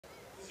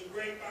a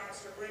great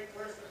boxer, a great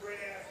person, a great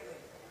athlete.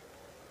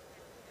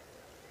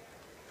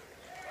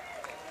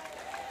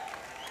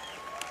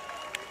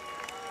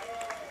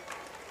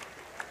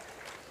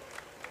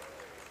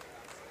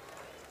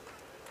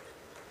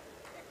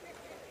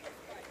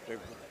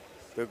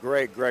 The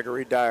great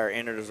Gregory Dyer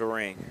enters the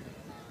ring.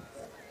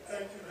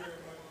 Thank you very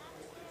much,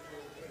 Mr.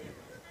 Jay.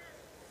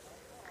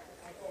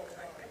 I thought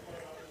about what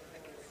I was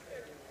going to say.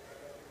 And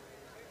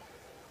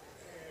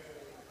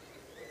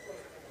the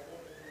first thing I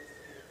want to do is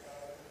give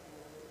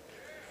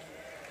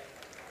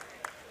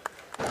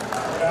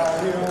God down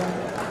here,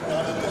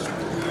 not in this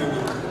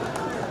community.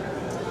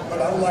 But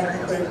I would like to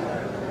thank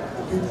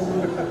the people who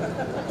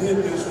did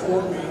this for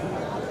me.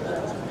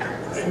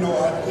 They know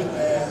I didn't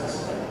ask,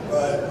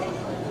 but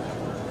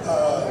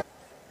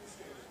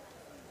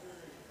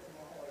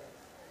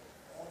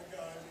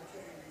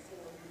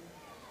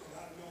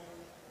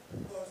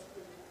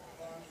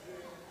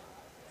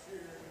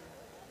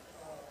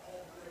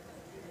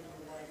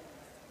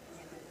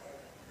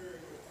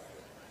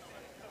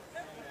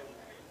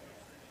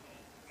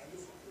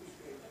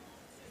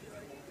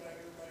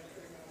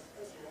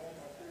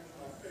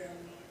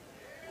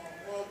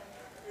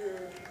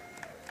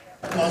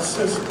my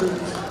sisters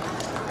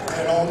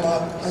and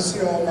I see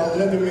all my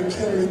Linda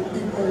McKinley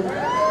people, the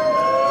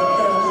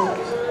family,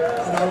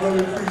 and I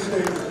really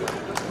appreciate it.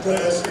 Glad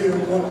to see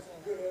everyone.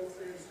 Good old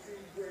friends,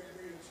 Steve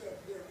Gregory and Chuck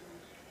Gregory,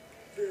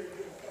 very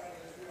good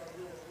fighters who I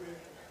grew up with,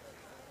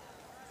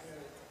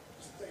 and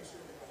just thanks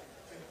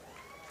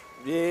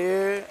everybody.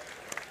 Yeah.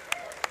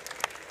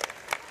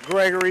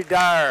 Gregory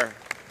Dyer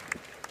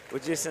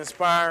with just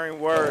inspiring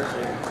words.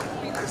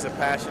 He's a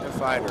passionate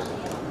fighter,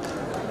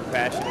 a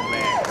passionate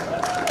man.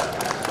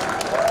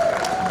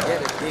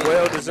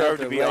 Well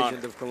deserved to be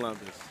honored. Of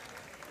Columbus.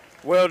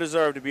 Well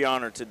deserved to be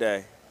honored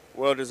today.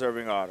 Well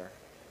deserving honor.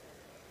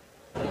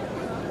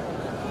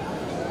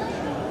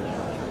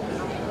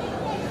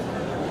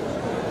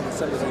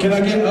 Can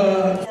I get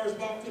first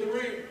bout to the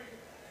ring?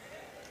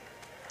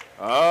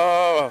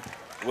 Oh,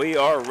 we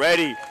are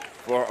ready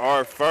for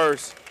our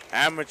first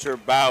amateur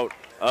bout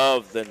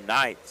of the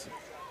night.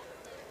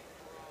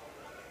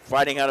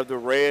 Fighting out of the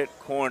red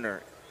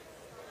corner,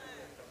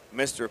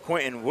 Mr.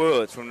 Quentin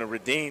Woods from the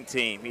Redeem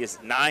team. He is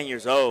 9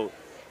 years old.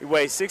 He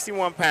weighs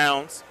 61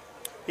 pounds.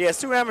 He has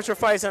 2 amateur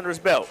fights under his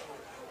belt.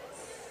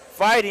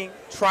 Fighting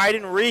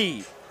Trident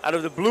Reed out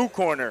of the blue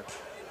corner.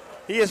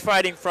 He is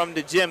fighting from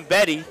the Gym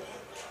Betty,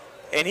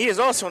 and he is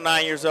also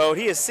 9 years old.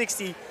 He is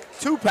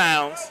 62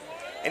 pounds,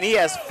 and he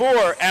has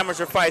 4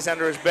 amateur fights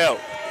under his belt.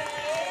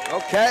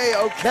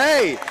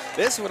 Okay.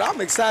 This is what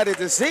I'm excited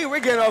to see.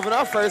 We're getting off in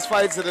our first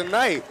fights of the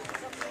night.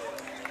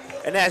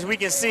 And as we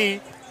can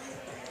see,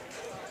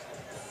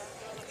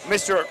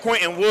 Mr.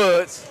 Quentin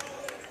Woods.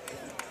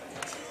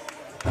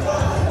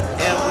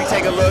 And we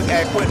take a look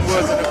at Quentin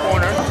Woods in the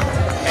corner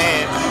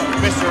and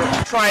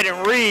Mr.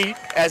 Trident Reed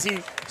as he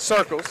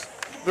circles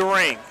the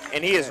ring,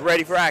 and he is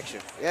ready for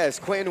action. Yes,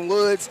 Quentin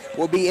Woods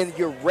will be in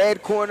your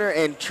red corner,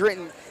 and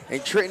Trenton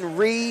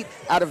Reed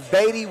out of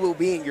Beatty will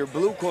be in your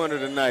blue corner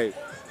tonight.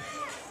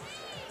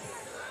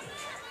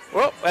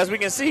 Well, as we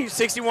can see,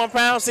 61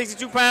 pounds,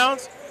 62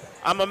 pounds.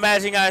 I'm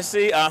imagining I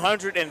see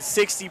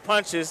 160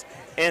 punches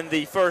in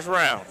the first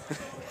round.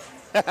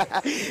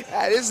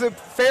 This is a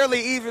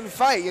fairly even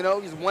fight, you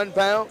know, just 1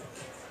 pound.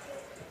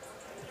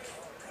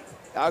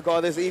 I'll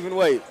call this even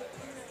weight.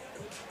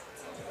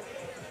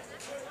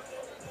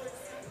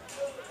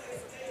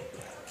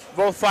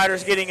 Both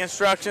fighters getting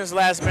instructions,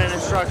 last minute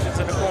instructions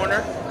in the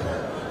corner.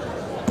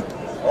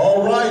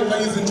 All right,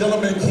 ladies and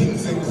gentlemen,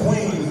 kings and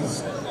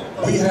queens,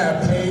 we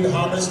have paid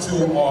homage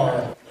to our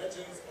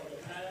legends of the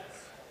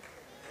past.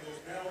 It is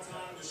now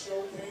time to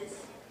showcase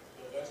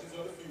the legends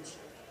of the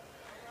future.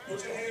 Put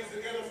your hands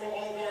together for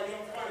all of our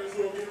young fighters who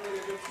are getting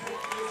ready to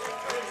take this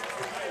ring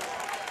tonight.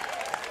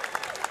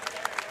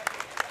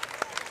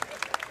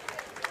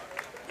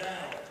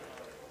 Now,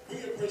 we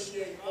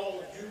appreciate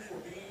all of you for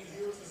being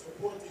here to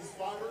support these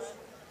fighters.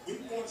 We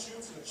want you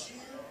to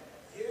cheer,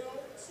 yell,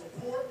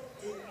 support,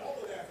 do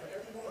all of that for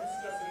everyone who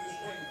steps in this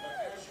ring. But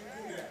as you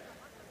do that,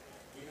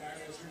 we ask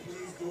that you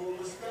please do it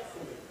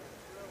respectfully.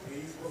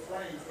 Please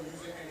refrain from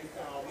using any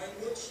foul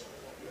language,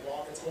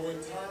 derogatory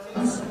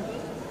terms,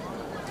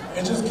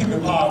 and just keep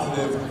it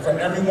positive for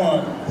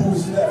everyone who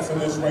steps in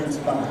this ring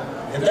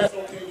tonight. If that's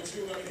okay with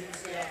you, let me hear you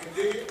say I can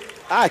dig it.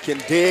 I can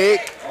dig.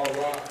 All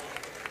right.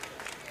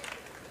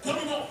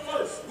 Coming up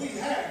first, we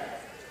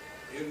have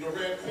in the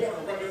red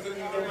corner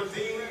representing the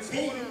Redeem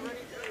team.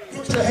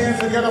 Put your hands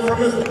together for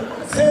Mr.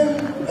 Tim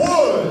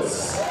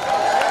Woods.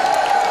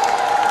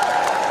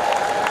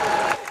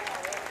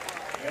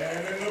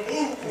 And in the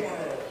blue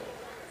corner,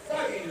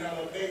 fighting out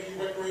of Navy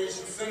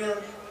Recreation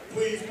Center,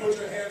 please put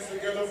your hands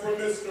together for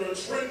Mr.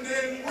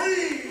 Trenton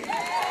Reed.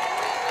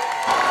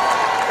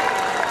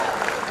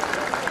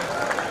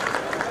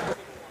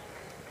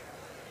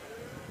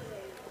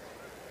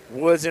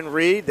 Woods and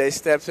Reed, they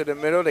step to the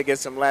middle. They get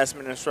some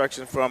last-minute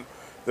instructions from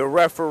the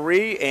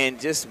referee, and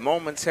just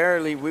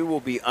momentarily we will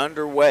be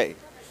underway.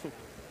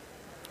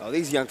 Oh,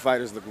 these young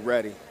fighters look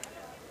ready.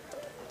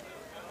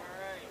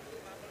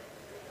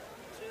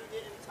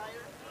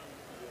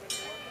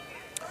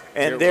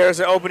 And there's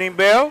an opening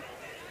bell.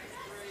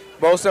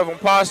 Both of them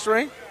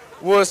posturing.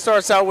 Woods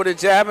starts out with a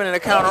jab and then a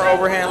counter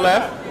overhand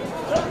left.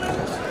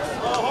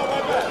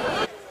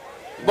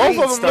 Both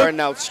of them starting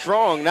out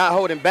strong, not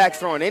holding back,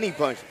 throwing any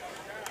punch.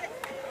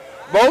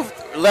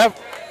 Both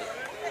left.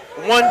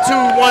 1-2,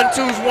 1-2s,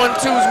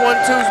 1-2s,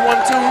 1-2s,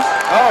 1-2s.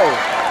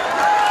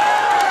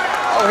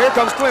 Oh, here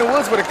comes Quinn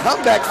Woods with a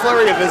comeback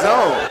flurry of his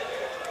own.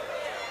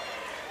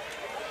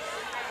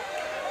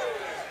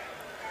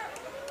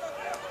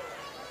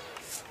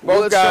 Both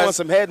Woods guys showing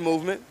some head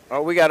movement.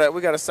 Oh, we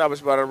gotta stop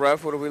us by the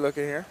ref. What are we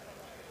looking here?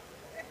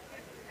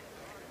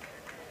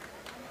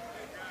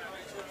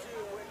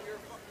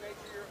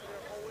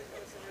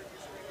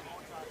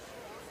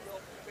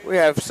 We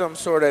have some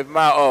sort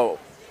of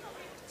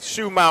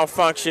shoe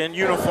malfunction,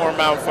 uniform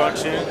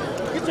malfunction.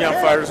 Young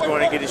fighter's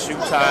going to get his shoe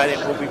tied, and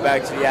we'll be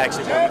back to the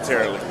action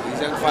momentarily.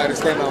 These young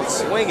fighters came out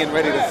swinging,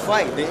 ready to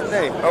fight, didn't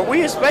they?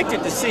 We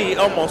expected to see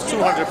almost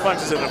 200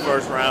 punches in the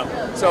first round,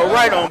 so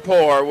right on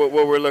par with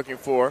what we're looking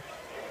for.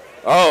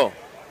 Oh,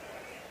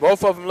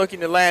 both of them looking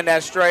to land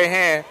that straight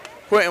hand.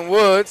 Quentin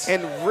Woods.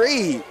 And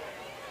Reed.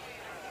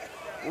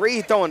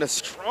 Reed throwing a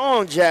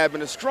strong jab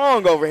and a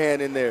strong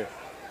overhand in there.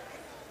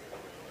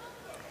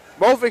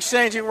 Both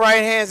exchanging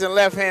right hands and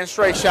left hand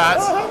straight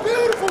shots. Oh, how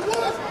beautiful,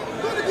 Woods.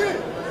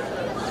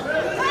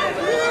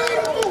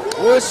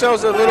 Woods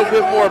shows a little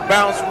bit more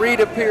bounce. Reed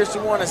appears to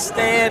want to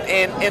stand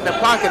in the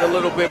pocket a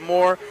little bit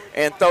more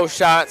and throw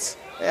shots.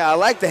 Yeah, I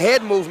like the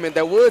head movement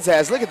that Woods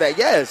has. Look at that,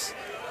 yes.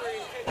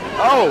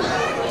 Oh,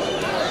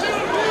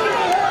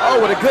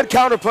 with a good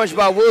counter punch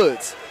by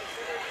Woods.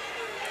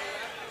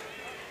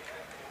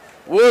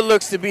 Wood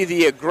looks to be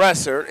the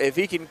aggressor. If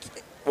he can,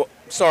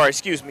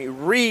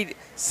 Reed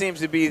seems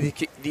to be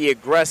the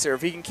aggressor.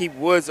 If he can keep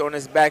Woods on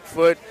his back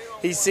foot,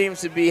 he seems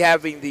to be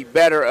having the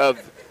better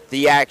of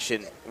the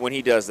action when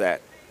he does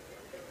that.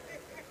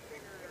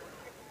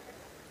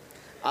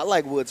 I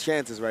like Woods'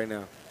 chances right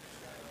now.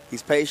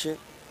 He's patient.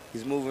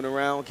 He's moving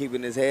around,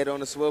 keeping his head on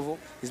the swivel.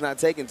 He's not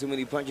taking too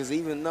many punches,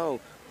 even though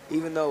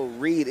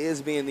Reed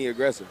is being the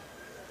aggressor.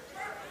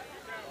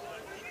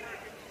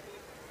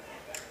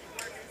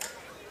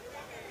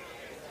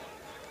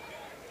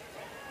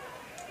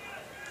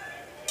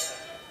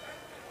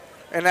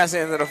 And that's the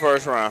end of the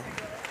first round.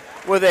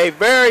 With a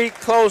very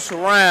close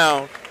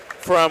round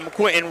from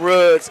Quentin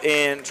Woods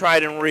and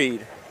Trident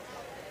Reed.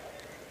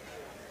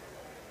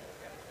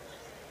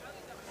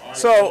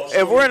 So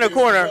if we're in the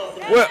corner,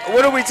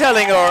 what are we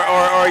telling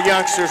our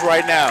youngsters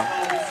right now?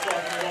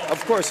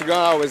 Of course, you're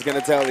always going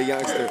to tell the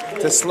youngster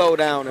to slow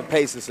down and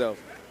pace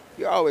himself.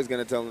 You're always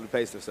going to tell them to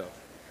pace themselves.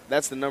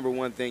 That's the number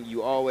one thing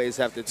you always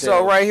have to tell.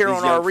 So right here these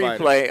on our young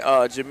replay,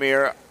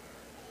 Jameer,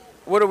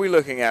 what are we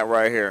looking at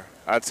right here?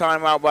 A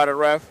timeout by the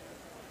ref?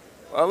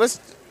 Well, let's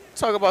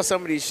talk about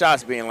some of these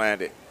shots being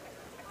landed.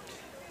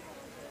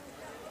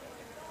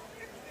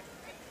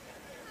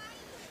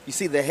 You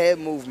see the head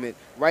movement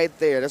right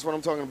there. That's what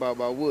I'm talking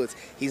about Woods.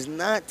 He's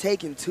not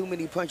taking too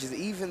many punches,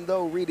 even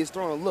though Reed is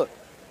throwing. Look.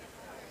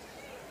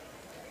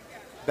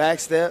 Back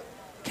step,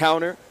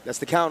 counter. That's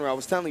the counter I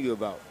was telling you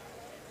about.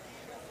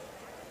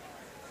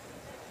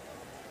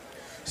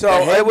 So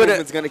the head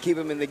movement's going to keep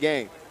him in the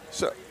game.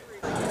 So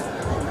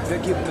it's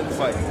going to keep him in the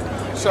fight.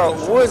 So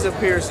Woods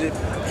appears to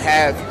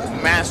have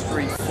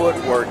mastery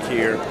footwork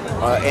here,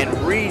 and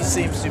Reed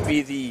seems to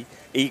be the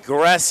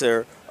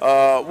aggressor.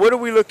 What are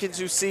we looking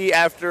to see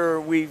after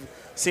we've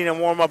seen him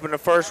warm up in the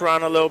first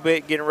round a little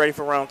bit, getting ready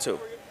for round two?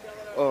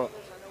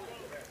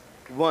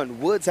 One,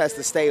 Woods has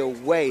to stay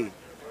away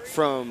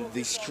from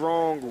the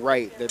strong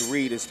right that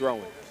Reed is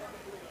throwing.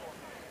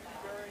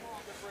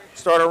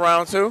 Start of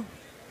round two?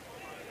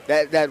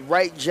 That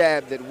right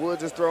jab that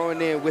Woods is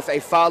throwing in with a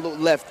followed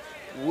left,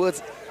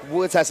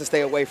 Woods has to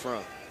stay away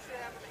from.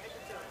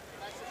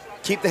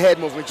 Keep the head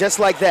movement just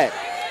like that.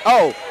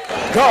 Oh,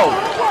 go.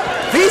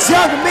 These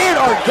young men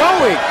are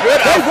going.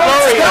 Good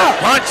flurry of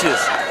punches.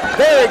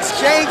 They're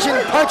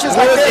exchanging punches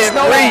like there's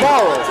no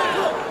tomorrow.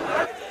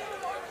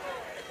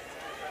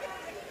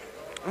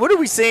 What are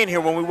we seeing here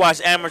when we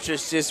watch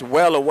amateurs just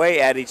well away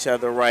at each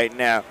other right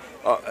now?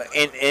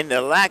 And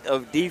the lack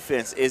of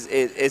defense, is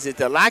it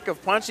the lack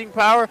of punching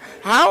power?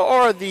 How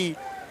are the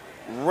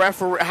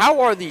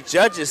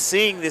judges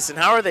seeing this, and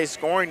how are they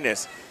scoring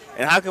this?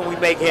 And how can we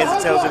make heads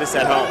and tails of this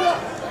at home?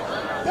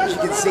 As you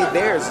can see,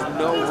 there's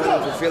no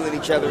room for feeling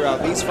each other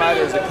out. These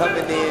fighters are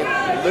coming in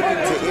looking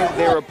to end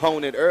their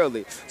opponent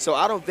early. So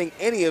I don't think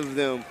any of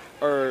them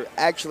are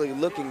actually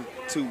looking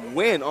to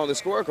win on the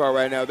scorecard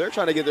right now. They're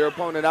trying to get their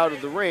opponent out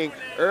of the ring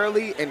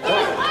early and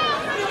quick.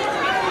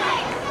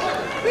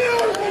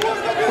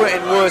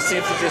 Quentin Woods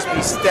seems to just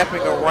be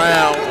stepping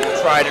around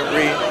Trident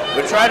Reed.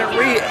 But Trident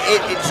Reed,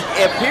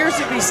 it appears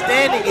to be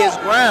standing his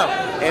ground.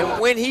 And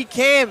when he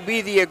can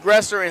be the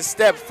aggressor and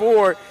step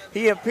forward,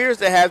 he appears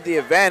to have the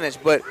advantage.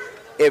 But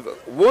if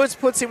Woods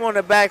puts him on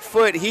the back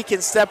foot, he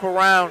can step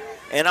around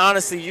and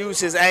honestly use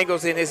his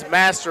angles and his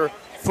master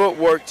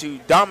footwork to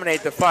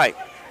dominate the fight.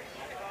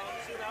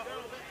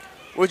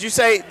 Would you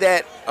say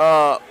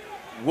that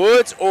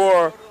Woods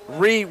or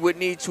Reed would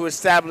need to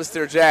establish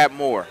their jab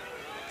more?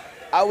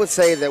 I would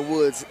say that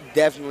Woods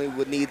definitely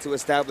would need to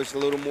establish a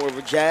little more of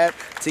a jab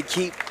to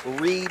keep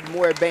Reed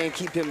more at bay and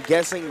keep him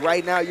guessing.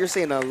 Right now, you're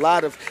seeing a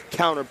lot of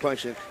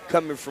counter-punching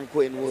coming from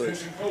Quentin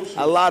Woods.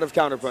 A lot of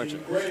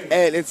counter-punching.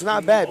 And it's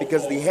not bad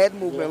because the head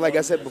movement, like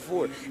I said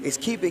before, is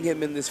keeping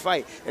him in this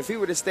fight. If he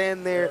were to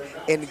stand there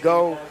and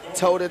go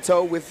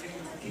toe-to-toe with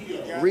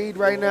Reed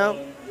right now,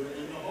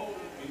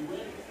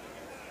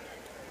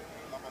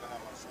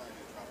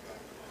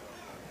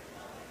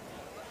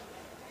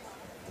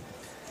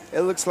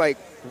 it looks like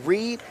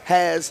Reed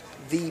has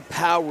the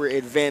power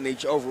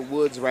advantage over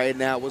Woods right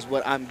now, was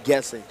what I'm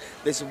guessing.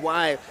 This is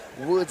why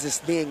Woods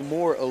is being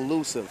more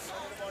elusive.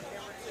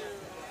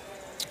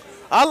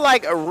 I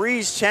like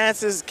Reed's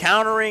chances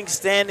countering,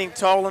 standing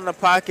tall in the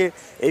pocket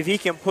if he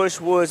can push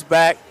Woods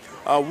back.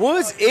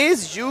 Woods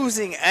is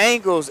using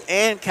angles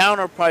and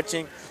counter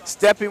punching,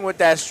 stepping with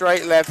that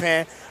straight left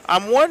hand.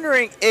 I'm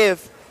wondering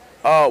if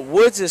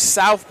Woods'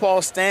 southpaw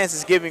stance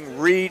is giving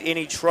Reed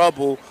any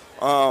trouble.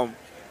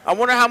 I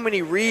wonder how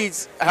many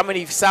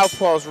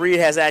southpaws Reed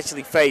has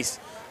actually faced.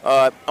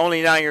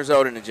 Only 9 years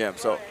old in the gym.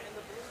 So,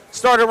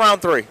 start of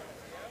round 3.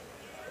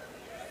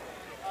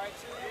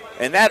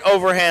 And that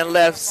overhand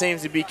left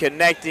seems to be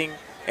connecting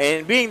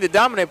and being the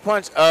dominant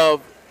punch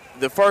of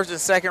the first and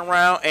second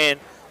round, and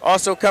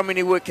also coming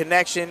in with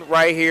connection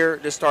right here,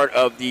 the start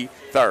of the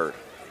third.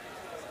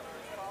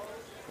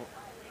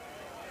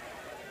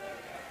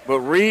 But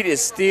Reed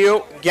is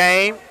still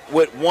game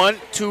with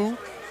 1-2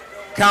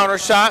 counter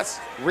shots.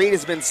 Reed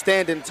has been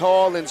standing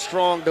tall and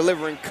strong,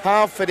 delivering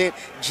confident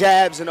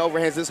jabs and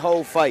overhands this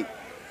whole fight.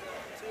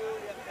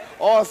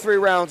 All 3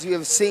 rounds, you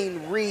have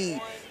seen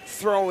Reed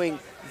throwing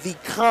the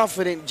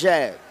confident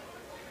jab.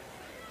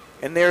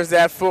 And there's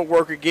that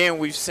footwork again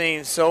we've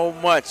seen so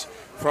much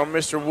from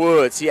Mr.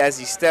 Woods. As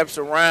he steps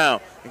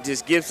around and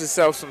just gives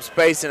himself some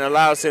space and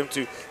allows him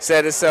to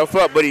set himself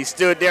up. But he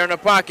stood there in the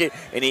pocket,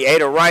 and he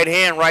ate a right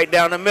hand right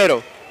down the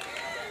middle.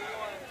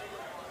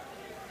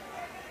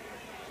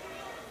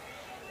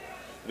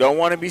 Don't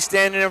want to be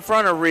standing in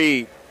front of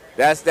Reed.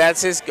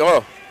 That's his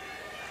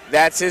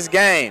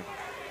game.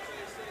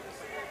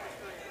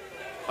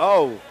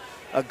 Oh,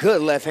 a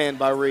good left hand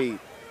by Reed.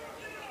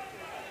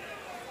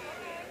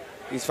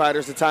 These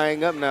fighters are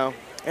tying up now.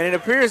 And it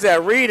appears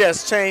that Reed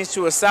has changed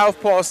to a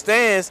southpaw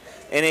stance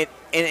and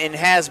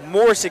has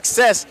more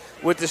success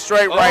with the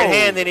straight right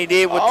hand than he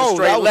did with the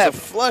straight left. That was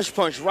a flush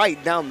punch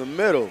right down the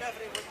middle.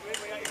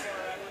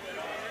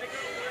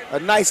 A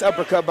nice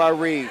uppercut by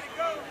Reed.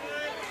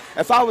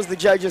 If I was the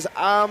judges,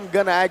 I'm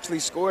going to actually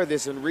score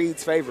this in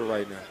Reed's favor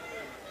right now.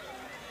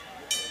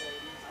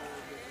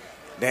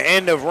 The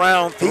end of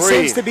round 3. He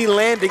seems to be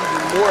landing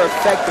more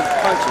effective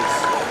punches.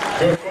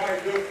 Good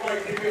fight, good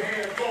fight. Keep your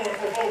hands going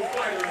for both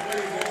fighters,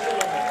 ladies and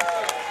gentlemen.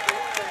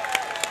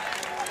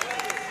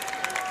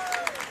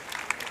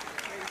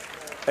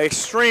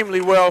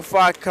 Extremely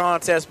well-fought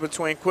contest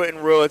between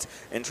Quentin Woods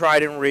and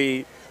Trident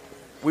Reed.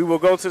 We will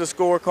go to the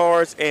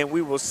scorecards, and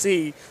we will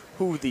see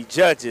who the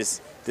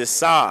judges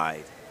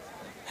decide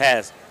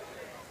has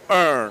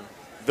earned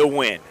the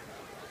win.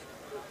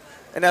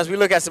 And as we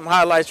look at some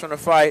highlights from the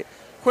fight,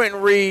 Quentin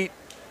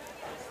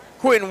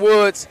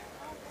Woods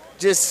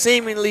just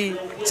seemingly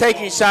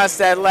taking shots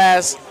that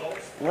last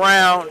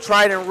round.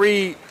 Trident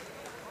Reed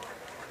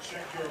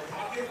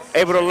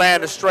able to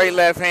land a straight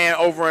left hand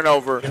over and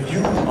over.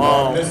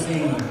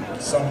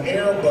 So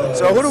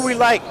who do we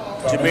like,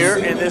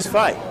 Jameer, in this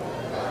fight?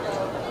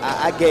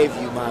 I gave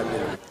you my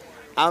winner.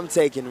 I'm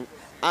taking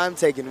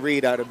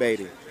Reed out of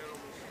Beatty.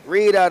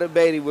 Reed out of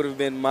Beatty would have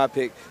been my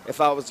pick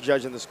if I was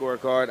judging the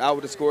scorecard. I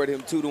would have scored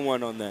him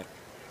 2-1 on that.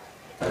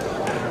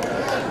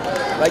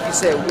 Like you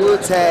said,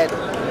 Woods had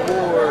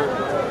more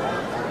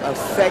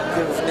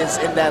effectiveness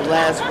in that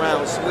last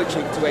round,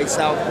 switching to a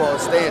southpaw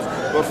stance.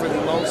 But for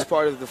the most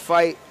part of the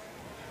fight,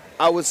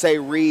 I would say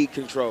Reed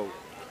controlled.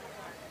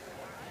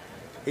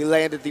 He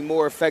landed the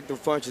more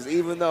effective punches,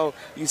 even though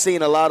you've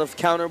seen a lot of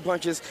counter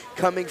punches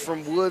coming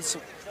from Woods'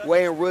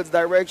 way in Woods'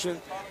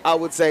 direction. I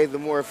would say the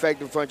more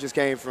effective punches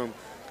came from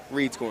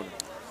Reed's corner.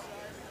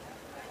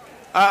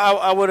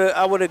 I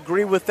would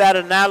agree with that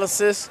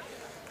analysis,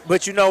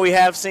 but you know we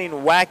have seen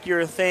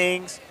wackier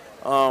things.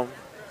 I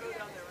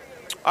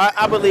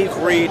believe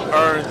Reed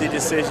earned the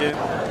decision.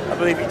 I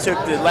believe he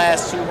took the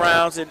last 2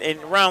 rounds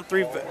in round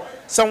 3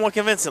 somewhat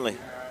convincingly.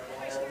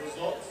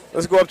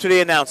 Let's go up to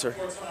the announcer.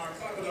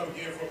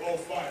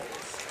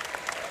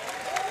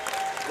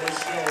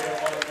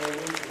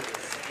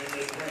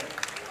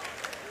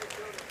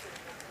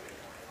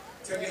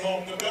 Taking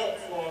home the belt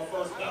for our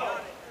first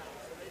bout.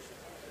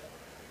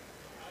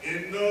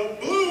 In the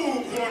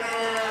blue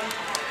corner,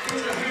 put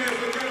your hands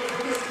together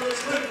for Mr.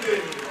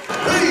 Trenton.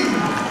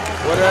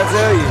 What did I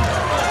tell you?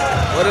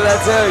 What did I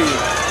tell you?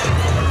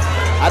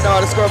 I know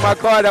how to score my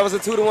card. That was a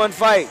 2-1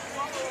 fight.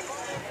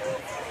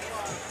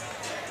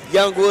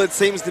 Young Woods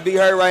seems to be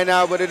hurt right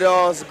now, but it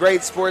all is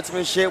great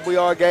sportsmanship. We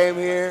all game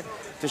here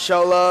to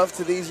show love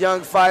to these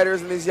young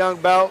fighters and these young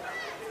bouts.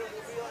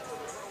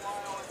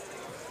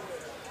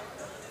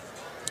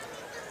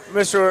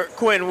 Mr.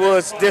 Quentin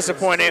Woods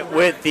disappointed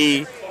with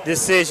the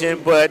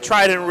decision, but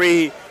Trident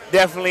Reed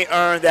definitely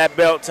earned that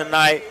belt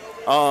tonight,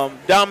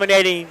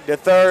 dominating the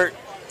third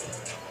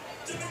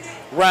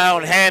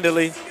round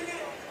handily.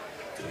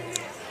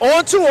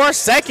 On to our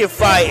second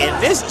fight,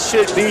 and this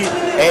should be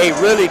a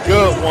really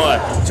good one.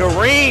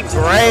 Tareen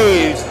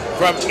Graves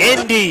from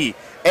Indy,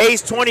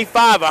 age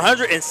 25,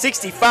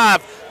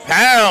 165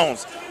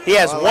 pounds. He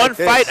has one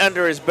fight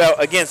under his belt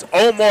against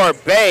Omar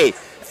Bey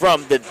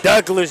from the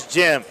Douglas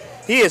Gym.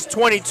 He is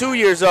 22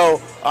 years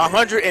old,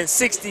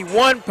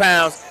 161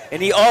 pounds,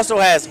 and he also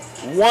has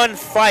one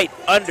fight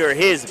under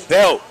his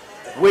belt.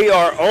 We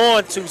are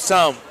on to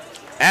some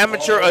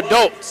amateur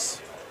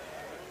adults.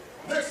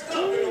 Next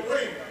up in the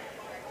ring,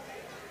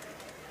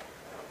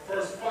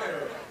 first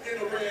fighter in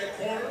the red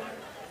corner,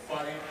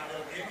 fighting out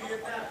of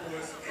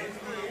Indianapolis,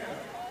 Indiana.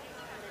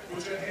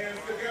 Put your hands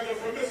together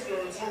for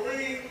Mr.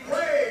 Tareen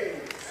Graves.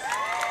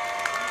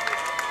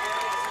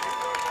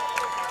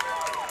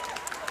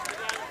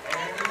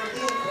 And in the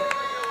blue corner,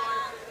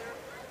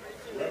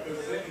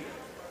 representing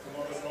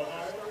Columbus,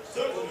 Ohio,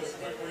 Douglas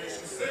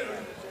Recreation Center.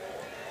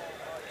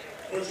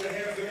 Put your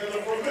hands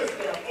together for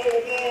Mr.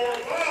 Omar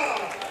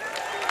Bey.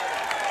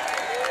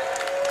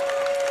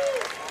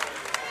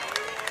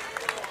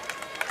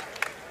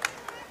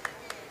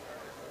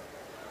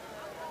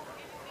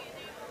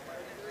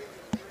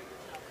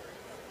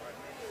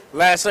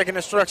 Last second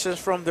instructions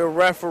from the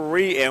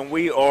referee, and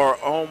we are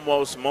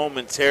almost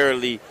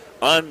momentarily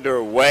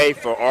underway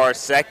for our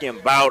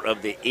second bout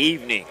of the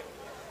evening.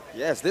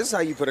 Yes, this is how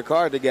you put a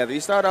card together. You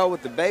start out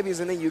with the babies,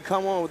 and then you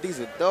come on with these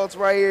adults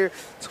right here,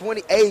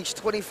 age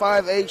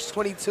 25, age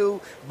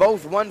 22,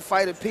 both one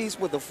fight apiece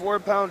with a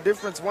 4-pound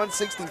difference,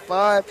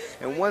 165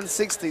 and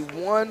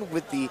 161,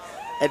 with the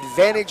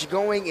advantage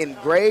going in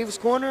Graves'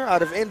 corner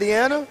out of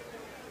Indiana.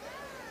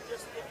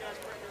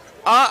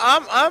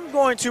 I'm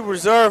going to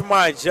reserve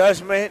my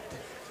judgment.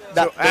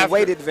 The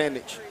weight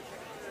advantage.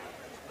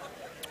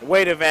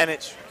 Weight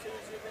advantage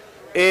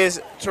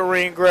is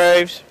Tareen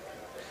Graves.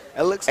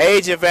 It looks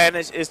Age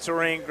advantage is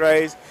Tareen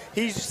Graves.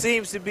 He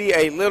seems to be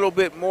a little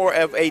bit more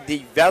of a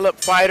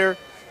developed fighter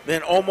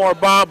than Omar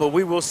Bey, but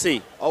we will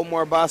see.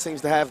 Omar Bey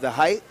seems to have the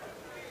height.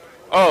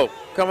 Oh,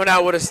 coming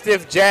out with a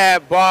stiff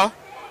jab, Bey.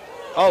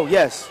 Oh,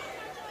 yes.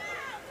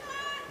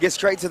 Get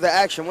straight to the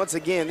action. Once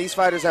again, these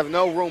fighters have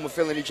no room of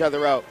filling each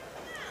other out.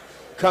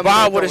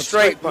 Bey with a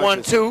straight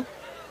 1-2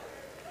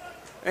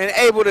 and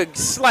able to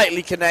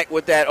slightly connect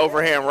with that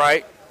overhand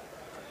right.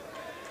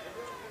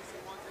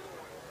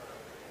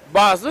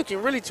 Bey's looking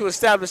really to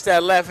establish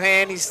that left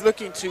hand. He's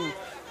looking to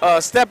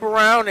step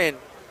around and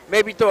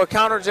maybe throw a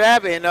counter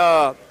jab and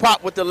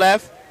pop with the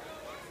left.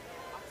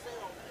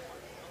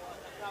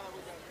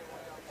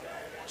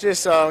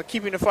 Just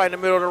keeping the fight in the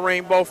middle of the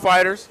ring, both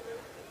fighters.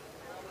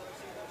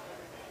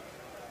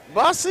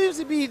 Bey seems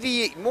to be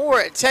the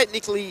more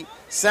technically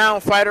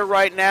sound fighter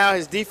right now.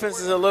 His defense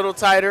is a little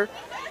tighter.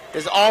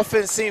 His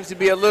offense seems to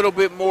be a little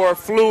bit more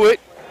fluid.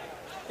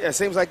 Yeah, it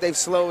seems like they've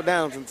slowed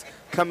down since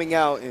coming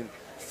out and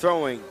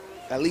throwing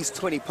at least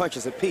 20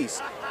 punches apiece.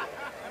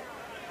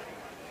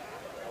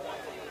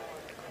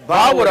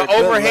 Bey with an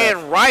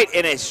overhand right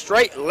and a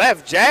straight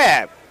left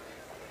jab.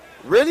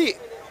 Really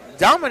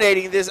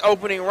dominating this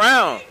opening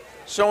round,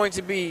 showing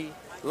to be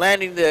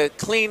landing the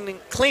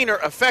cleaner,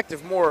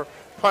 effective, more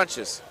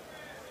punches.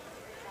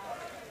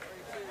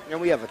 And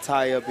we have a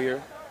tie up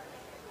here.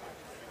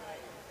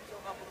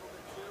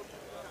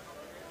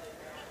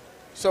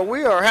 So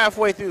we are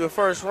halfway through the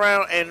first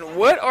round, and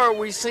what are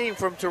we seeing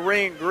from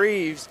Tareen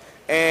Graves,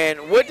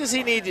 and what does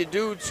he need to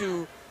do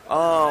to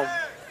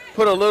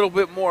put a little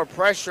bit more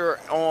pressure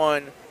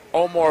on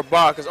Omar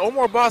Bey? Because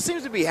Omar Bey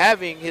seems to be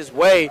having his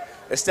way,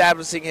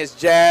 establishing his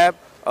jab,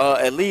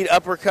 a lead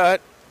uppercut,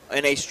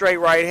 and a straight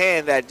right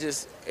hand that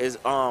just is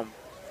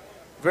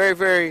very,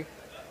 very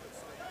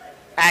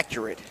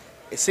accurate.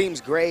 It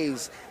seems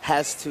Graves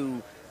has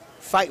to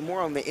fight more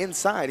on the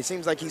inside. It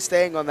seems like he's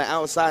staying on the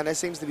outside, and that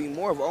seems to be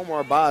more of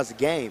Omar Bey's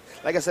game.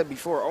 Like I said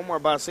before, Omar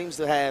Bey seems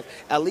to have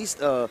at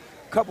least a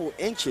couple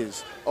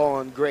inches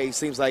on Graves,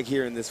 seems like,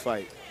 here in this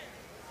fight.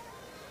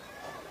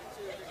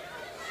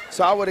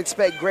 So I would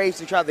expect Graves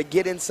to try to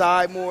get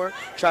inside more,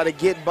 try to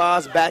get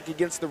Bey back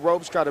against the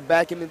ropes, try to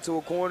back him into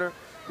a corner,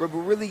 but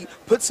really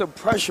put some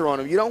pressure on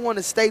him. You don't want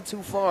to stay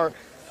too far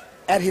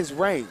at his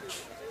range.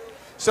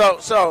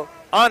 So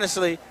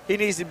honestly, he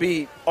needs to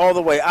be all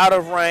the way out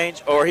of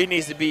range, or he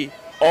needs to be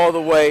all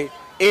the way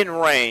in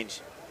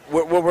range.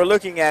 What we're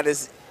looking at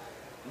is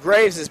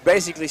Graves is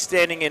basically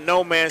standing in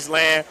no man's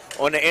land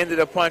on the end of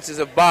the punches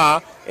of Bey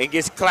and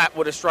gets clapped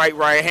with a straight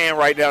right hand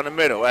right down the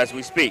middle as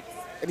we speak.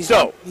 And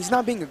he's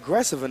not being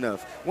aggressive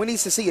enough. We need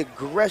to see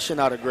aggression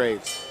out of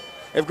Graves.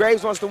 If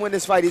Graves wants to win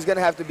this fight, he's going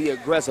to have to be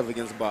aggressive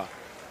against Bey.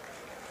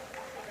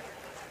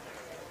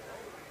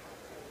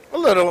 A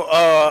little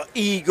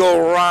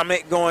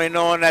ego-romic going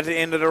on at the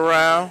end of the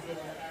round.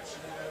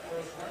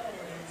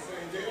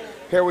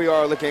 Here we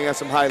are looking at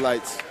some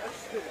highlights.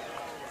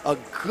 A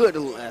good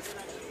left.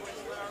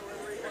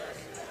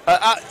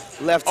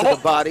 Left to the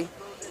body.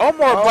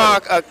 Omar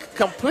Ba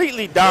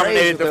completely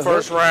dominated the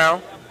first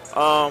round.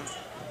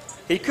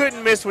 He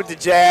couldn't miss with the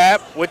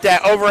jab, with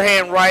that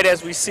overhand right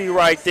as we see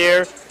right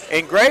there.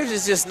 And Graves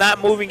is just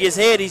not moving his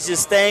head. He's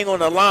just staying on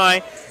the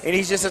line, and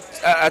he's just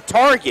a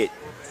target.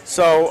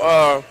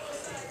 So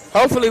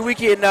hopefully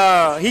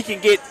he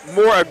can get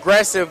more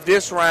aggressive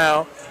this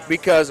round,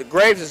 because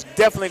Graves is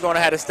definitely going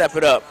to have to step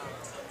it up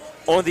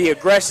on the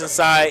aggression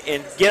side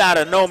and get out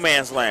of no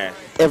man's land.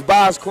 If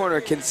Ba's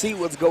corner can see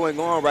what's going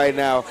on right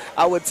now,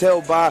 I would tell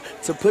Ba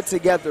to put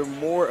together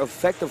more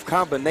effective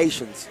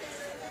combinations.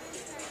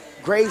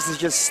 Graves is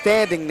just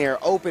standing there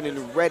open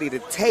and ready to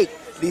take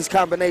these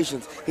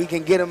combinations. He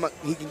can get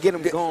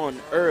him going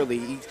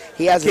early.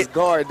 He has his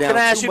guard down. Can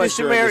I ask you this,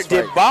 Shamir?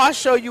 Did Ba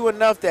show you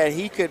enough that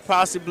he could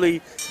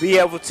possibly be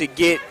able to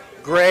get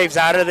Graves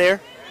out of there?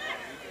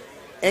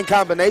 In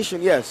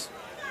combination, yes.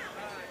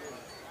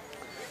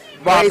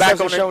 Ba Graves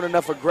hasn't shown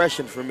enough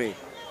aggression for me.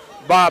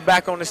 Ba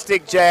back on the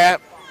stick jab.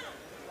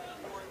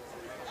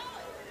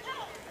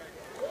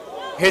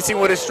 Hits him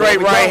with a straight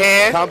right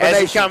hand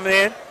as he comes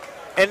in.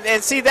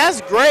 And see,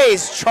 that's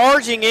Graves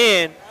charging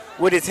in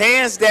with his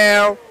hands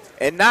down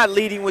and not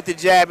leading with the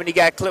jab, and he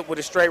got clipped with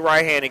a straight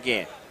right hand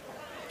again.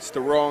 It's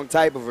the wrong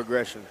type of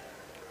aggression.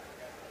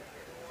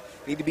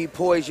 You need to be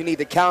poised. You need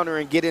to counter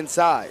and get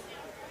inside.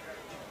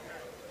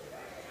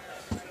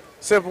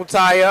 Simple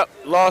tie-up.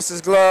 Lost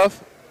his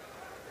glove.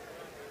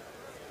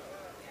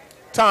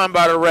 Time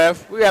by the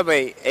ref. We have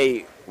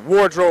a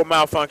wardrobe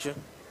malfunction.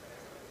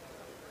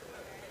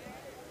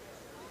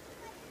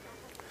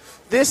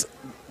 This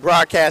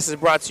broadcast is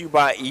brought to you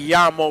by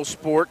Yamo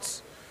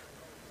Sports.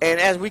 And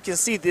as we can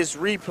see, this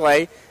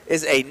replay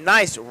is a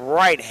nice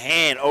right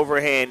hand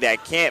overhand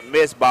that can't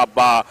miss by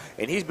Ba.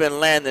 And he's been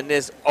landing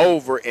this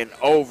over and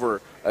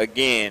over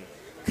again.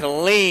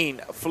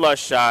 Clean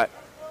flush shot.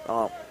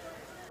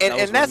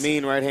 And that's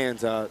mean right hand,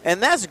 Todd.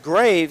 And that's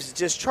Graves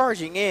just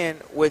charging in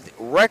with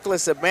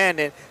reckless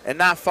abandon and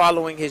not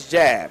following his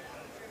jab.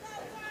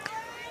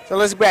 So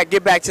let's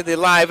get back to the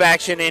live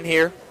action in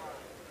here.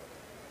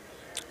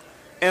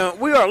 And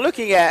we are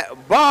looking at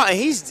Ba, and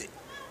he's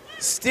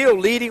still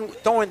leading,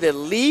 throwing the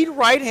lead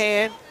right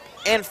hand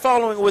and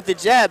following with the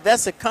jab.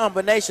 That's a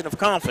combination of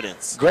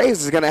confidence.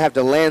 Graves is going to have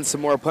to land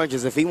some more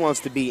punches if he wants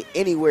to be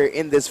anywhere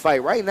in this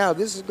fight. Right now,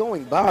 this is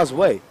going Ba's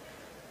way.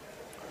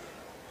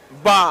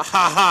 Ba, ha,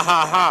 ha,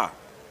 ha, ha,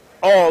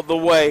 all the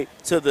way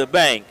to the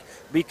bank,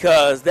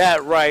 because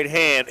that right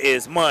hand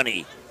is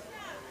money.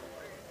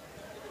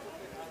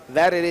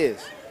 That it is.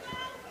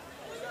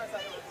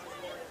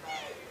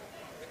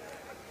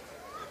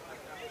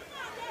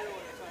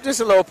 Just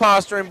a little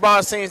posturing.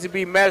 Ba seems to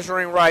be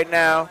measuring right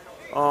now.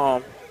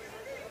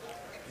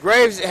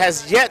 Graves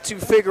has yet to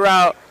figure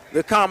out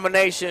the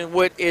combination,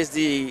 what is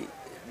the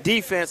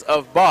defense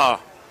of Ba.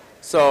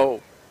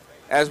 So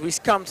as we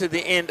come to the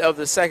end of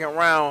the second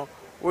round,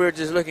 we're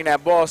just looking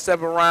at Ba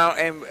stepping around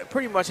and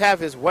pretty much have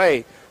his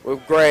way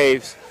with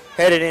Graves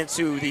headed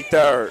into the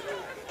third.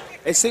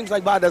 It seems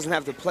like Ba doesn't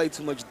have to play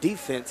too much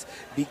defense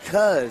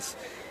because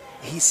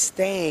he's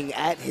staying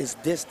at his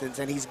distance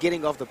and he's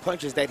getting off the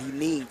punches that he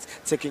needs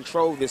to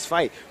control this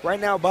fight. Right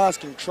now, Ba's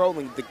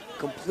controlling the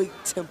complete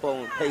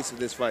tempo and pace of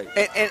this fight.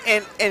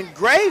 And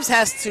Graves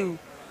has to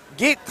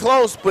get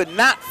close but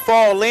not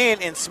fall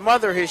in and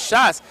smother his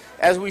shots.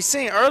 As we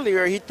seen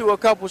earlier, he threw a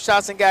couple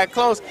shots and got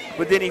close,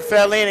 but then he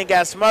fell in and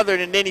got smothered,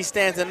 and then he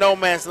stands in no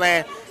man's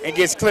land and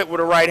gets clipped with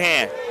a right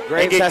hand.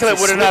 Graves and gets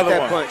clipped with another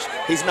one. Punch.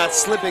 He's not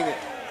slipping it.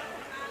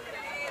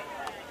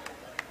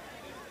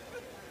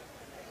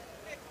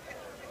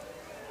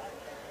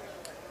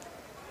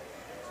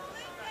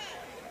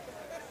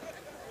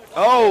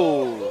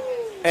 Oh,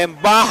 and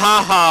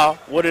Bahaha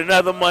with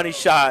another money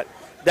shot.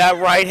 That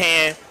right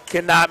hand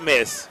cannot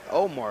miss.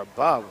 Omar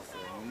Ba with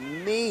a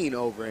mean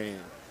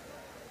overhand.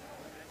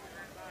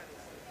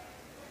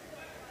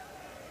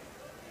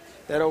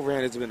 That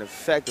overhand has been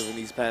effective in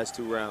these past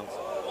two rounds.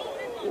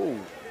 Ooh.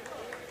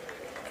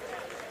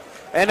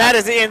 And that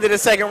is the end of the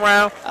second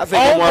round. I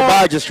think Omar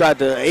Ba just tried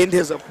to end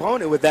his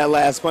opponent with that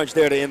last punch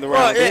there to end the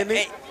round, didn't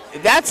he?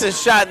 That's a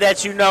shot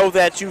that you know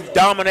that you've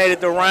dominated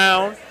the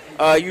round.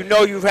 You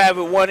know you have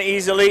it won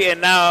easily,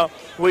 and now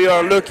we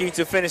are looking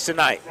to finish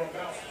tonight. From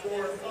rounds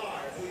 4 and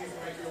 5, please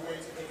make your way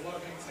to the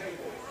gloving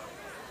table.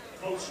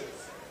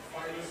 Coaches,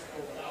 fighters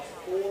from rounds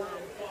 4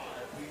 and 5,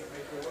 please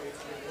make your way to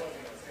the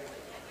gloving table.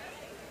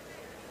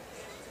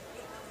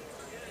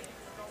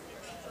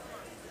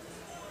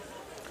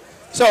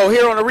 So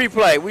here on the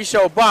replay, we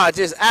show Ba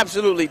just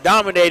absolutely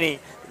dominating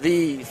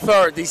the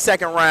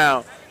second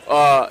round.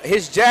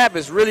 His jab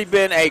has really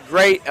been a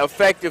great,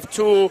 effective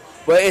tool,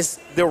 but it's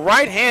the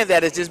right hand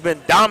that has just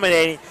been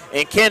dominating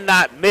and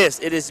cannot miss.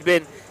 It has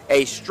been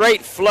a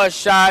straight flush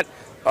shot.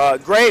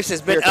 Graves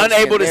has been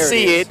unable to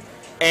see it,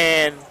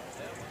 and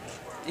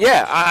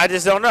yeah, I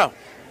just don't know.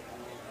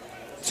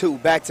 Two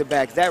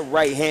back-to-back. That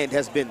right hand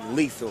has been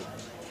lethal.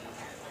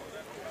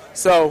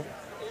 So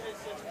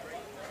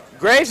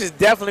Graves is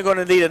definitely going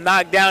to need a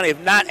knockdown, if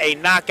not a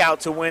knockout,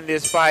 to win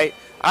this fight.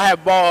 I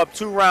have Ba up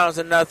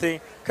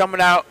 2-0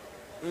 coming out.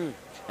 And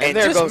And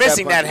there just goes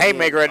missing that punch again.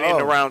 haymaker at the end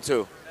of Oh. round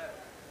 2.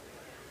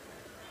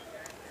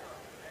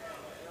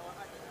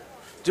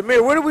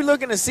 Jameer, what are we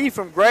looking to see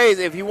from Graves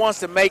if he wants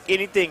to make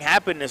anything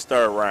happen this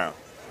 3rd round?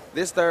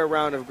 This 3rd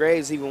round of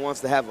Graves even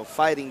wants to have a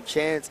fighting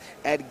chance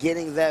at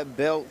getting that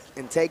belt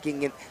and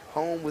taking it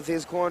home with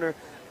his corner.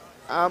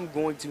 I'm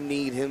going to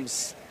need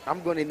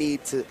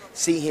to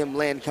see him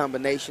land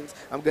combinations.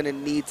 I'm going to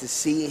need to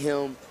see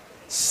him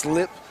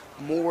slip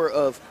more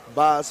of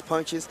Ba's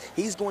punches.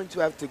 He's going to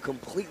have to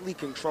completely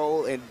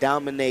control and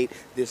dominate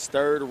this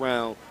 3rd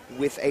round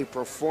with a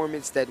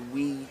performance that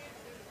we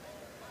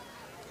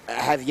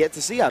have yet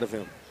to see out of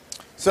him.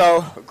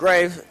 So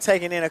Graves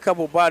taking in a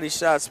couple body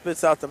shots,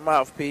 spits out the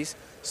mouthpiece.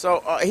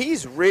 So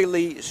he's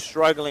really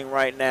struggling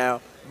right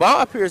now.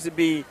 Ba appears to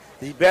be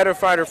the better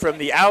fighter from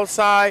the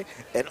outside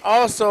and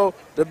also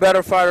the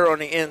better fighter on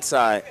the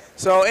inside.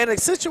 So in a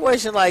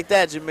situation like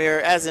that,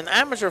 Jameer, as an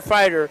amateur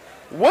fighter,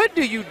 what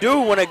do you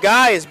do when a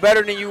guy is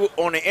better than you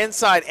on the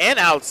inside and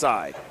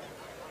outside?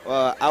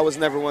 I was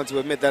never one to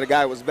admit that a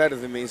guy was better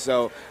than me,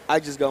 so I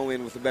just go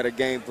in with a better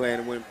game plan.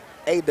 And when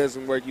A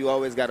doesn't work, you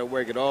always got to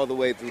work it all the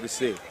way through to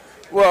C.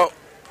 Well,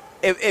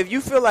 if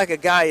you feel like a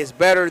guy is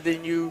better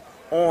than you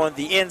on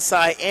the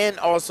inside and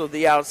also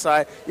the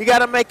outside, you got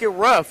to make it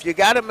rough. You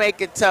got to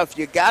make it tough.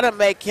 You got to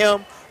make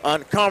him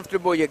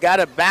uncomfortable. You got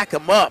to back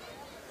him up.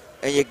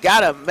 And you got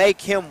to make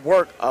him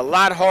work a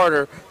lot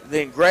harder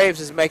than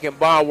Graves is making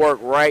Ba work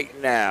right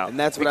now. And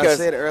that's what I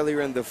said earlier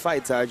in the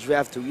fight, Taj. You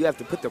have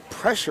to put the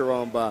pressure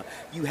on Ba.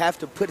 You have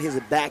to put his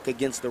back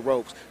against the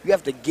ropes. You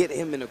have to get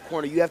him in the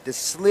corner. You have to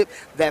slip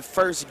that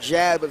first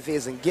jab of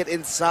his and get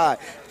inside.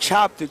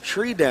 Chop the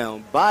tree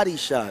down, body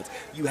shots.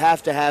 You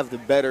have to have the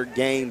better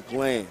game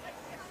plan.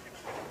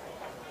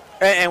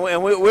 And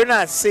we're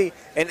not seeing,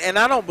 and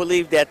I don't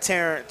believe that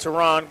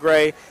Teron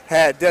Gray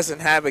doesn't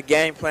have a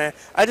game plan.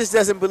 I just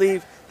doesn't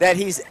believe that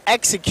he's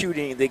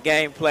executing the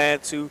game plan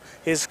to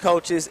his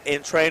coaches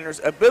and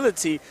trainers'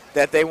 ability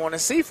that they want to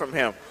see from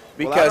him.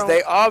 Because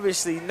they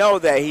obviously know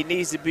that he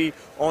needs to be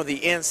on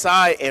the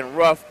inside and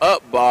rough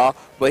up Ba,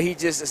 but he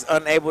just is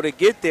unable to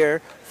get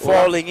there,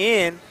 falling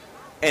in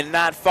and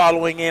not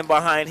following in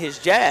behind his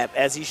jab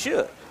as he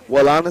should.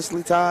 Well,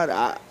 honestly, Todd,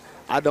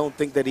 I don't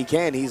think that he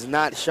can. He's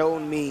not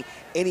shown me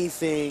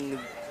anything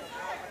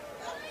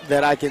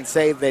that I can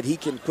say that he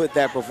can put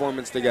that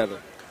performance together.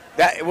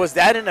 Was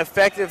that an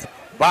effective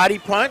body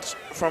punch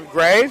from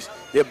Graves?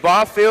 Did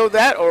Ba feel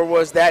that, or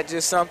was that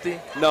just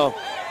something? No,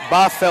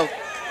 Ba felt.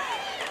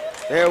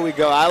 There we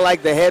go. I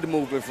like the head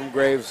movement from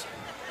Graves.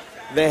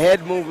 The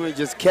head movement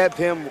just kept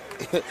him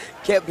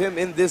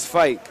in this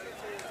fight.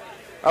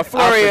 I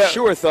for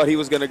sure thought he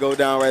was going to go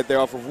down right there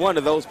off of one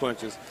of those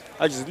punches.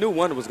 I just knew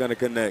one was going to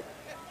connect.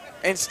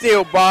 And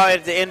still Ba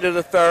at the end of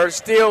the 3rd,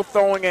 still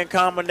throwing in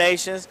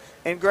combinations,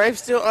 and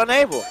Graves still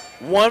unable.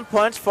 One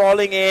punch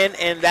falling in,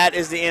 and that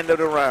is the end of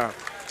the round.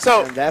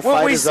 So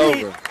what we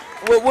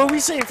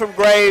seen from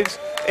Graves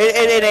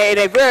in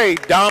a very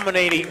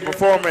dominating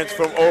performance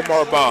from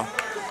Omar Ba.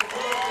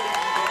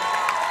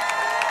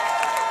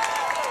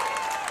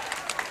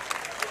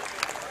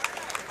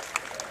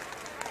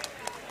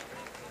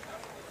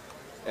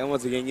 And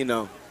once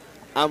again,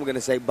 I'm going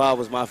to say Ba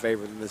was my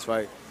favorite in this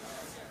fight.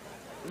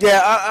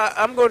 Yeah,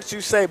 I'm going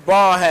to say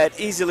Ba had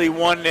easily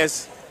won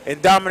this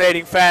in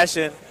dominating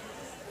fashion,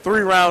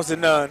 3 rounds to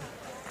none.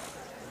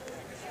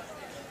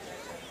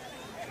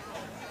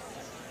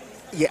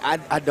 Yeah,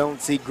 I don't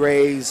see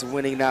Graves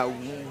winning not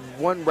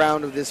one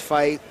round of this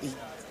fight.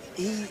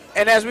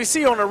 And as we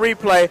see on the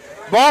replay,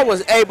 Ba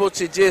was able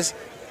to just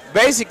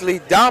basically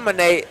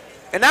dominate,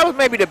 and that was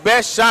maybe the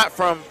best shot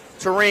from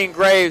Teron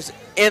Graves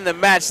in the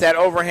match, that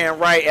overhand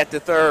right at the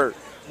 3rd.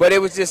 But it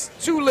was just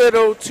too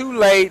little, too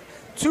late,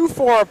 too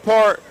far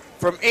apart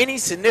from any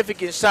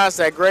significant shots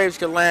that Graves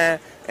could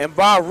land, and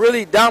Ba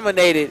really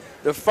dominated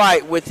the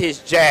fight with his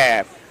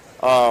jab,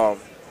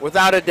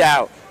 without a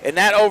doubt. And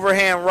that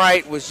overhand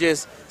right was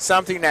just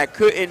something that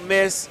couldn't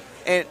miss,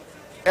 and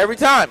every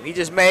time he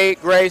just made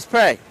Graves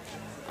pay.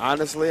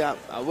 Honestly,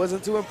 I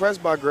wasn't too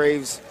impressed by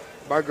Graves'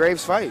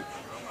 fight.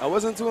 I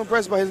wasn't too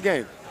impressed by his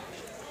game.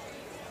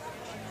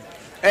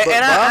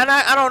 And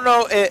I don't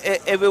know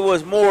if it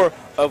was more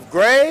of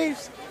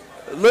Graves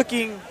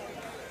looking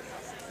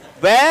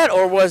bad,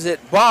 or was it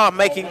Ba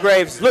making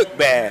Graves look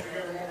bad?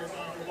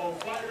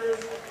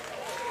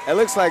 It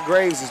looks like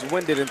Graves is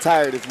winded and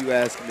tired, if you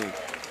ask me.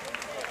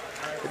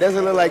 It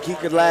doesn't look like he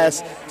could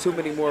last too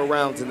many more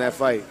rounds in that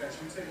fight.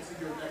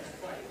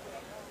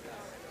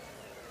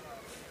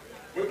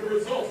 With the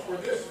results for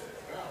this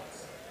bout,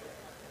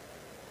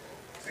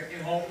 taking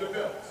home the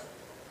belt.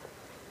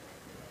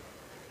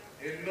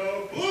 In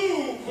the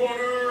blue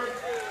corner,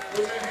 put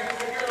your hands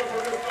together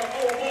for Mr.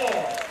 Omar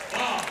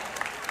Ba.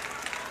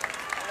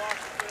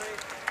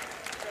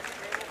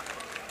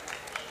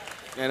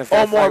 And if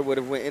that fight would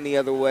have went any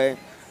other way,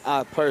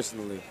 I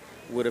personally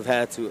would have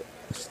had to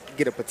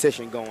get a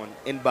petition going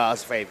in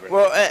Ba's favor.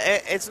 Well,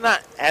 it's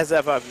not as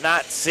if I've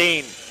not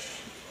seen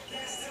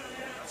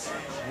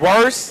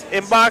worse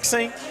in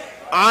boxing.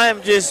 I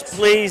am just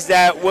pleased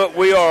that what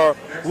we are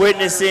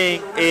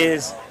witnessing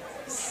is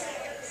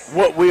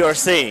what we are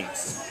seeing.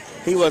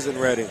 He wasn't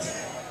ready.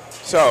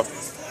 So,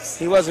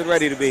 He wasn't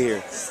ready to be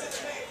here.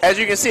 as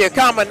you can see, a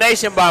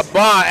combination by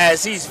Bond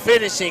as he's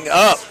finishing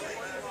up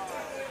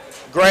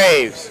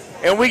Graves.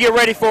 And we get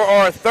ready for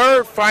our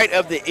third fight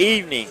of the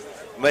evening.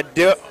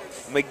 Miguel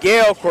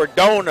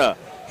Cardona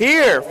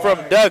here from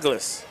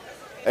Douglas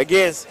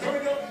against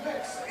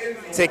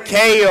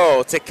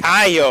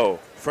Takayo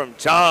from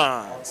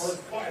Johns.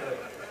 First fighter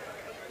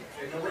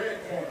in the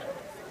red corner,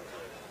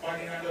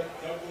 fighting out of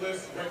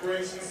Douglas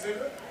Recreation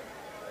Center.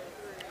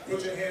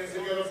 Put your hands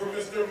together for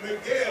Mr.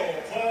 Miguel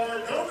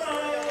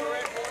Cardona.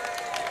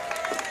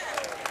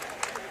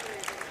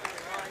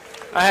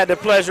 I had the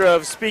pleasure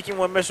of speaking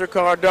with Mr.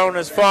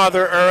 Cardona's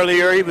father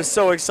earlier. He was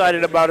so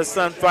excited about his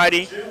son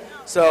fighting.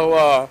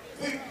 So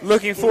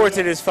looking forward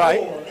to this fight.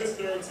 For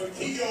Mr.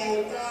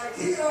 Taquio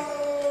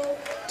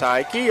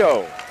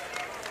Taikio.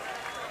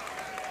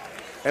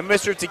 And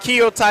Mr.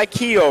 Taquio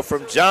Taikio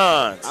from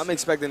Johns. I'm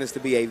expecting this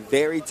to be a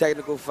very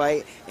technical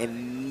fight,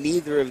 and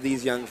neither of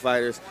these young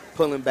fighters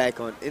pulling back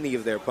on any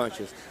of their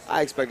punches.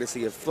 I expect to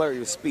see a flurry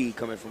of speed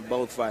coming from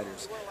both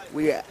fighters.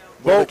 We're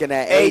looking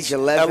at age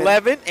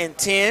 11 and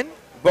 10,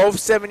 both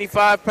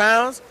 75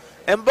 pounds,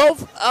 and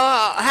both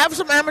have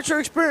some amateur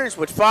experience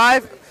with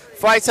 5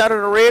 fights out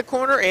of the red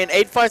corner and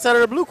 8 fights out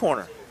of the blue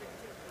corner.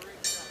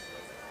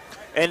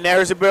 And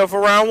there's the bell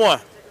for round 1.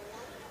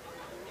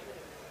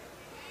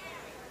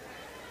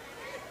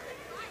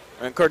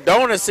 And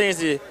Cardona seems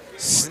to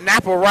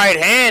snap a right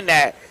hand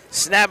that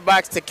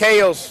snapbacks to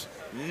Takayo's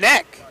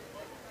neck.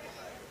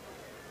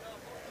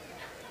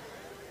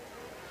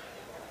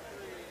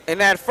 In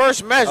that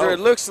first measure,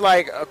 it looks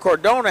like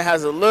Cardona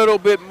has a little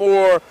bit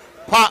more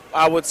pop,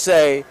 I would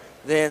say,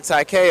 than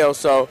Takayo.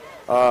 So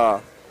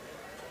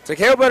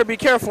Takayo better be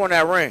careful in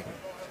that ring.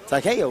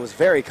 Takayo was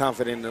very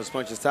confident in those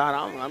punches, Todd.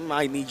 I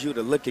might need you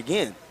to look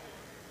again.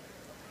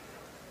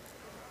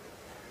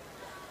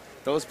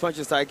 Those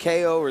punches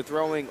Takayo are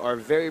throwing are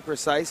very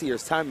precise. He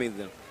is timing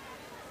them.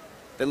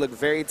 They look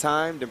very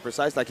timed and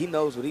precise, like he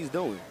knows what he's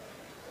doing.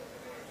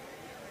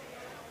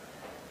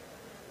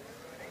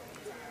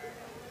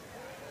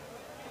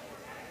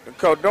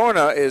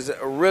 Cardona is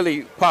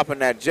really popping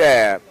that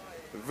jab.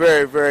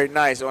 Very, very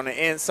nice on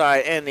the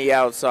inside and the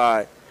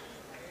outside.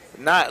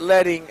 Not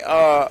letting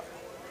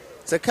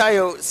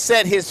Takayo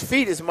set his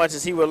feet as much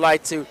as he would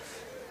like to,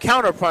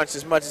 counterpunch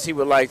as much as he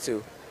would like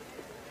to.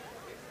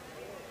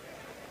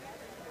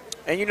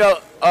 And, you know,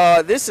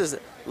 this is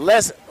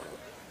less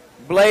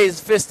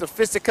blazed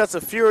fisticuffs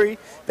of fury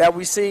that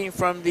we've seen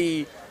from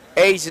the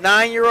age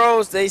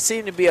 9-year-olds. They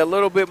seem to be a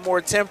little bit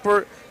more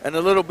tempered and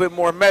a little bit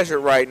more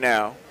measured right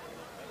now.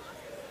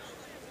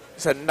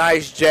 It's a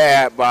nice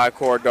jab by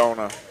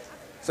Cardona.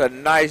 It's a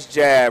nice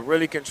jab,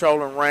 really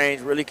controlling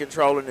range, really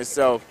controlling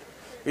himself.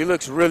 He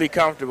looks really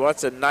comfortable.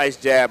 That's a nice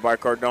jab by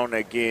Cardona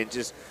again,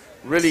 just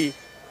really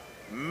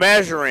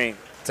measuring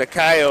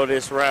Takayo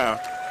this round.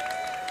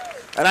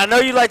 And I know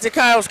you like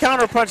Takayo's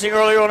counterpunching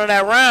earlier on in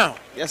that round.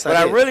 Yes, but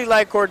I really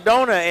like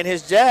Cardona and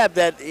his jab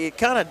that it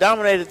kind of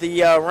dominated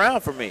the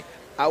round for me.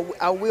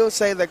 I will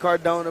say that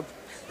Cardona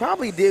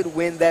probably did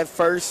win that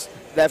first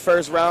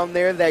round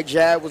there. That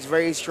jab was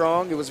very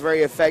strong. It was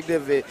very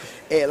effective. It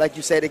like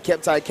you said, it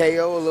kept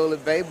Takayo a little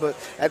at bay, but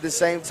at the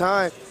same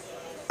time,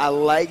 I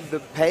like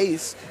the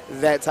pace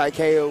that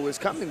Takayo is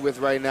coming with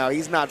right now.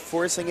 He's not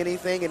forcing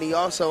anything, and he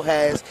also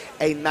has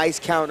a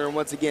nice counter, and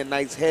once again,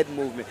 nice head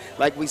movement,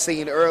 like we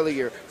seen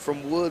earlier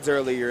from Woods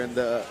earlier in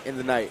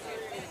the night.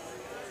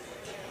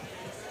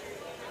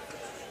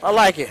 I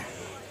like it.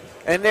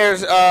 And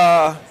there's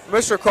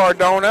Mr.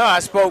 Cardona I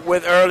spoke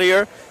with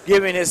earlier,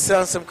 giving his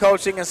son some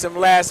coaching and some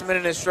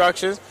last-minute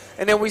instructions.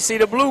 And then we see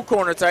the blue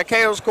corner,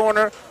 Takayo's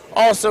corner,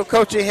 also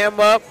coaching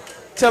him up,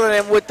 telling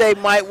him what they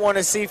might want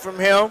to see from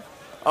him.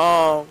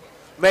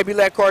 Maybe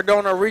let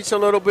Cardona reach a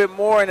little bit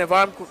more. And if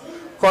I'm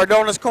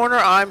Cardona's corner,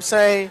 I'm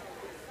saying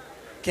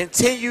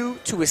continue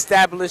to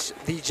establish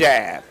the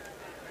jab.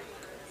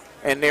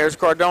 And there's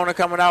Cardona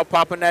coming out,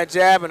 popping that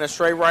jab, and a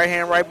straight right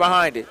hand right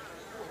behind it.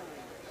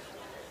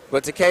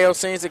 But Takayo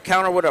seems to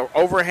counter with an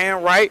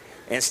overhand right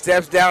and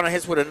steps down and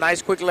hits with a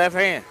nice quick left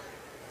hand.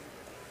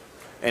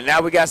 And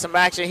now we got some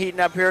action heating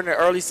up here in the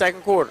early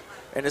second quarter,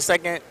 in the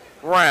second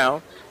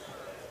round.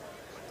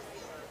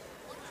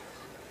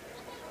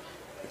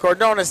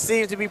 Cardona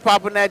seems to be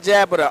popping that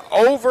jab, but an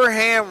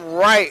overhand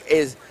right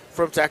is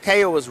from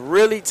Takayo was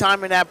really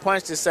timing that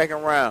punch this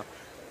second round.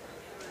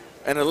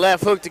 And a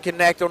left hook to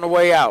connect on the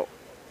way out.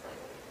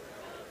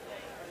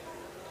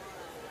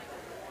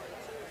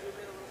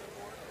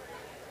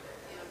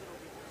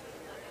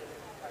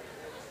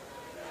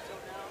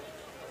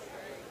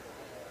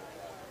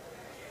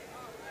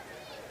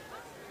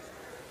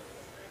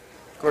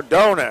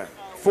 Cardona,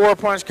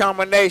 4-punch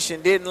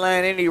combination, didn't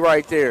land any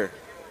right there.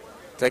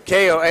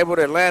 Takayo able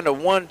to land a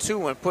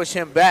 1-2 and push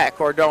him back,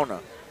 Cardona.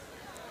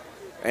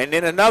 And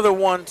then another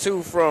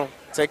 1-2 from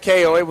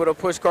Takayo, able to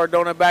push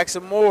Cardona back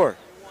some more.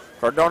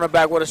 Cardona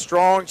back with a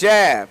strong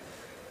jab.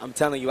 I'm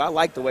telling you, I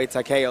like the way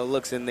Takayo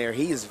looks in there.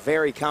 He is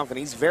very confident.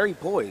 He's very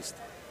poised.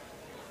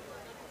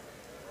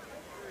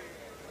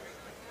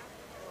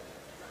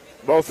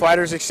 Both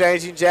fighters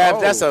exchanging jabs.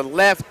 Oh. That's a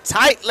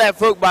tight left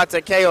hook by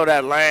Takeo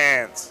that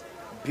lands.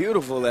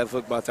 Beautiful left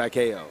hook by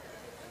Takeo.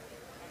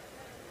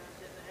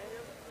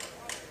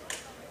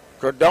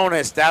 Cardona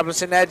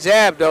establishing that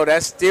jab, though.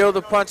 That's still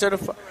the punch of the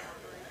fight.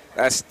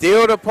 That's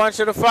still the punch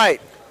of the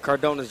fight.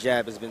 Cardona's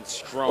jab has been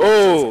strong.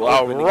 Oh,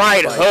 a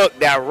right hook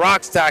that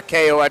rocks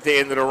Takeo at the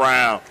end of the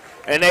round.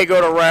 And they go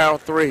to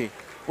round 3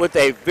 with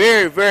a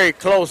very, very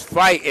close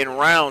fight in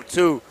round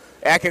 2.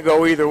 That can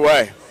go either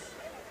way.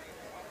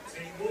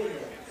 Team Williams,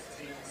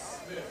 Team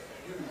Smith,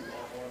 you are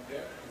on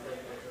deck. You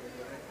ready to go to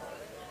the ring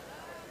fight?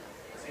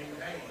 Team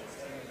Haynes,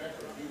 Team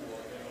Becker, you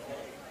are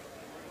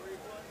in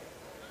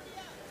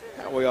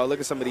the hole. We all look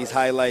at some of these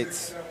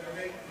highlights.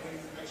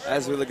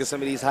 As we look at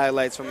some of these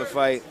highlights from the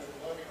fight.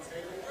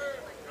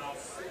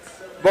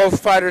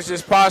 Both fighters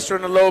just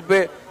posturing a little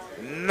bit.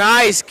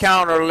 Nice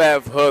counter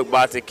left hook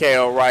by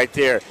Takeo right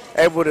there.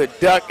 Able to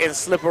duck and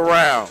slip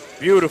around.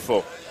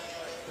 Beautiful.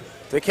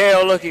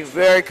 Takeo looking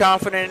very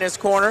confident in his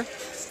corner.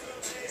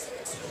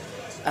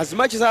 As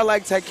much as I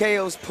like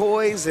Takeo's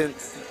poise and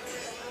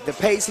the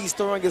pace he's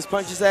throwing his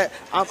punches at,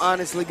 I'm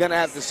honestly going to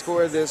have to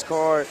score this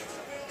card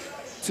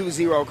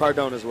 2-0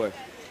 Cardona's way.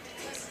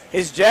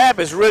 His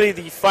jab is really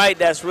the fight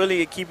that's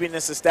really keeping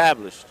this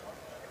established.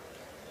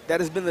 That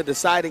has been the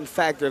deciding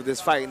factor of this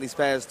fight in these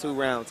past 2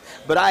 rounds.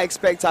 But I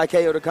expect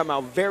Takeo to come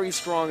out very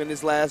strong in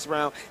this last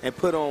round and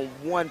put on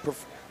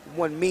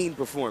one mean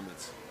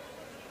performance.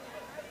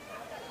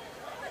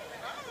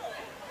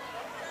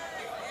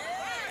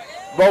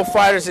 Both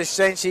fighters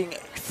exchanging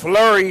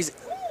flurries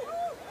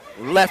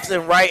left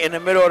and right in the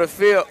middle of the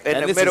field.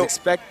 This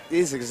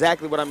is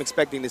exactly what I'm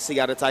expecting to see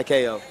out of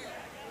Takeo.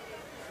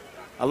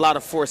 A lot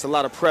of force, a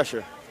lot of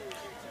pressure.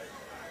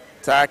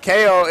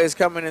 Takeo is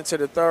coming into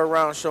the 3rd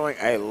round showing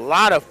a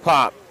lot of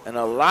pop and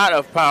a lot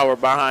of power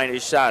behind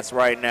his shots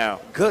right now.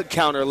 Good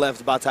counter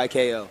left by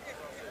Takeo.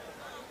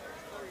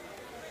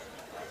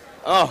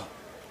 Oh.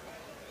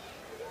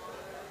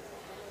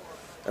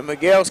 And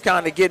Miguel's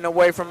kind of getting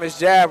away from his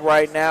jab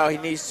right now. He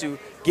needs to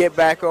get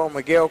back on.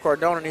 Miguel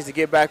Cardona needs to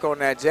get back on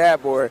that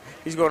jab, or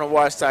he's going to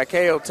watch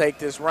Takeo take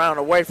this round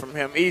away from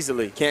him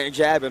easily. Can't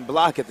jab and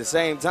block at the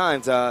same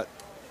time, Todd.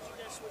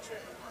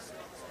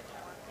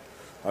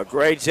 A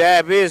great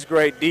jab is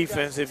great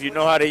defense if you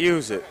know how to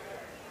use it.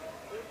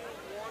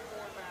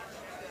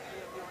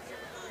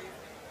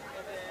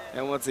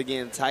 And once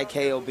again,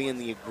 Takeo being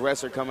the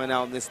aggressor coming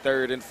out in this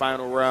 3rd and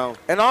final round.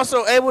 And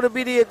also able to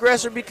be the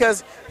aggressor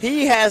because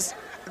he has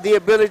the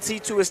ability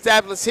to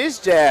establish his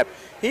jab.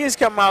 He has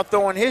come out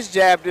throwing his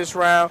jab this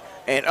round.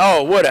 And,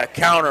 oh, what a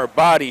counter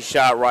body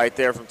shot right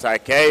there from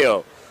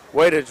Takeo.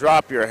 Way to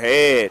drop your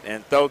head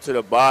and throw to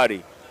the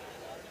body.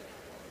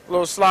 A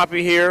little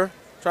sloppy here,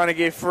 trying to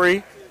get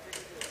free.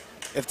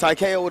 If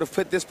Takeo would have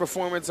put this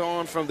performance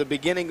on from the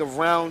beginning of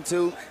round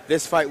 2,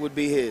 this fight would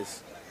be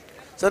his.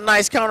 It's a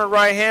nice counter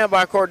right hand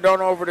by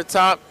Cardona over the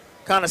top,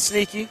 kind of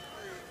sneaky.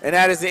 And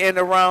that is the end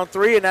of round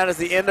 3, and that is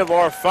the end of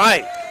our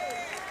fight.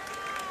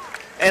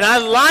 And I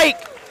like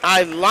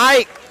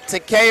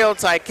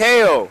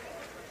Takeo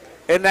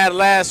in that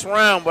last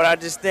round, but I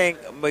just think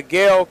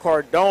Miguel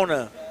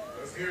Cardona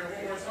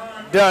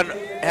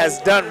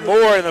has done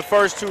more in the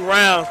first 2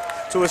 rounds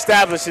to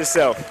establish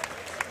himself.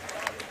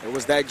 It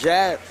was that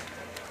jab.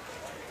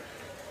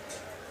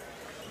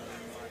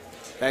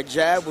 That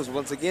jab was,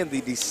 once again, the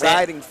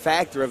deciding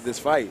factor of this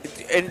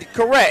fight. And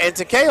correct. And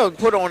Takeo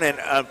put on an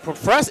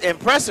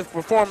impressive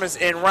performance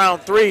in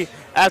round 3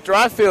 after,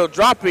 I feel,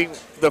 dropping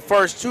the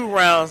first 2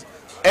 rounds,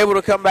 able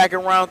to come back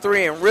in round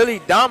 3 and really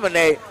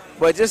dominate,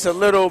 but just a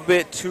little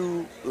bit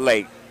too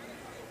late.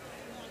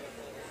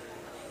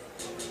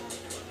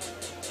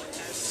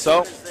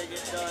 So, as they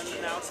get done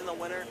announcing the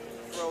winner,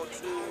 throw it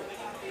to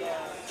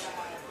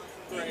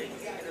Greg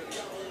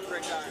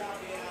Dyer.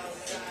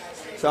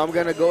 So I'm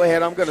going to go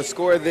ahead. I'm going to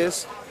score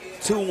this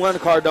 2-1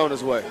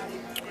 Cardona's way.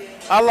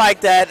 I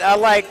like that. I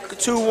like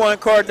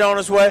 2-1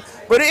 Cardona's way.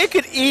 But it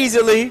could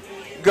easily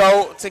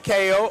go to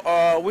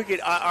KO. We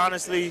could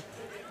honestly,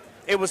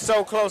 it was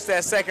so close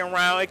that 2nd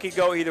round, it could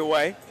go either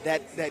way.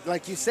 That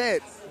like you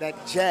said,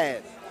 that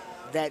jab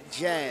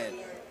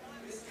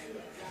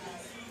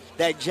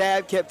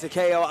kept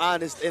Takeo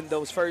honest in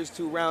those first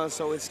 2 rounds,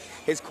 so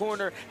his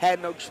corner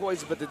had no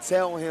choice but to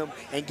tell him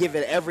and give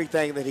it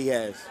everything that he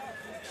has.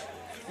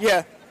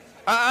 Yeah,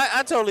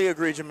 I totally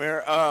agree,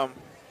 Jameer.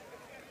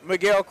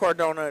 Miguel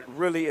Cardona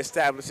really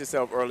established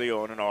himself early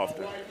on and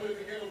often.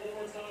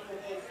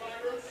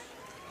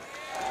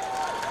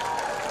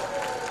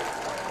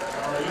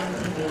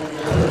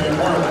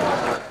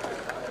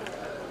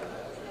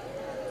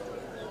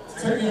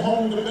 Taking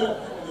home the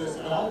belt from this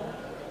bout.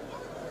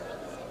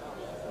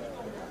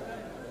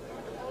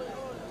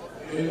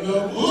 In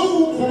the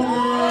blue corner,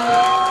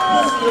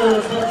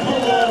 Mr.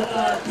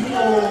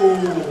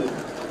 Takeo.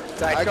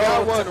 I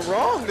got one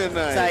wrong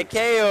tonight.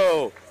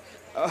 Takeo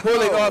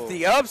pulling off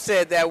the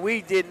upset that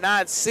we did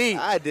not see.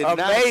 I did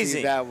not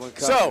see that one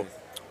coming. So,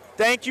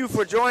 thank you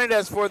for joining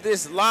us for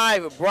this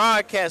live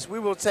broadcast. We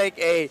will take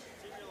a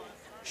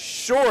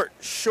short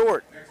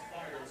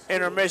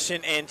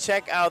intermission and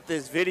check out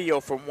this video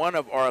from one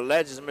of our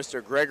legends,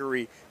 Mr.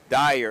 Gregory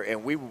Dyer,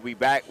 and we will be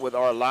back with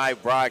our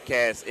live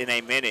broadcast in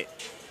a minute.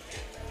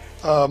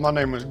 My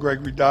name is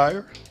Gregory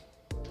Dyer.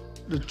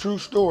 The true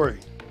story,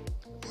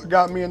 what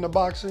got me into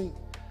boxing,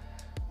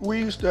 we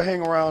used to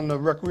hang around the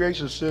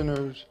recreation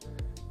centers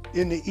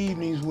in the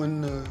evenings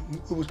when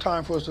it was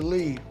time for us to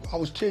leave. I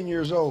was 10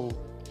 years old,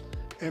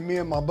 and me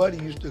and my buddy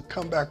used to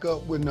come back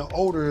up when the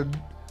older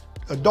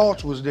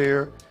adults was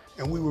there,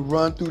 and we would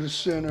run through the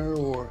center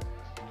or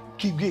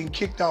keep getting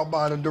kicked out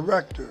by the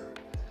director.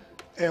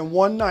 And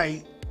one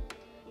night,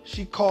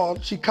 she caught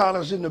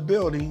us in the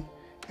building,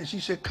 and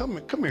she said, come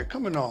here,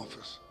 come in the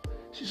office.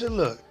 She said,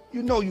 look,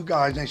 you know you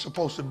guys ain't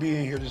supposed to be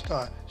in here this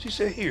time. She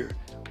said, here,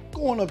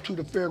 go on up to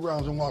the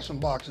fairgrounds and watch some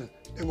boxing.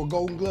 They were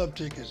Golden Glove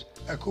tickets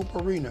at Cooper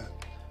Arena,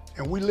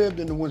 and we lived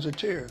in the Windsor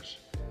Terrace.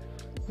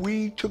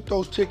 We took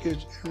those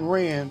tickets and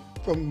ran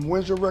from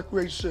Windsor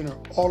Recreation Center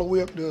all the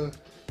way up to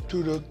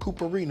the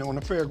Cooper Arena on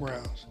the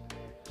fairgrounds.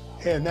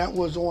 And that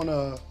was on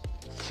a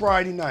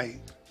Friday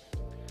night.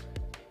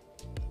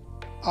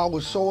 I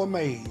was so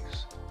amazed.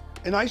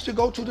 And I used to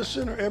go to the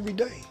center every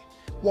day,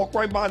 walk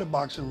right by the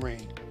boxing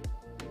ring,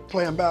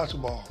 playing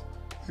basketball.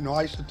 You know,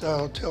 I used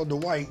to tell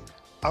Dwight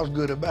I was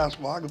good at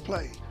basketball, I could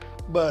play,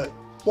 but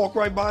walk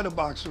right by the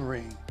boxing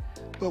ring.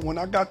 But when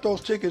I got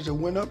those tickets and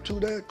went up to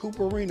that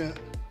Cooper Arena,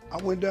 I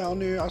went down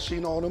there, I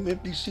seen all them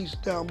empty seats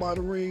down by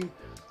the ring.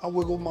 I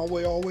wiggled my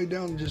way all the way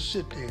down and just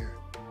sit there.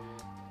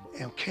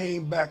 And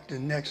came back the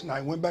next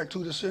night, went back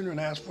to the center and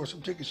asked for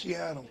some tickets, she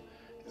had them.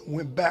 And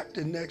went back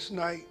the next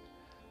night.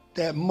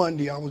 That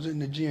Monday, I was in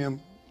the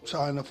gym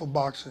signing up for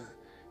boxing.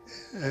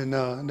 And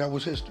that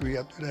was history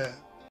after that.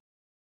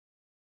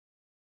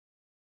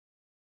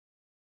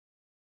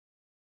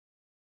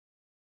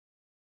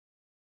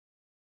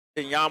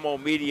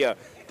 Yamo Media,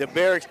 the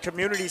Barrack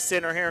Community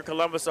Center here in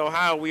Columbus,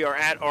 Ohio. We are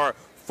at our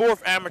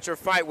 4th amateur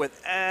fight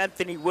with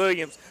Anthony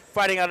Williams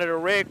fighting out of the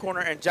red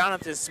corner and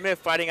Jonathan Smith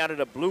fighting out of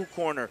the blue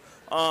corner.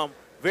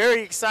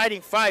 Very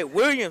exciting fight.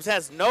 Williams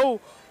has no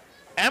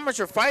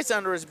amateur fights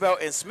under his belt,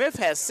 and Smith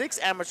has 6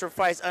 amateur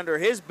fights under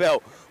his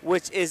belt,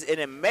 which is an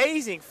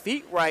amazing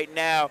feat right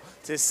now,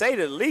 to say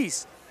the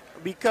least,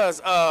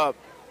 because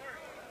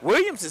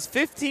Williams is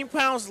 15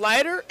 pounds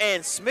lighter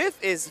and Smith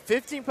is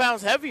 15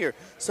 pounds heavier.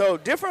 So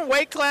different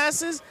weight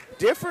classes,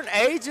 different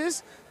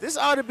ages. This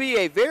ought to be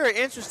a very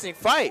interesting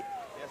fight.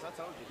 Yes, I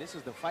told you, this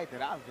is the fight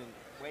that I've been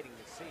waiting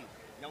to see.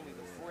 Only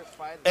the 4th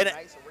fight of And- the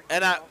night, so we're and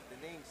getting I- off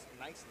the names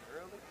nice and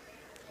early.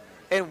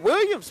 And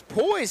Williams'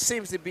 poise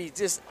seems to be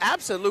just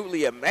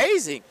absolutely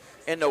amazing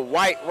in the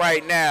white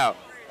right now.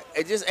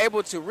 And just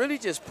able to really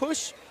just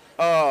push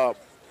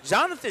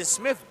Jonathan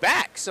Smith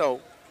back. So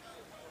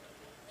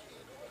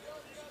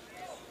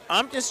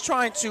I'm just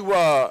trying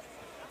to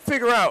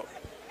figure out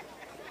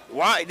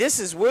why this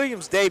is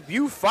Williams'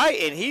 debut fight,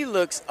 and he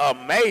looks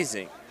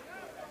amazing.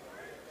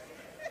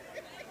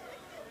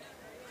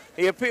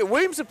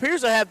 Williams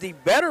appears to have the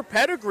better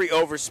pedigree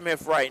over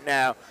Smith right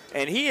now,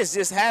 and he is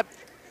just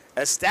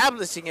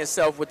establishing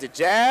himself with the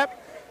jab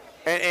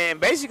and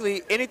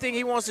basically anything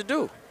he wants to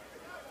do.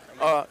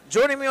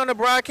 Joining me on the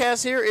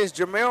broadcast here is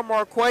Jamel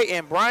Marquay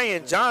and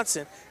Brian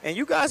Johnson, and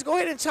you guys go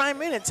ahead and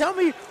chime in and tell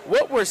me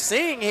what we're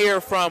seeing here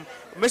from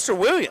Mr.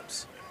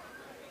 Williams.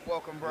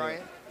 Welcome,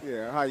 Brian.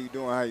 Yeah, how you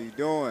doing? How you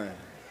doing?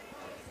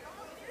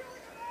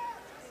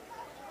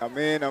 I'm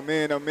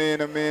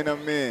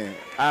in.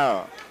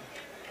 Out.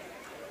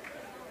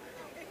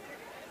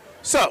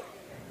 So,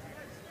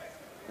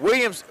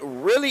 Williams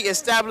really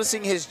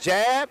establishing his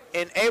jab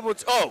and able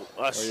to,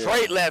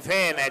 straight left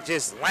hand that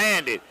just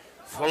landed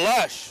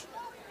flush.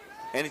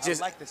 And it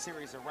just I like the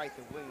series of right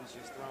that Williams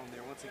just thrown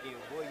there. Once again,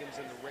 Williams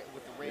in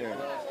with the red Yeah.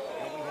 gloves.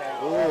 And we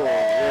have, Oh,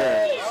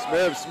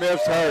 yeah.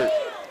 Smith's hurt.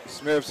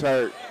 Smith's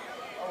hurt.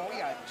 oh, we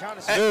got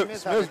Jonathan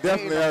Smith's Smith out of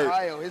definitely Dayton, hurt.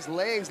 Ohio. His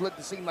legs look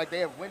to seem like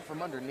they have went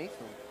from underneath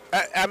him.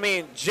 I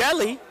mean,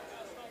 Jelly,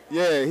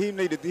 Yeah, he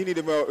needed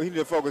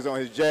to focus on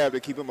his jab to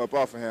keep him up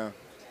off of him.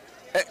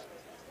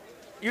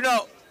 you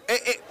know,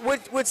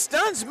 what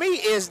stuns me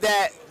is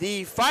that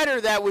the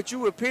fighter that would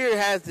you appear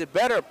has the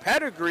better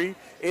pedigree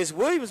is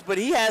Williams, but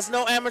he has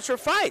no amateur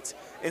fights.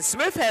 And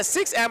Smith has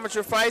 6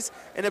 amateur fights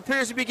and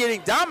appears to be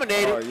getting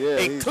dominated Oh, yeah,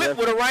 and he's clipped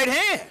with a right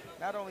hand.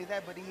 Not only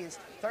that, but he is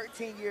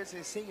 13 years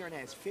his senior and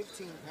has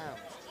 15 pounds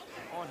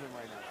on him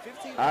right now.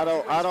 15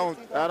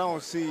 pounds. I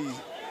don't see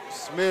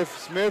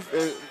Smith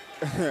is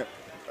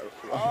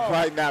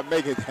might not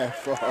make it that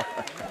far.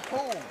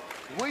 Oh,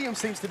 Williams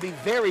seems to be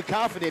very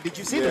confident. Did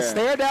you see the Yeah.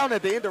 stare down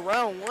at the end of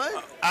round 1?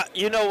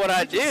 You know what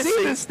I did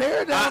see the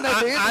stare down at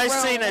the end of I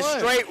round seen a 1?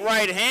 straight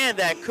right hand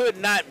that could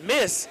not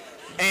miss.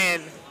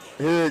 And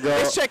Here you go.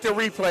 let's check the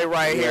replay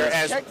right here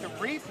Check the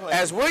replay.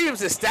 as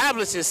Williams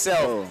establishes himself.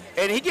 Oh.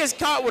 And he gets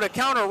caught with a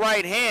counter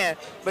right hand,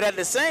 but at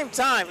the same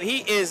time, he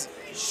is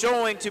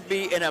showing to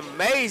be an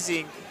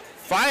amazing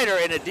fighter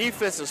and a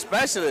defensive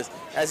specialist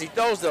as he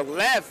throws the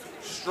left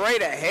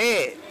straight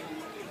ahead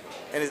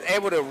and is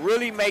able to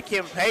really make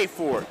him pay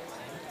for it.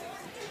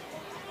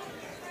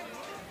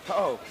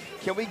 Oh,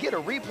 can we get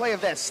a replay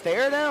of that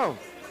stare down?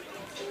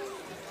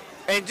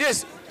 and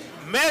just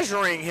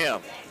measuring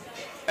him.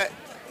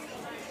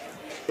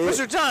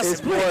 Mr. Johnson,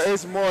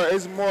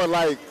 it's more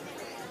like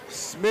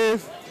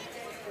Smith.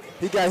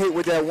 He got hit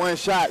with that one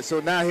shot,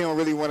 so now he don't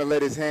really want to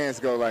let his hands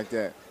go like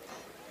that.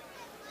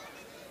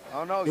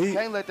 Oh no, you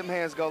can't let them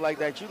hands go like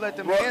that. You let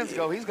them hands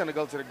go, he's gonna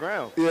go to the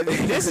ground. Yeah.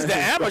 This is the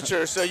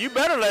amateur, so you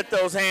better let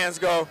those hands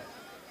go.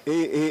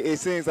 It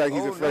seems like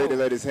he's afraid to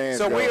let his hands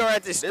go. So we are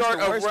at the start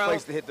This is the worst of round.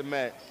 place to hit the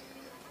mat.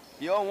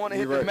 You don't want to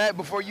hit the mat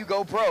before you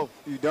go pro.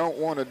 You don't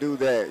want to do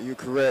that. You're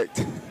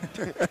correct.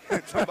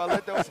 Talk about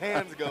let those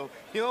hands go.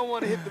 You don't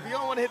want to hit the. You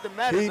don't want to hit the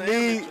mat.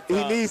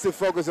 He needs to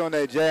focus on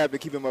that jab to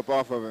keep him up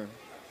off of him.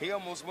 He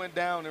almost went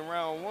down in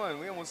round 1.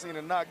 We almost seen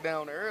a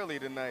knockdown early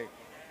tonight.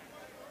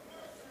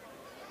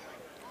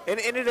 And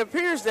it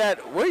appears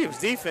that Williams'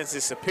 defense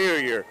is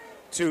superior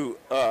to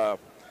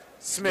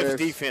Smith's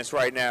defense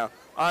right now.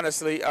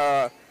 Honestly,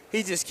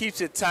 he just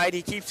keeps it tight.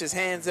 He keeps his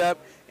hands up,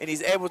 and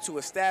he's able to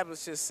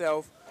establish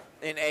himself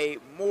in a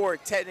more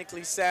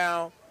technically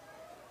sound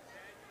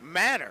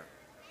manner.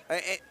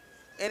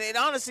 And it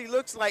honestly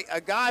looks like a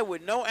guy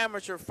with no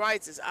amateur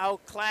fights is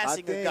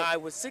outclassing a guy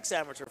with 6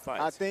 amateur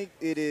fights. I think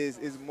it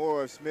is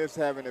more of Smith's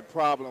having a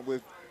problem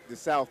with the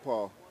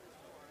southpaw.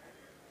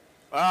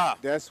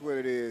 That's what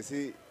it is.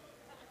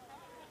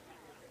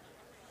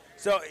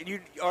 So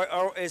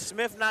is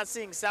Smith not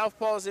seeing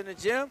southpaws in the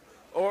gym,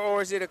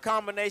 or is it a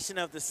combination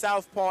of the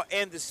southpaw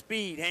and the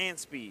speed, hand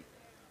speed?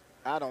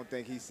 I don't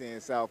think he's seeing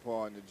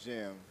southpaw in the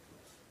gym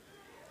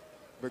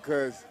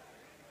because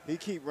he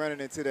keep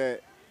running into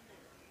that.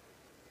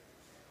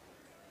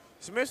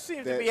 Smith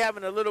seems to be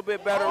having a little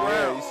bit better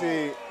round. You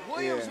see,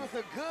 Williams with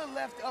a good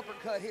left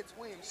uppercut hits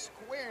Williams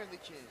square in the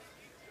chin.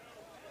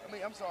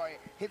 I'm sorry,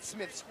 hit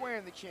Smith square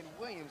in the chin.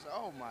 Williams,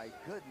 oh my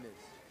goodness.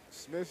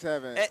 Smith's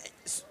having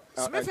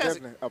Smith has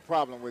a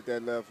problem with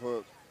that left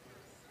hook.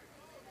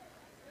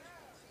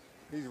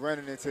 He's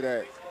running into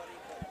that.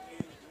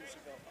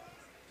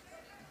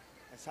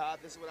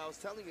 This is what I was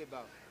telling you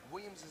about.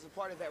 Williams is a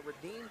part of that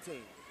Redeem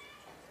team.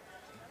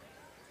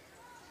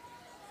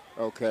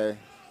 Okay.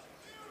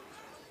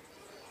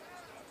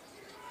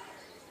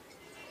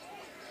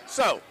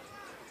 So.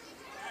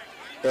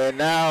 And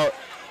now,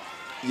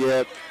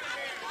 yep.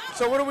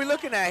 So what are we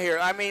looking at here?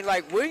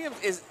 Williams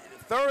is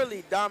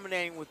thoroughly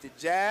dominating with the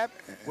jab,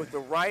 with the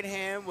right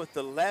hand, with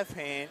the left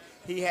hand.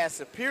 He has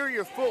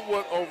superior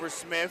footwork over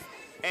Smith,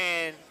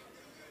 and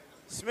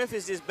Smith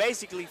is just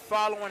basically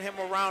following him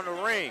around the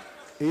ring.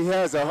 He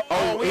has a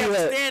we have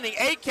a standing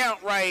 8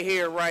 count right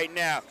here, right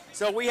now.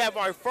 So we have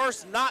our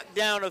first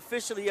knockdown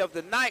officially of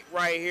the night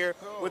right here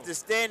with the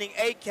standing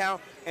 8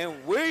 count,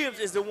 and Williams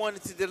is the one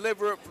to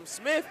deliver it from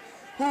Smith,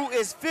 who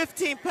is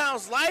 15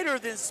 pounds lighter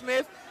than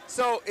Smith,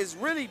 so is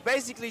really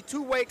basically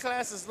 2 weight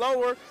classes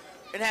lower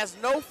and has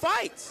no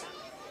fights.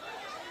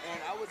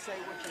 And I would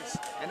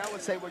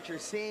say what you're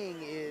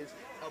seeing is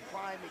a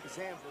prime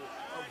example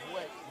of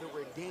what the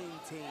Redeem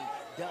team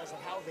does and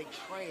how they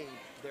train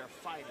their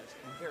fighters.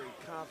 Very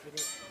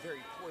confident, very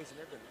poised, and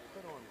they're going to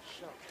put on a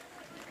show.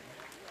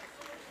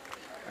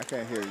 I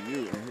can't hear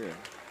you in here.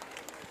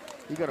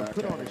 You got to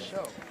put on a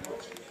show.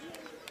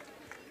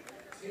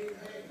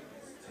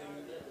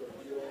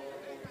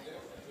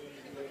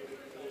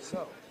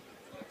 So.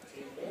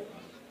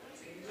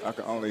 I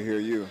can only hear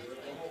you.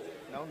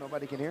 No,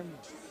 nobody can hear me.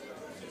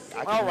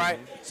 All right,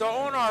 so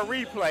on our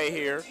replay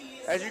here,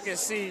 as you can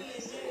see,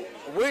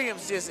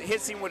 Williams just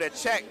hits him with a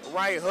check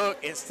right hook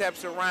and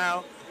steps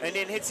around, and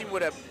then hits him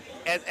with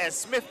as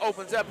Smith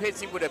opens up, hits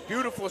him with a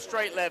beautiful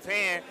straight left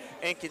hand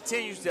and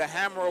continues to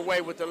hammer away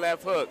with the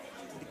left hook.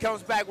 He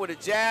comes back with a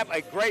jab,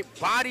 a great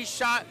body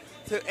shot,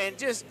 and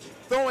just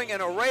throwing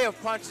an array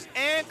of punches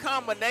and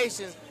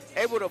combinations,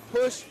 able to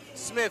push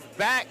Smith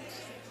back,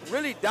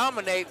 really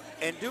dominate,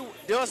 and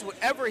does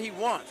whatever he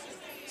wants.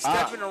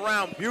 Stepping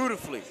around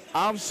beautifully.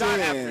 Shot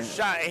after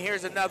shot, and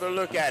here's another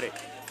look at it.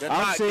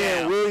 I'm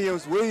seeing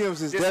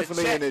Williams is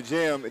definitely in the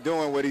gym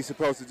doing what he's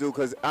supposed to do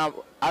because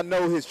I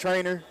know his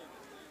trainer,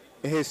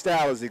 and his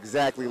style is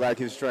exactly like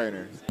his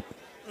trainer.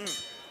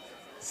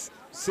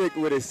 Sick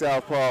with his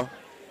southpaw.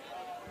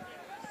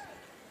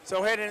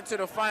 So heading into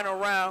the final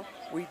round,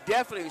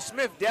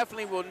 Smith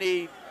definitely will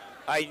need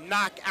a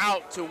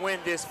knockout to win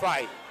this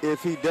fight.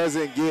 If he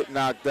doesn't get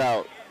knocked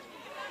out.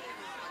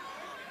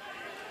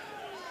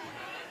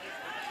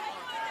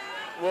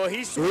 Well,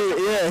 he's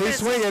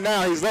swinging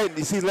now. He's letting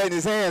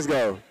his hands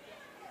go.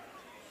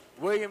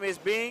 William is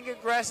being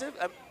aggressive.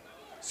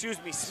 Smith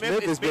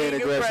is being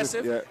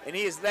aggressive, yeah. And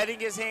he is letting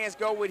his hands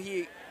go what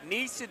he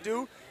needs to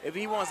do if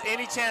he wants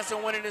any chance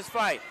of winning this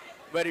fight.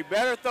 But he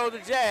better throw the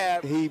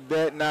jab. He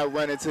better not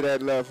run into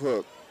that left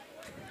hook.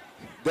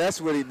 That's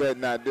what he better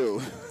not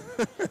do.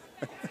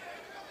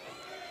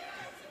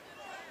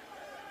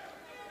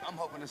 I'm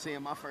hoping to see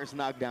him my first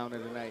knockdown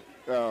of the night.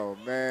 Oh,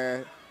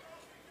 man.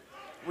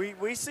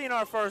 We seen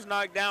our first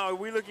knockdown. Are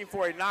we looking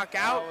for a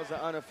knockout? That was an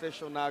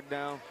unofficial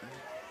knockdown.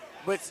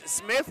 But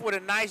Smith with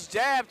a nice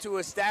jab to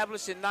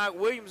establish and knock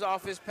Williams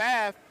off his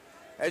path.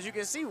 As you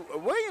can see,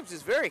 Williams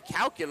is very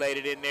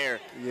calculated in there.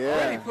 Yeah.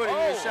 Already putting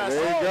his shots.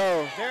 There you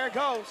go. There it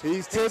goes.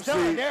 He's tipsy.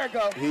 done. There it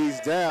goes. He's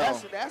down.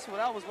 That's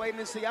what I was waiting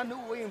to see. I knew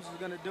Williams was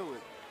going to do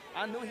it.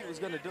 I knew he was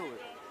going to do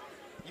it.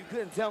 You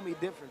couldn't tell me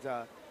different,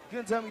 Ty. You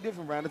couldn't tell me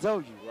different, Brian. I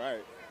told you.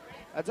 Right.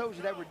 I told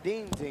you that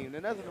Redeem team. They're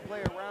nothing to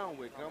play around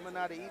with coming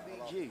out of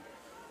EBG.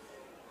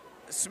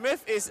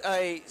 Smith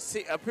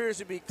appears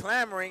to be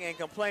clamoring and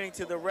complaining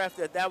to the ref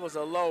that was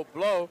a low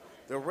blow.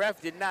 The ref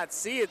did not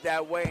see it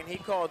that way, and he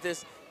called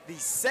this the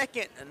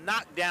second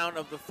knockdown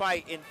of the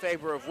fight in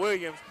favor of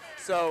Williams.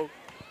 So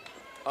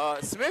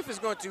Smith is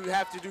going to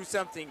have to do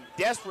something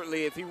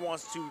desperately if he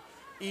wants to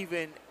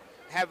even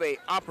have an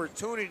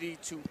opportunity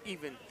to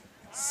even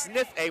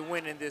sniff a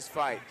win in this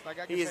fight. Like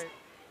I He can is say,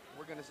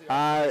 we're going to see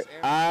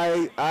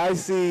I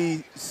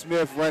see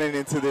Smith running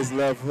into this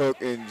left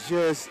hook in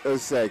just a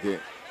second.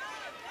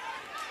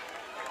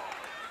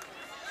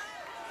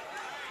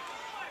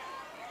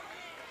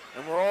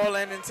 and we're all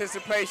in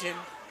anticipation.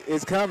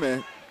 It's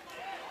coming.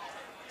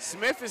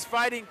 Smith is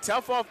fighting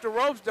tough off the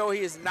ropes, though.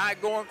 He is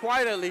not going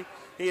quietly.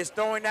 He is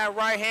throwing that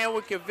right hand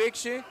with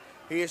conviction.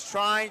 He is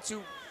trying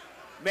to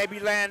maybe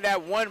land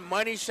that one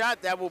money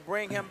shot that will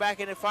bring him back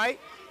in the fight.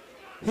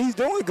 He's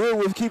doing good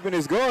with keeping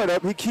his guard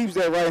up. He keeps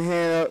that right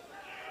hand up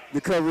to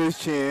cover his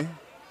chin.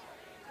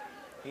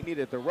 He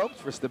needed the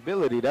ropes for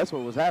stability. That's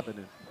what was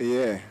happening.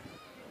 Yeah.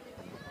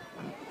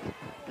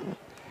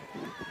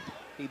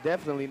 He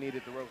definitely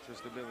needed the ropes for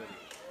stability.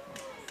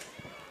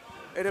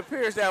 It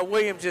appears that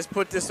Williams just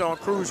put this on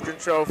cruise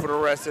control for the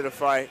rest of the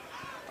fight.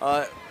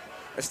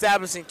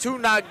 Establishing 2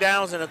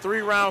 knockdowns in a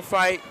 3-round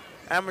fight,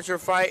 amateur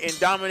fight, and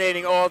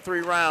dominating all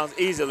 3 rounds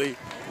easily.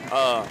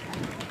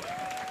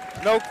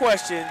 No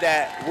question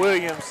that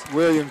Williams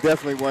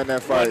definitely won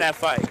that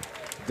fight.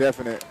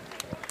 Definite.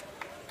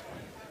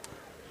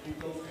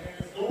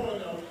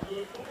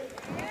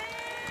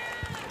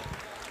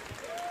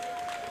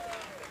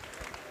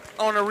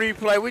 On the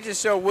replay, we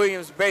just show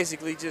Williams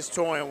basically just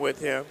toying with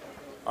him.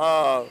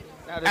 Now,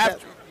 did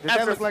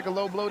that look like a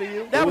low blow to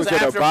you? That was Was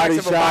it a after body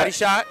effects of a body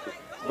shot.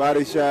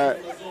 Body shot.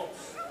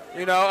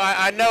 You know,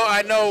 I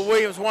know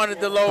Williams wanted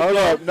the low Hold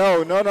blow. up.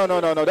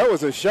 No. That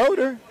was a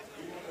shoulder.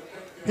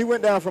 He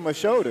went down from a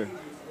shoulder.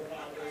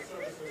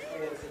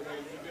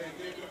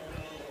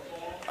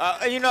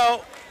 You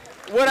know,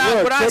 what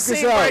I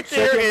seen right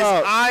there is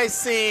I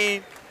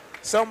seen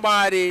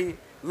somebody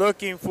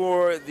looking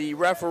for the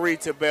referee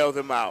to bail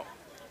them out.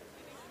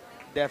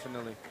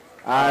 Definitely.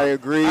 I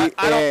agree.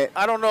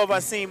 I don't know if I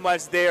seen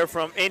much there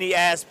from any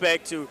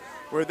aspect to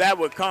where that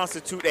would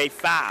constitute a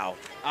foul.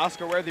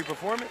 Oscar-worthy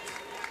performance?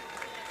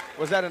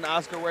 Was that an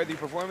Oscar-worthy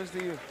performance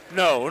to you?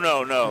 No.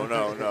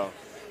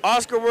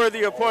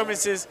 Oscar-worthy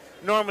performances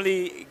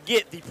normally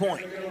get the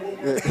point.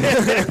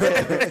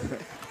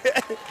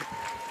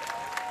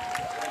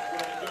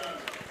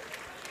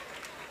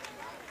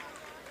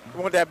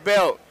 You want that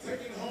belt?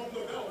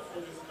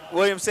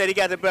 Williams said he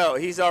got the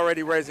belt. He's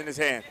already raising his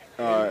hand.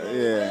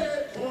 Yeah.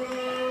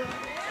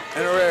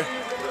 And the ref.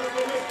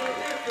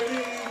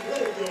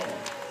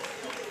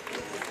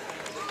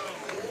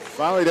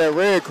 Finally, that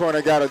red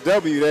corner got a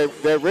W.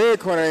 That red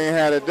corner ain't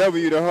had a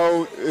W the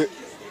whole.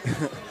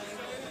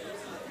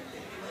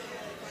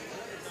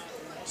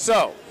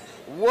 So,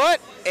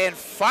 what a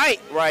fight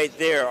right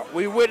there.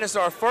 We witnessed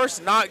our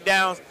first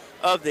knockdowns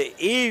of the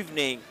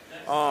evening.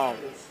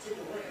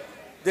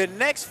 The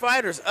next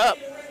fighter's up.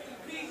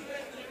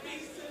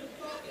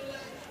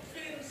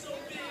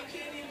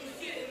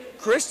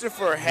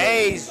 Christopher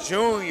Hayes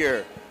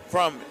Jr.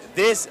 from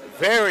this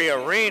very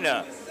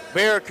arena,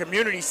 Barrack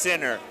Community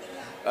Center,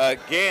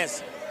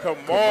 against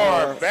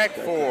Kamar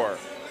Beckford.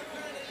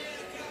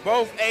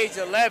 Both age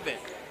 11.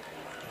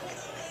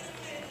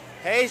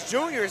 Hayes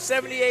Jr. is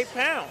 78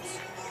 pounds.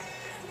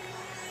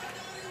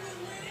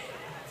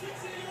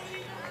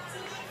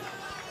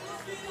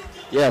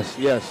 Yes.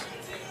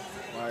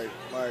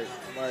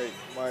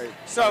 Mike.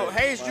 So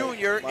Hayes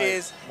Jr.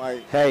 is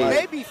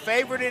maybe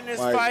favored in this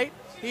fight.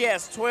 He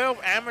has 12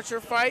 amateur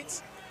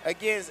fights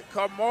against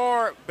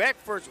Kamar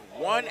Beckford's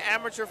 1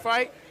 amateur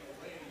fight,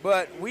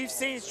 but we've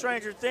seen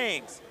stranger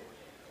things.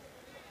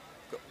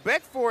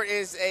 Beckford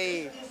is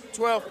a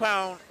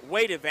 12-pound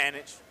weight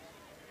advantage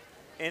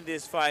in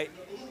this fight.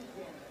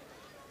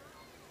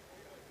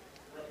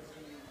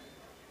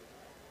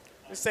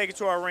 Let's take it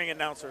to our ring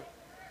announcer.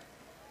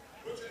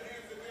 Put your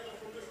hands together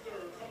for Mr.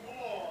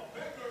 Kamar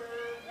Beckford.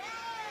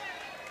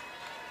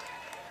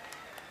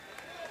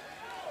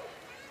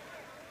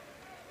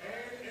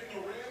 And in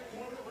the red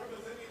corner,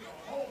 representing the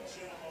home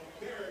gym of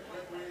Barrack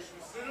Recreation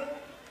Center,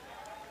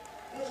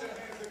 put your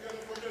hands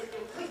together for Mr.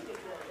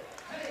 Christopher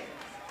Hayes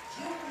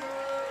Jr.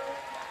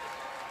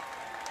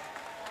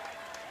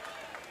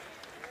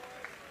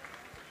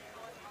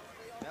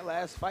 That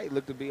last fight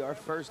looked to be our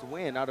first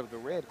win out of the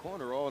red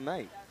corner all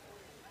night.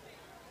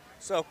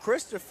 So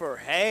Christopher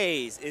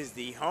Hayes is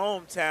the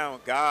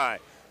hometown guy.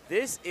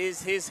 This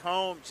is his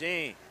home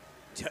gym.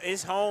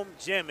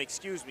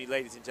 Excuse me,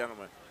 ladies and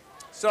gentlemen.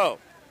 So,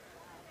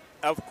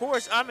 of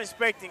course, I'm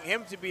expecting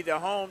him to be the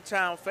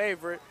hometown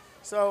favorite.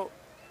 So,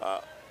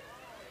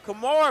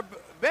 Kamar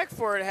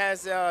Beckford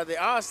has the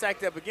odds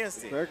stacked up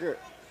against him.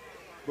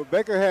 But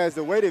Becker has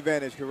the weight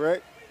advantage,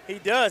 correct? He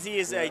does. He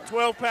is a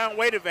 12-pound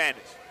weight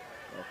advantage.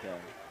 Okay.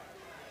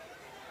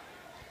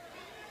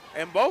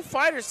 And both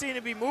fighters seem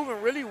to be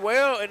moving really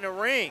well in the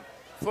ring.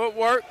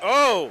 Footwork,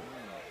 oh.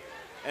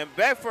 And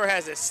Beckford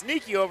has a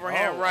sneaky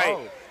overhand right.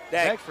 Oh.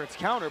 Beckford's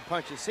counter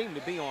punches seem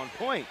to be on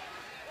point.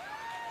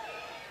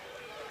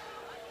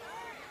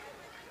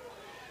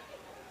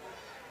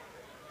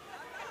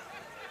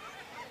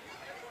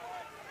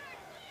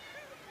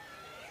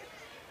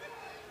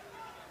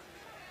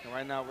 And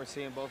right now we're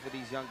seeing both of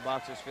these young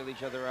boxers feel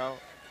each other out.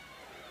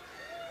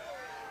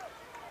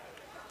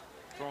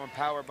 Throwing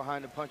power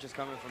behind the punches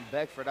coming from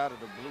Beckford out of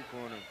the blue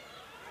corner.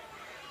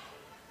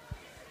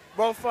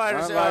 Both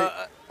fighters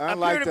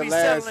unlike the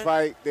last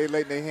fight, they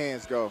let their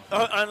hands go.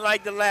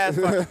 Unlike the last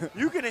fight.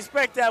 You can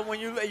expect that when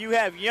you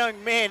have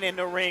young men in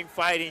the ring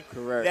fighting.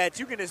 Correct. That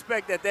you can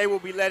expect that they will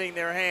be letting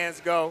their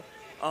hands go.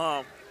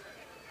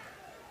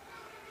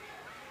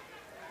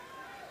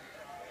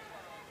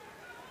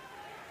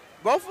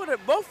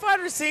 Both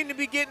fighters seem to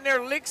be getting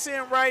their licks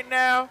in right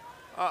now.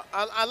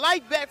 I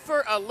like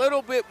Beckford a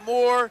little bit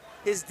more.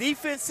 His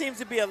defense seems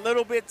to be a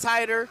little bit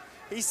tighter.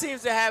 He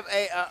seems to have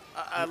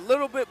a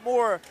little bit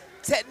more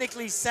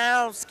technically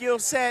sound skill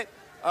set.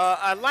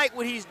 I like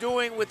what he's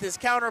doing with his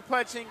counter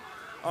punching,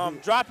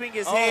 dropping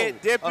his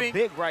head, dipping. A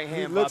big right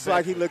hand. He looks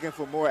like he's looking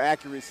for more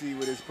accuracy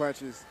with his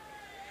punches.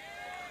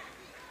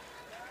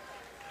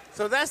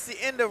 So that's the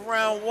end of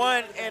round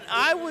one, and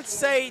I would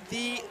say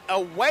the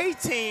away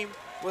team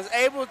was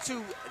able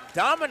to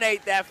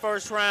dominate that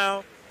first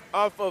round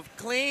off of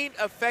clean,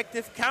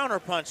 effective counter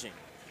punching.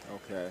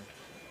 Okay.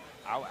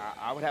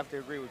 I would have to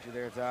agree with you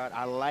there, Todd.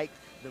 I like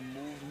the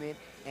movement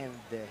and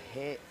the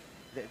head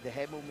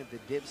movement, the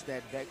dips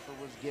that Beckford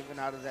was given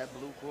out of that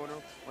blue corner.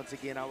 Once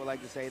again, I would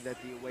like to say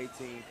that the away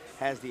team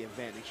has the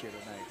advantage here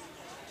tonight.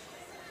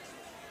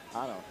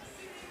 I don't.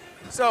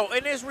 So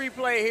in this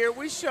replay here,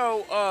 we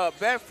show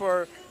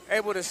Beckford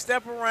able to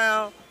step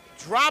around,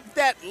 drop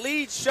that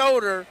lead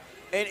shoulder,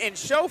 and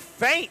show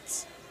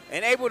feints,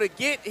 and able to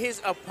get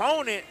his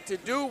opponent to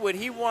do what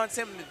he wants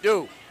him to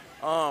do.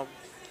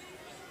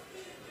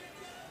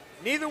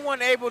 Neither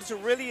one able to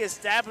really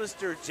establish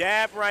their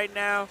jab right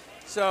now.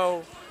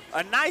 So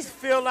a nice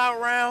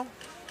fill-out round.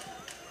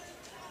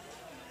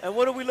 And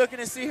what are we looking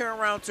to see here in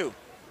round two?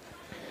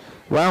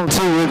 Round two.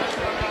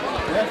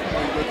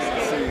 Definitely looking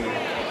to see.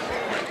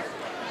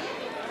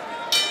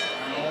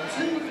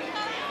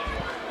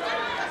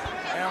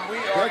 And we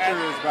are Becker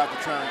is about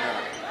to turn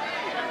up.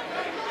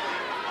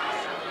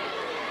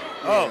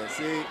 Oh. Yeah,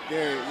 see,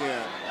 there,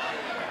 yeah.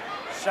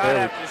 Shot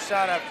after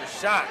shot after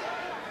shot.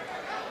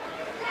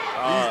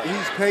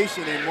 He's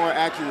patient and more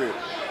accurate.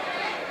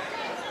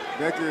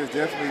 Becker is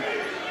definitely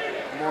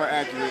more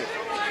accurate.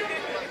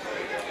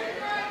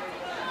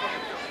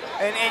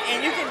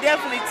 And you can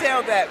definitely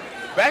tell that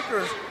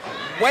Becker's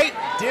weight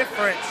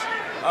difference,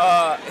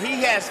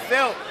 he has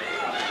felt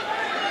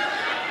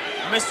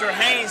Mr.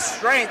 Haynes'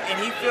 strength, and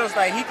he feels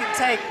like he can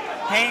take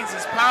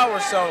Haynes' power.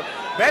 So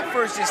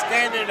Beckford's just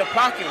standing in the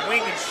pocket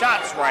winging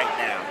shots right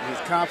now. His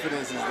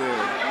confidence is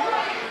there.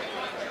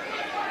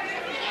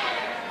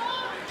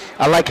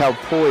 I like how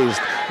poised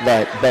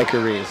that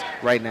Becker is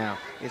right now.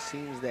 It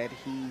seems that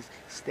he's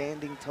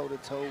standing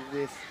toe-to-toe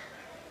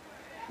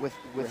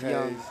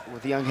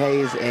with young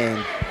Hayes,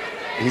 and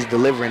he's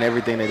delivering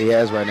everything that he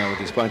has right now with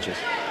these punches.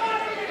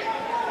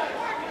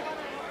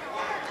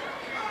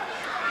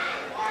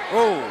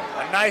 Oh,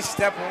 a nice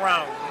step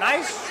around.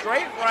 Nice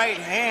straight right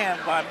hand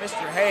by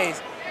Mr.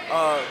 Hayes.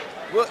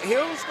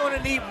 Hill's going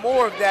to need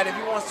more of that if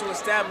he wants to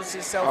establish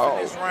himself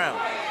in this round.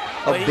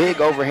 A big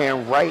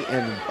overhand right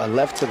and a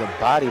left to the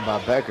body by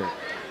Becker.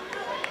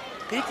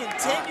 He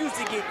continues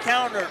to get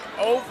countered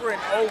over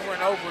and over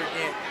and over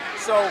again.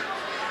 So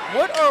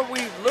what are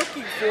we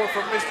looking for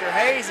from Mr.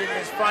 Hayes in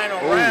this final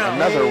round?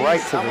 Another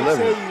right to the liver. I'm going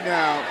to tell you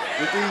now,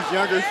 with these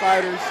younger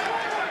fighters,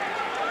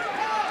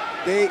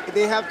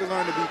 they have to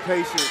learn to be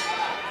patient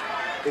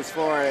as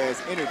far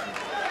as energy.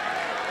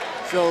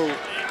 So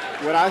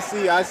what I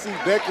see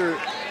Becker,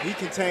 he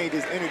contained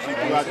his energy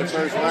throughout the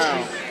first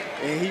round,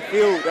 and he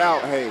filled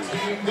out Hayes.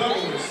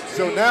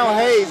 So now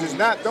Hayes is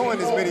not throwing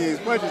as many of his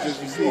punches as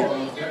you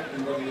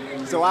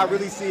see. So I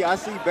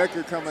see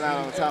Becker coming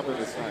out on top of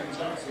this fight.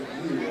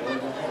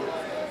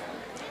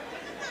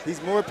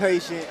 He's more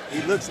patient.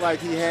 He looks like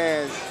he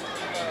has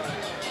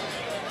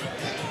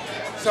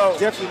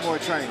definitely more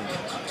training.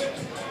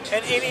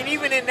 And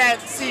even in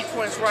that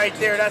sequence right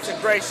there, that's a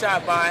great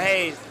shot by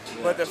Hayes.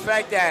 But the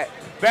fact that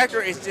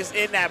Becker is just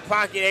in that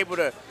pocket, able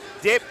to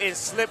dip and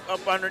slip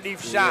up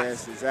underneath shots.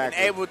 Yes, exactly.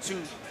 And able to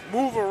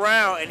move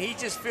around, and he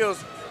just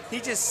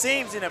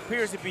seems and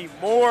appears to be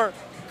more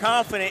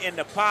confident in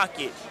the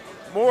pocket,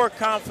 more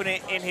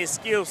confident in his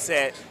skill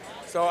set.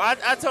 So I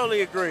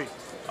totally agree.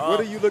 What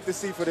do you look to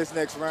see for this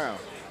next round?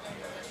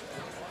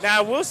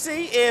 Now we'll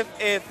see if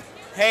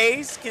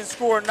Hayes can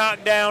score a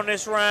knockdown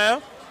this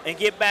round and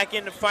get back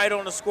in the fight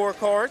on the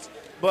scorecards.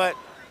 But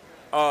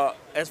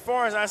As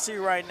far as I see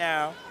right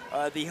now,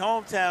 the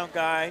hometown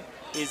guy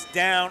is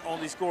down on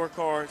the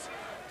scorecards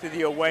to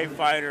the away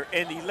fighter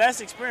and the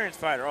less experienced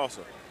fighter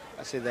also.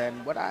 I say that,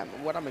 and what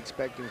I'm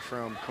expecting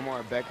from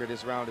Kamar Becker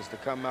this round is to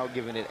come out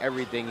giving it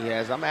everything he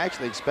has. I'm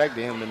actually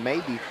expecting him to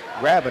maybe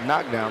grab a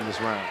knockdown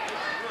this round.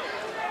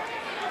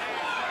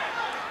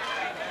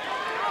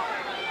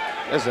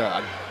 There's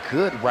a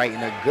good right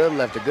and a good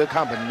left, a good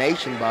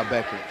combination by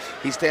Becker.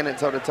 He's standing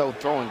toe-to-toe,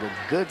 throwing a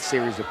good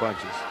series of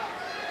punches.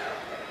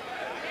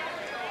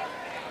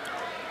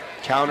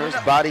 Counters,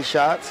 body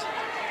shots.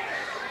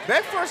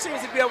 Beckford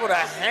seems to be able to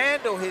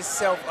handle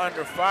himself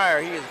under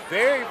fire. He is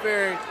very,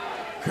 very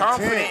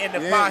confident in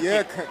the pocket.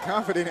 Yeah,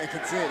 confident and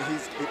content.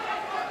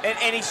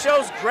 And he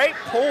shows great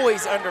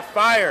poise under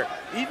fire.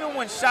 Even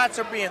when shots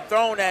are being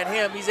thrown at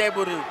him, he's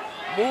able to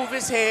move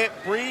his head,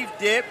 breathe,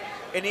 dip,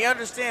 and he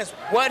understands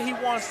what he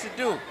wants to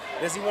do.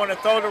 Does he want to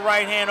throw the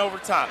right hand over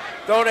top,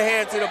 throw the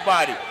hand to the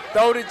body,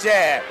 throw the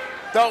jab?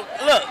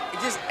 Look,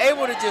 just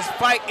able to just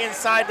fight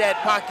inside that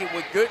pocket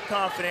with good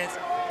confidence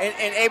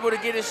and able to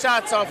get his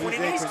shots off when he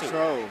needs to. He's in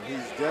control.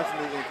 He's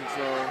definitely in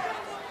control.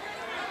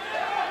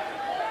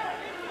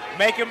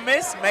 Make him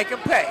miss, make him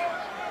pay.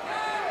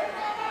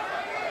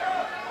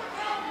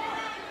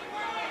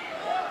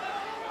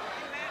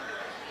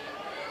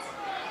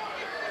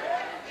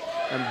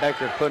 And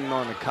Becker putting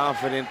on a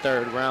confident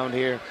third round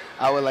here.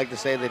 I would like to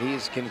say that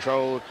he's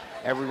controlled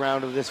every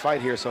round of this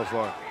fight here so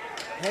far.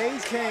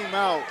 Hayes came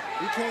out.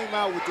 He came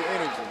out with the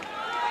energy.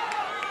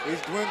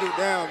 It's dwindled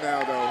down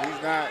now, though.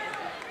 He's not.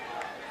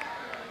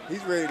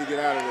 He's ready to get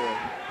out of there.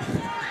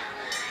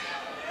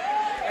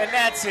 And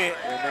that's it.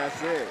 And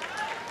that's it.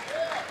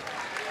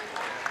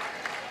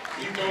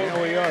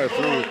 Here we are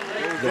through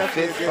the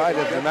fifth fight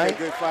of the night.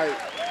 Good fight.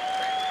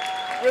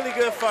 Really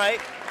good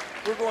fight.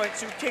 We're going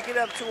to kick it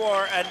up to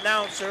our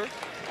announcer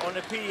on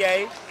the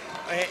PA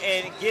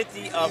and get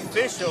the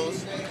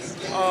officials.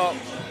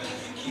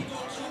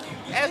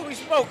 As we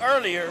spoke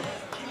earlier,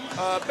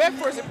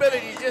 Beckford's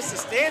ability just to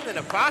stand in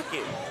the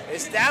pocket,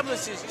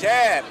 establish his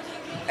jab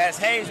as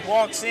Hayes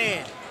walks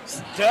in,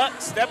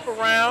 duck, step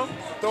around,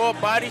 throw a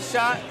body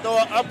shot, throw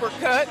an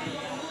uppercut.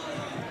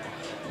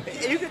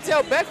 You can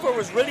tell Beckford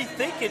was really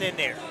thinking in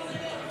there.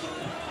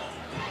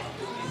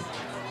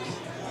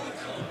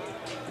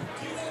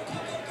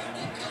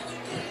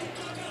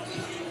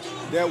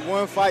 That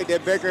one fight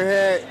that Becker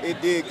had,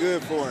 it did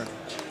good for him.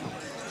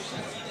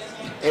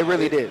 It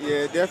really did.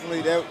 Yeah,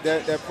 definitely.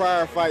 That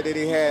prior fight that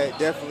he had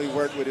definitely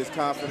worked with his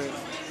confidence.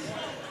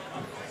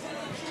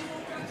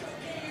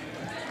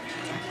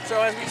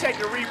 So as we take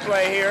the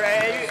replay here,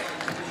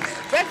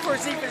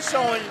 Beckford's even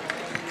showing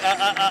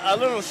a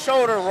little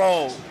shoulder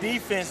roll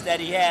defense that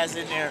he has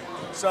in there.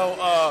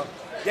 So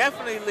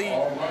definitely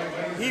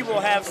he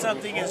will have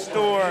something in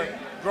store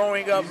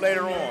growing up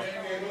later on.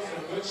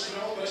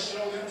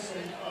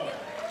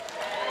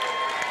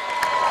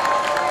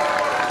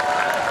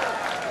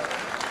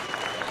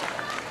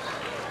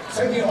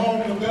 Taking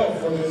home the belt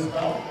for this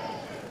bout.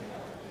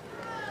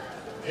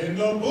 In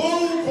the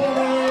blue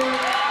corner,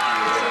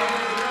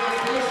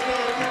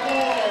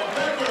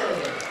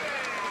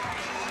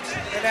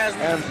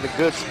 And the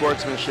good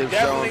sportsmanship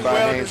definitely shown by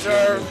well Hayes.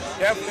 deserved.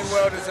 Definitely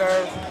well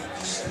deserved.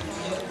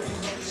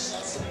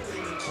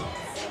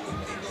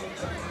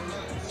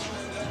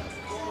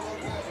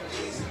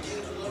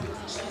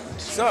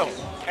 So,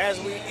 as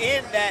we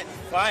end that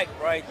fight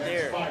right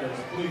there, fighters,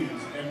 please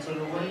enter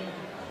the ring.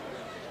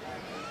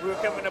 we're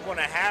coming up on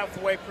a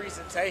halfway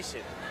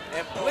presentation.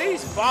 And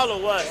please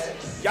follow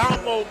us,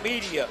 Yamo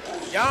Media,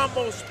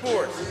 Yamo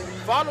Sports.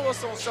 Follow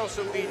us on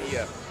social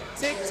media.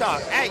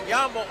 TikTok at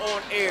Yamo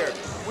On Air.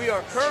 We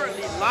are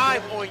currently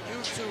live on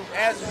YouTube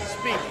as we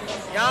speak.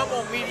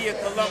 Yamo Media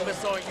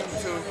Columbus on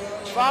YouTube.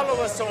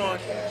 Follow us on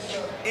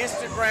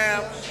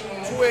Instagram,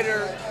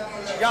 Twitter,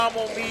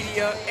 Yamo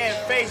Media, and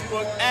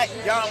Facebook at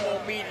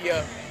Yamo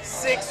Media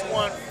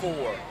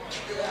 614.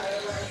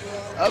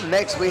 Up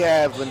next, we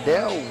have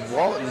Lindell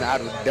Walton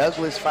out of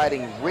Douglas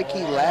fighting Ricky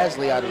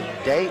Lasley out of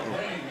Dayton.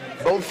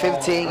 Both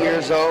 15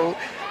 years old.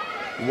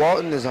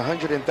 Walton is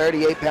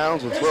 138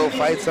 pounds with 12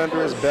 fights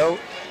under his belt,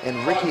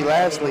 and Ricky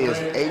Lasley is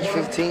age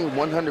 15,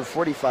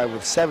 145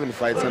 with 7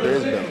 fights under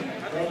his belt.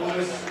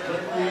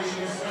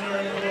 Recreation Center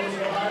in Columbus,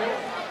 Ohio.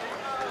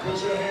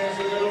 Put your hands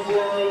together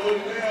for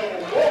Lindell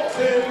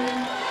Walton.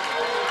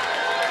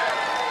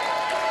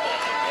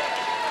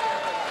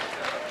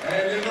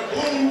 And in the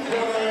blue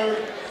corner,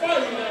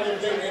 fighting out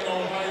of Dayton,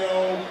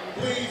 Ohio,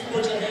 please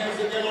put your hands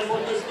together for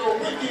Mr.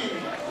 Ricky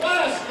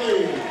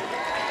Lasley.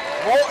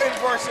 Walton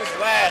versus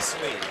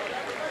Lasley.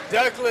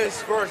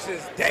 Douglas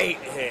versus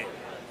Dayton.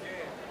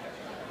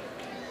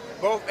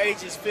 Both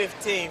ages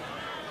 15.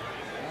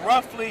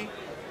 Roughly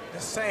the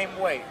same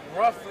weight.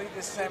 Roughly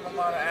the same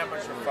amount of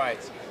amateur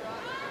fights.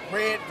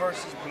 Red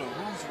versus blue.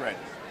 Who's ready?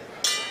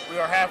 We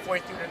are halfway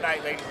through the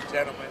night, ladies and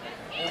gentlemen.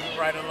 Moving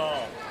right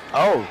along.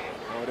 Oh,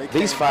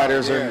 these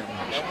fighters are...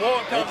 And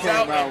Walton comes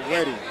out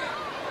ready.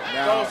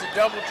 throws a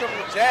double,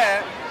 triple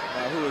jab.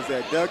 Who is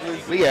that,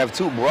 Douglas? We have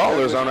two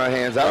brawlers on our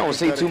hands. I don't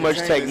see too much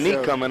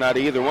technique coming out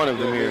of either one of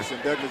them here. Listen,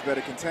 Douglas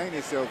better contain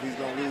himself. He's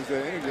going to lose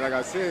that energy, like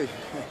I said.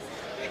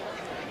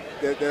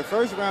 Their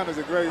first round is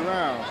a great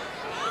round.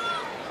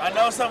 I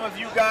know some of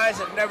you guys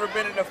have never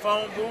been in a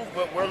phone booth,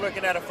 but we're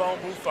looking at a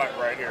phone booth fight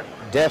right here.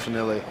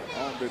 Definitely.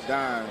 On the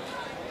dime.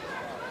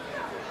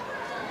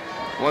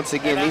 Once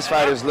again, these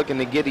fighters looking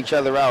to get each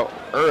other out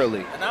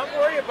early. And I'm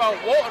worried about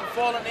Walton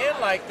falling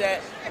in like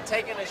that and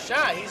taking a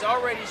shot. He's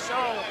already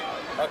shown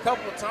a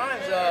couple of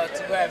times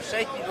to have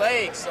shaky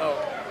legs,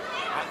 so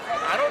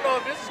I don't know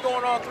if this is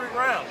going on 3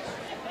 rounds.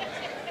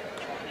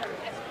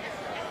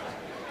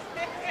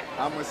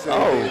 I'm going to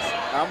say this.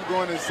 I'm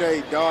going to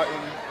say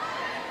Dalton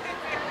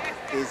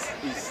is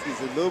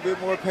a little bit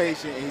more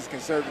patient and he's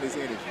conserving his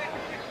energy.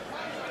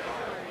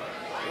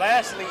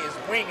 Lashley is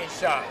winging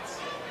shots.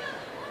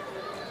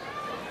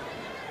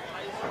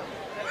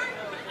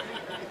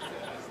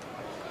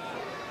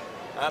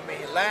 I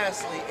mean,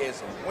 Lashley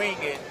is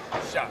winging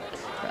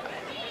shots.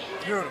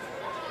 Beautiful.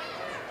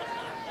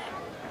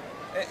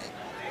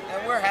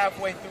 And we're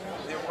halfway through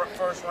the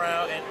first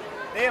round, and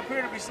they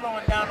appear to be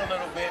slowing down a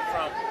little bit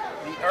from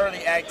the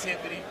early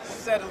activity,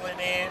 settling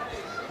in.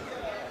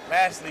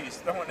 Lashley is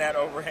throwing that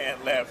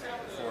overhand left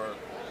for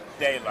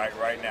daylight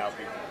right now,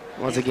 people.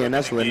 Once again,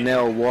 that's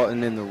Linnell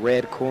Walton in the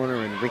red corner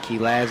and Ricky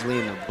Lashley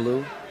in the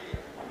blue.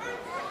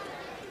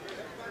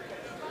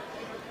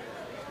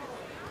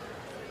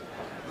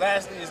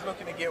 Lashley is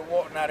looking to get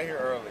Walton out of here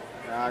early.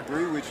 I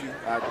agree with you.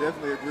 I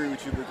definitely agree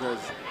with you because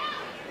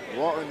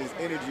Walton's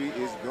energy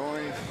is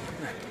going.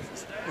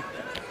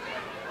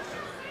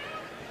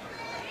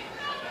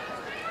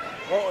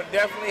 Walton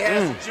definitely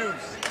has the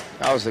juice.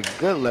 That was a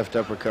good left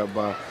uppercut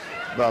by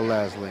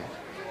Lashley.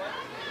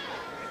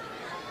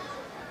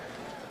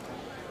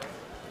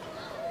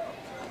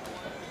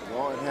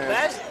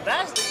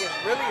 Lashley is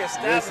really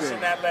establishing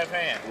that left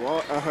hand.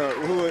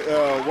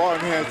 Walton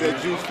has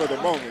that juice for the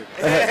moment.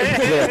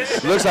 Yeah.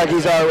 Looks like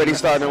he's already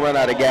starting to run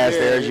out of gas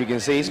there, as you can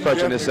see. He's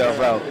punching himself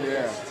out.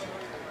 Yeah.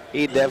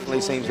 He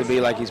definitely seems to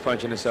be like he's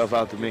punching himself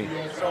out to me.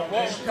 So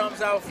Walton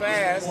comes out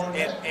fast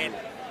and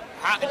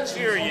hot and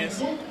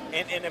furious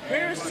and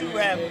appears to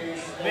have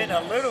been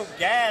a little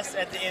gassed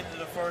at the end of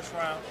the first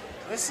round.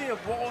 Let's see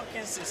if Walton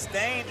can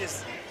sustain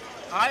this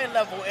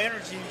high-level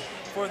energy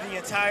for the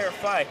entire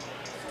fight.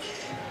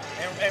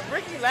 And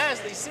Ricky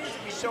Lashley seems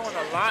to be showing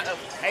a lot of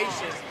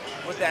patience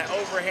with that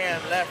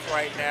overhand left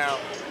right now.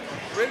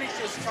 Really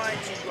just trying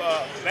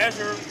to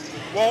measure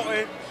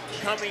Walton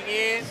coming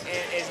in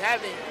and is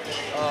having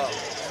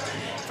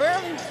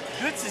fairly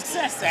good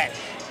success at it.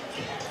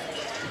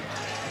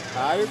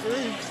 I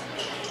agree.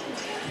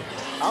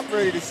 I'm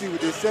ready to see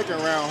what this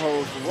second round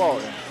holds for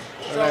Walton.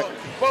 So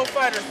both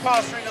fighters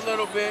posturing a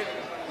little bit.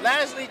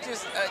 Lashley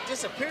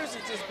just appears to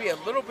just be a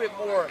little bit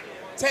more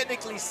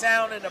technically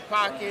sound in the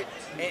pocket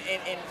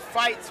and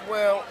fights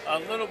well a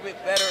little bit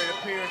better, it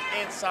appears,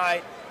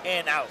 inside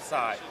and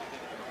outside.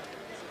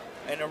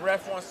 And the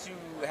ref wants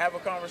to have a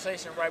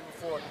conversation right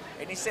before.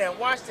 And he's saying,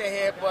 watch the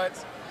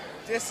headbutts.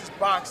 This is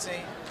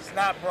boxing. It's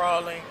not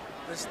brawling.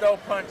 There's no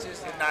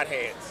punches and not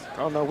heads.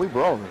 Oh, no, we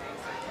brawling.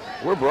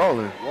 We're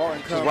brawling.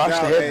 Walton comes watch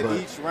out the headbutt.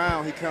 at each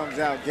round, he comes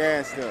out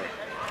gassed up.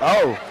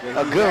 Oh,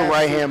 a good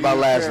right hand by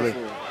Lashley.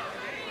 Careful.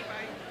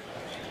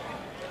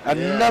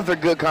 Another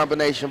good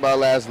combination by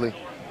Lashley.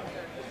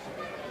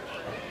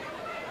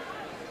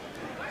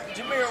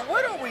 Jameer,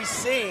 what are we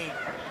seeing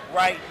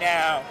right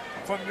now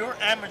from your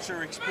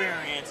amateur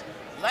experience?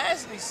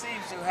 Lashley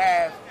seems to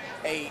have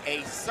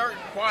a certain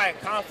quiet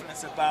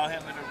confidence about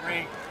him in the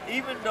ring,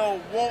 even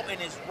though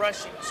Walton is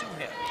rushing to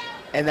him.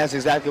 And that's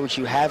exactly what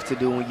you have to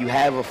do when you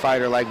have a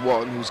fighter like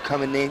Walton who's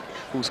coming in,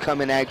 who's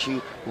coming at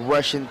you,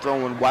 rushing,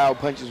 throwing wild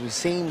punches. It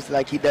seems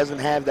like he doesn't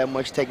have that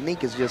much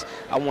technique. It's just,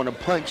 I want to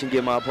punch and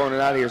get my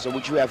opponent out of here. So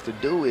what you have to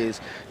do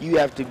is you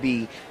have to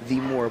be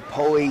the more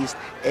poised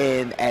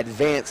and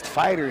advanced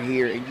fighter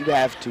here, and you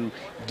have to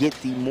get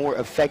the more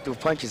effective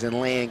punches and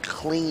land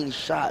clean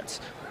shots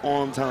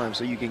on time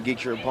so you can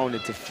get your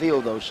opponent to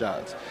feel those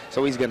shots.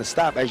 So he's going to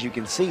stop, as you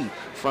can see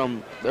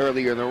from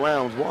earlier in the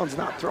rounds. Walton's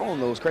not throwing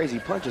those crazy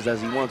punches as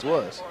he once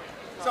was.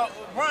 So,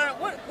 Brian,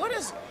 what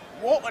does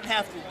Walton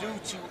have to do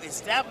to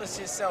establish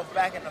himself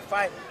back in the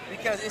fight?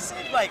 Because it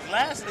seems like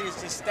Lashley is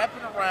just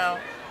stepping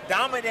around,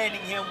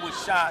 dominating him with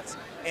shots,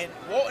 and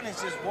Walton is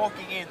just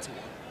walking into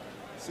it.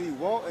 See,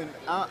 Walton,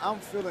 I'm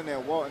feeling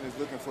that Walton is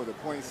looking for the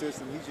point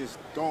system. He's just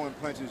throwing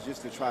punches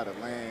just to try to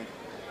land.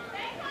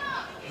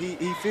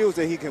 He feels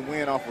that he can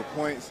win off of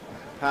points.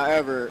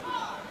 However,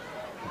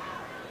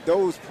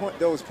 those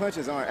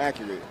punches aren't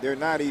accurate. They're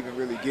not even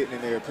really getting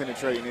in there,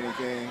 penetrating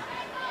anything.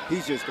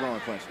 He's just throwing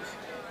punches.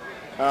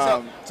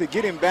 To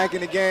get him back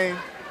in the game,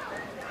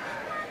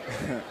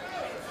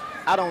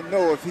 I don't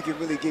know if he can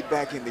really get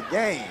back in the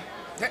game.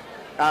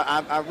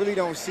 I really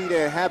don't see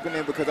that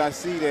happening because I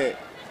see that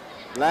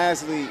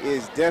Lashley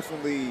is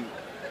definitely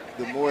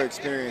the more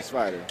experienced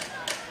fighter.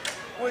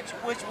 Which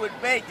would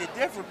beg the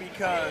differ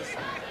because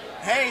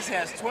Hayes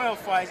has 12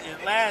 fights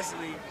and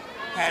Lashley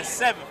has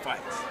 7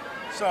 fights.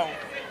 So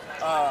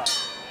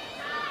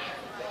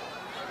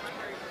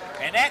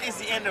And that is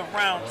the end of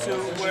round 2,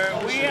 where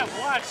we have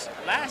watched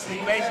Lashley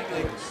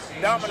basically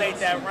dominate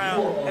that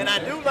round. And I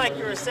do like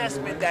your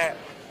assessment that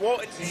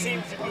Walton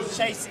seems to be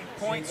chasing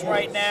points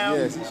right now,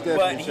 Yes, he's definitely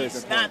but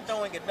chasing he's not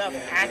throwing enough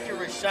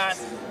accurate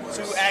shots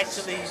to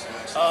actually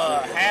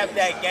have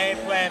that game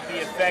plan be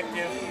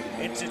effective.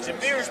 And to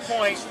Jameer's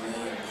point,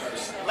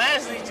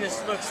 Lashley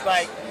just looks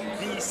like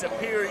the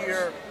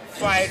superior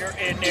fighter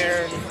in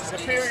there,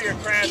 superior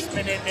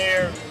craftsman in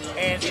there,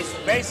 and it's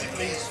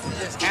basically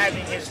just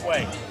having his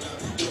way.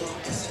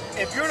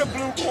 If you're the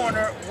blue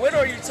corner, what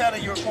are you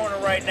telling your corner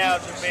right now,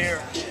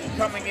 Jameer,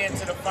 coming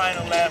into the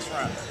final last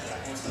round?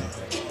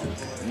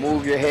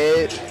 Move your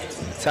head,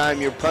 time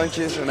your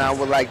punches, and I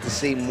would like to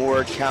see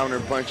more counter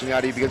punching out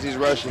of you because he's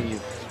rushing you.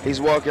 He's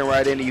walking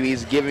right into you.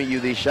 He's giving you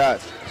these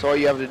shots. So all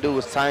you have to do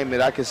is time it.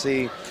 I can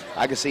see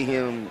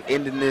him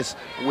ending this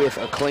with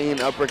a clean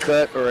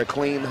uppercut or a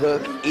clean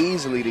hook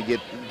easily to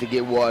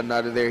get Walton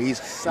out of there.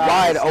 He's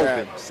wide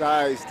open.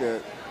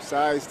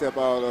 Sidestep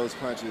all those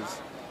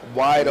punches.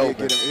 Wide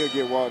open. He'll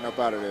get Walton up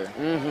out of there.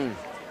 Mm-hmm.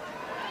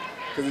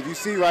 Because if you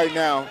see right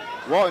now,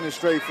 Walton is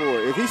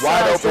straightforward. If he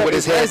wide open with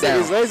his head down.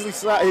 If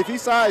he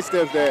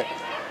sidesteps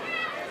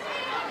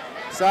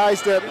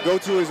that, go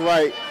to his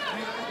right.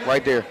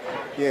 Right there.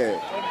 Yeah.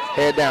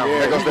 Head down. Yeah,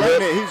 There goes the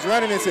hook. he's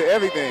running into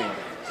everything.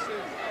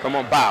 Come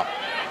on, bow.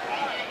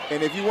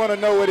 And if you want to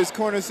know what his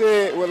corner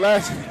said,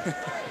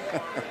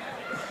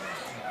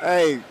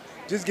 hey,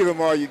 just give him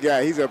all you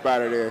got. He's up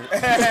out of there.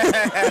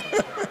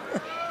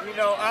 You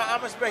know,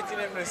 I'm expecting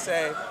him to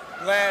say,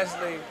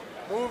 Lashley,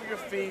 move your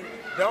feet.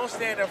 Don't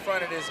stand in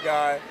front of this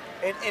guy.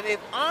 And if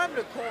I'm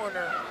the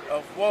corner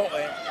of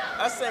Walton,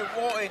 I say,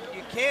 Walton,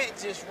 you can't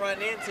just run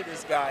into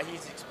this guy.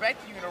 He's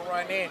expecting you to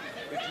run in.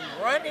 If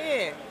you run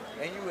in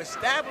and you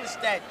establish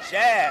that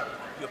jab,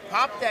 you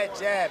pop that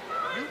jab,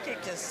 you can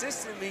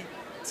consistently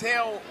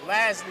tell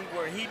Lashley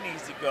where he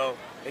needs to go.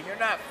 And you're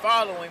not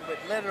following, but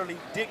literally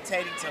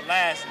dictating to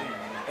Lashley.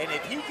 And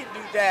if he can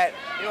do that,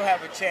 he'll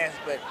have a chance.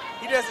 But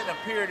he doesn't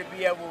appear to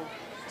be able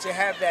to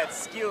have that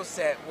skill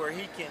set where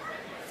he can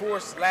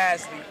force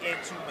Lashley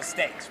into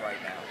mistakes right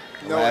now.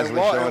 No, Lashley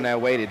Walton, showing that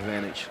weight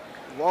advantage.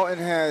 Walton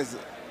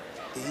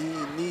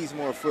he needs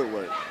more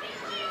footwork.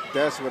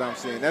 That's what I'm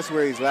saying. That's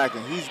where he's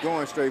lacking. He's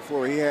going straight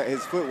forward.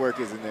 His footwork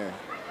isn't there.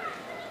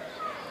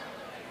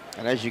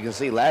 And as you can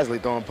see, Lashley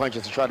throwing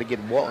punches to try to get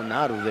Walton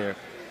out of there.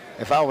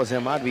 If I was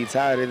him, I'd be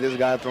tired of this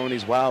guy throwing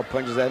these wild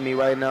punches at me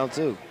right now,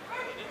 too.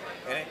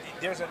 And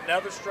there's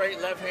another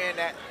straight left hand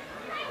that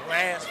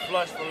lands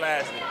flush for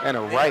Lashley. And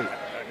a Then right.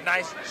 A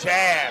nice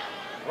jab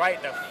right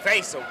in the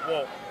face of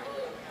Walton.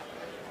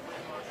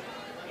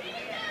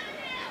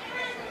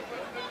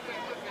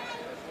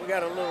 We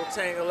got a little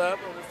tangle up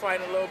and we're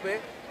fighting a little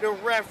bit. The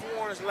ref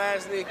warns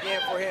Lashley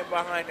again for him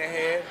behind the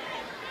head.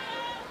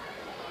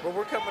 But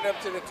we're coming up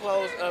to the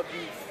close of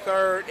the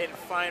third and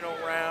final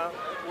round,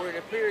 where it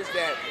appears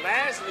that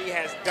Lashley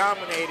has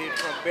dominated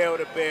from bell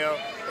to bell.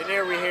 And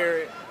there we hear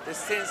it, the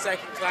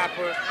 10-second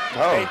clapper.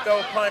 Oh. They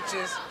throw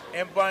punches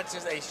and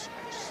bunches, a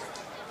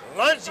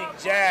lunging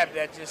jab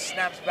that just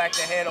snaps back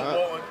the head of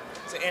Walton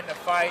to end the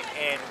fight.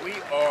 And we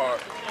are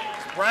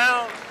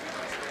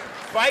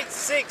fight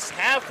 6,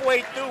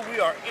 halfway through. We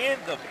are in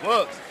the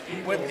books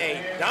with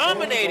a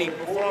dominating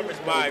performance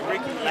by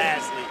Ricky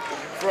Lashley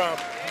from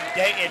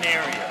Dayton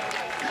area.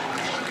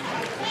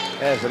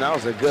 Yes, and that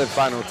was a good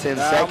final 10 I'm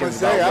seconds. gonna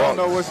say, I don't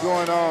know what's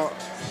going on.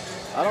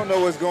 I don't know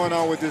what's going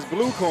on with this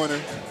blue corner,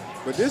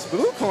 but this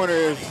blue corner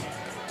is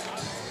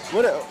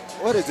what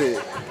is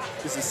it?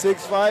 It's a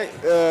 6 fight.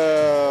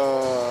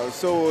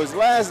 So as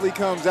Lashley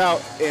comes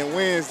out and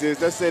wins this,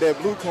 let's say that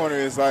blue corner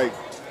is like,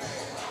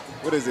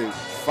 what is it?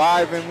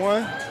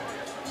 5-1.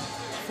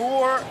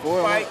 4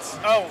 fights.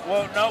 Oh,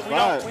 well, no,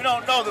 we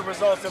don't know the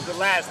results of the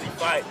Lashley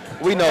fight.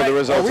 We know the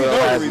results of the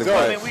Lashley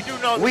fight. I mean, we do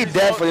know the We results.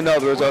 definitely know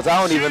the results. I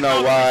don't even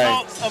know why. The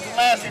results of the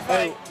Lashley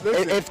fight.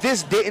 Listen, If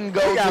this didn't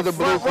go to the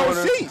blue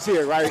corner, seats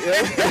here, right?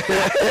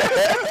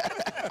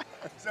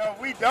 So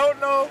we don't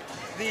know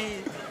the.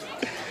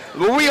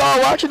 were we all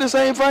watching the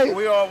same fight?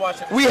 We all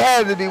watching. We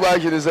had to be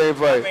watching the same I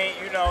fight. mean,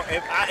 you know,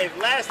 if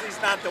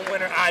Lashley's not the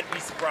winner, I'd be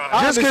surprised.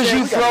 Just because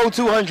you throw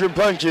 200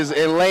 punches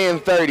and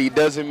land 30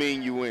 doesn't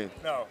mean you win.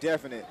 No.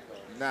 Definite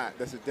not.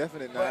 That's a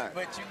definite not.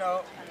 But you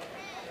know,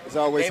 It's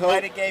always they hope.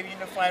 might have gave you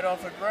the fight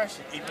off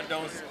aggression, even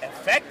though it's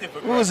effective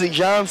aggression. What was he,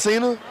 John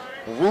Cena?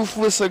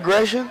 Ruthless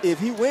aggression? If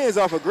he wins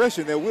off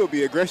aggression, there will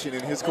be aggression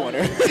in his corner.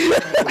 Put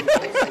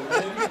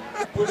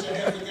your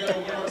hands together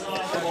one more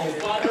time for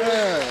both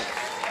fighters.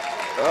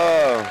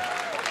 Oh.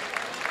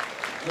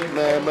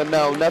 Man, but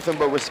no, nothing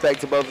but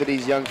respect to both of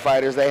these young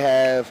fighters. They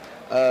have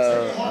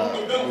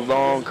a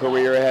long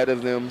career ahead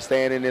of them.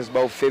 Standing is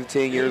both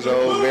 15 years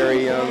old,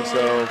 very young,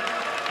 so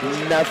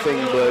nothing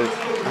but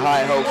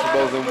high hopes for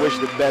both of them. Wish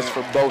the best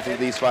for both of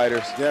these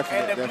fighters. Definitely,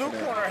 And the definitely.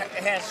 blue corner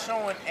has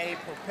shown a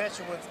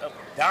perpetuance of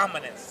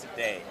dominance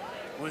today,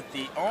 with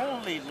the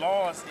only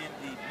loss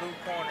in the blue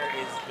corner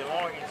is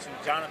belonging to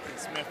Jonathan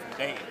Smith from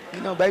Dayton.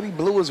 You know, baby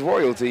blue is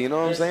royalty, you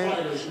know what I'm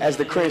saying? As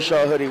the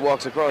Crenshaw hoodie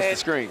walks across the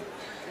screen.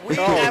 After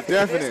this,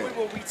 definite.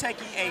 we will be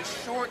taking a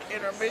short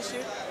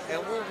intermission,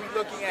 and we'll be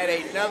looking at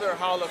another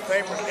Hall of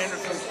Famer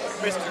interview,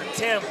 Mr.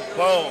 Tim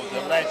Bowe,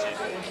 the legend.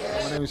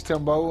 My name is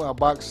Tim Bowe. I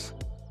boxed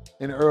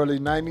in the early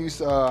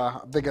 90s.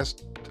 I think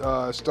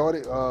I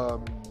started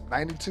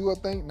 92, I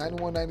think,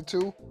 91,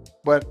 92.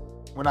 But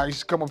when I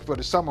used to come up for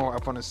the summer,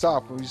 I'm from the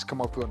South, we used to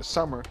come up for the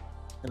summer,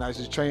 and I used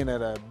to train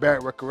at a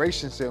Barrack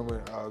Recreation Center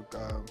with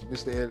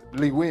Mr.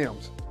 Lee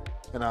Williams.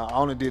 And I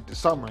only did the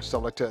summer and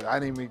stuff like that. I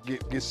didn't even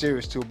get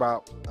serious till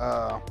about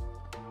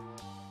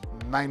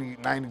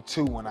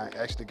 92 when I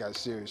actually got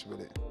serious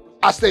with it.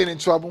 I stayed in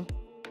trouble.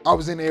 I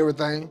was in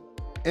everything.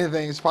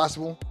 Anything is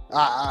possible.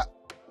 I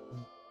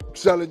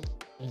selling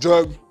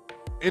drugs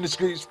in the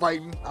streets,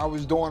 fighting. I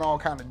was doing all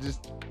kind of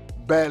just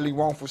badly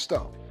wrongful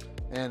stuff.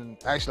 And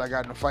actually I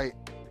got in a fight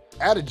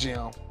at a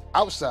gym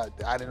outside.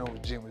 I didn't know the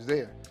gym was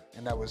there.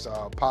 And that was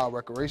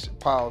Powell's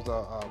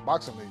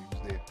boxing league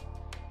was there.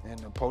 And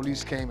the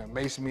police came and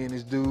maced me and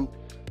this dude.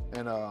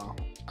 And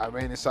I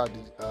ran inside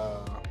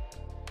the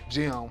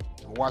gym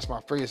and washed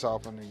my face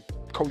off. And then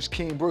Coach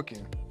King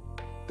Brookin,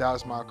 that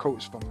was my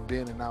coach from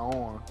then and now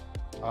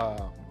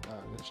on,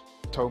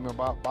 told me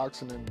about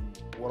boxing and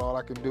what all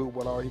I can do,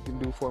 what all he can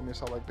do for me and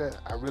stuff like that.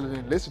 I really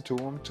didn't listen to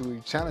him until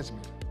he challenged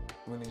me.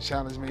 When he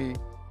challenged me,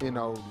 you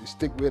know,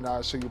 stick with it,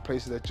 I'll show you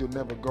places that you'll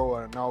never go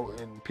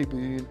and people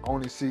you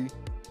only see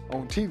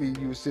on TV,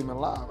 you will see them in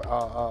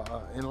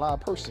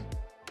live person.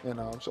 And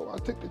so I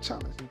took the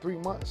challenge. In 3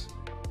 months,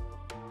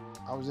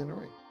 I was in the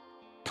ring.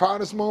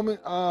 Proudest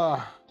moment, going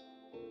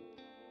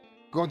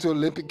to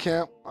Olympic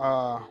camp,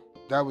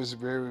 that was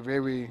very,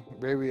 very,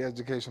 very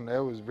educational.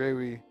 That was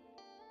very,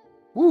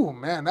 woo,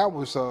 man, that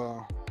was.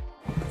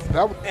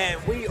 And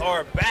we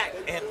are back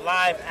in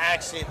live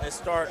action, the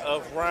start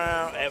of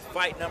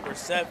fight number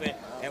 7,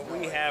 and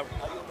we have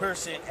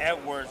Pearson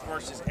Edwards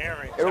versus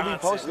Aaron Johnson. It will be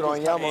posted on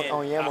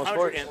Yamo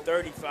Sports.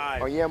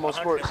 135, on Yamo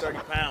Sports. 130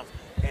 pounds.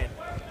 And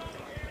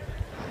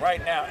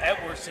right now,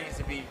 Edwards seems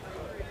to be,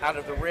 out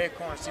of the red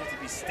corner, seems to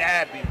be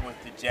stabbing with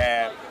the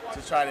jab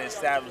to try to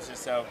establish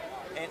himself.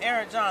 And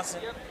Aaron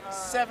Johnson,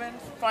 7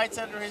 fights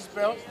under his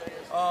belt.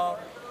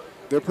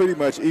 They're pretty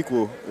much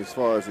equal as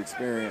far as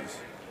experience.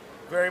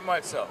 Very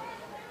much so.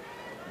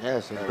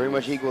 Yes, it's pretty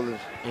much equal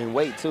in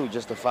weight too.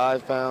 Just a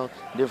 5-pound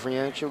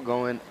differential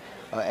going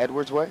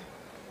Edwards' way.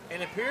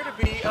 And appear to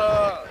be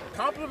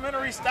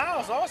complementary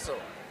styles also.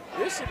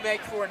 This should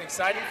make for an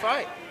exciting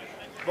fight.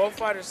 Both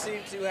fighters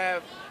seem to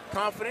have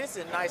confidence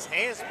and nice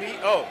hand speed.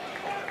 Oh,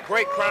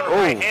 great counter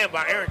right hand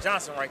by Aaron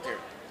Johnson right there.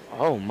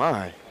 Oh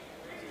my.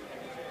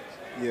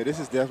 Yeah, this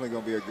is definitely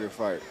going to be a good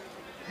fight.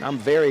 I'm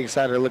very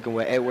excited to look at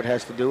what Edward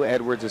has to do.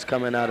 Edwards is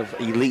coming out of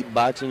elite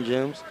boxing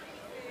gyms.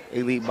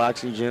 Elite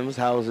Boxing Gyms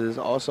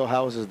also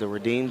houses the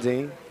Redeem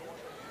team.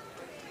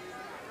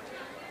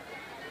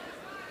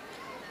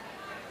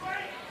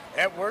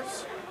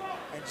 Edwards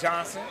and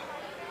Johnson,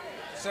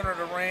 center of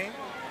the ring.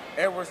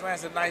 Edwards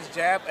lands a nice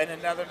jab and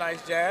another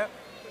nice jab.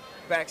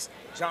 Backs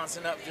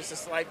Johnson up just a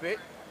slight bit.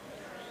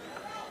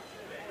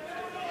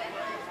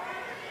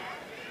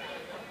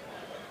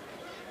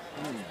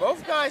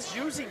 Both guys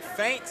using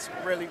feints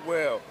really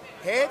well.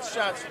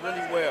 Headshots really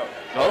well.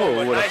 Oh,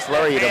 with nice a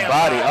flurry of the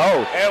body.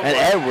 Edwards. And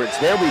Edwards,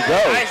 there we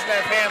go. Nice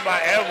left hand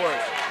by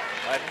Edwards.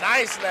 A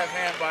nice left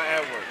hand by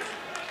Edwards.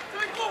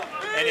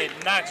 And it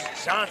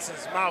knocks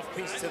Johnson's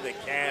mouthpiece to the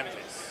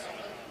canvas.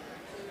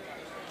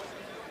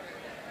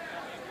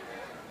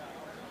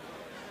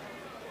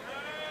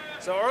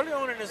 So early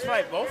on in this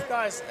fight, both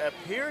guys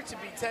appear to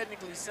be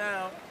technically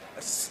sound.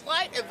 A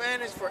slight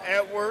advantage for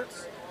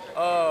Edwards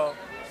as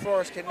far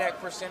as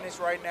connect percentage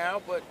right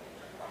now, but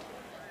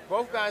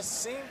both guys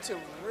seem to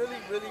really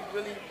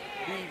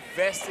be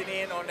vested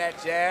in on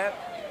that jab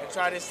and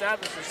try to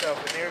establish himself.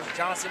 And there's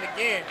Johnson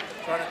again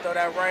trying to throw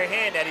that right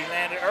hand that he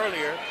landed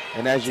earlier.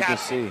 And as you can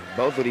see,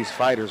 both of these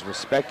fighters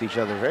respect each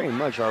other very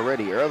much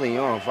already early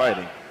on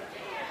fighting.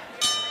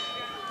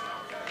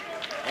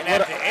 And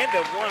at the end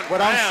of one What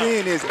round, I'm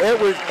seeing is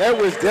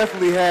Edwards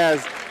definitely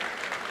has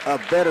a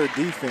better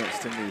defense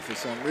to me for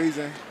some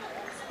reason.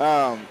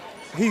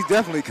 He's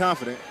definitely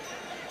confident.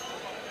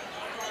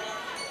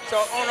 so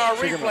on our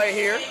replay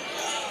here,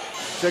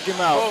 Check him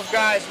out. both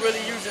guys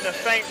really using the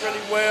feint really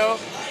well,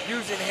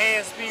 using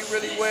hand speed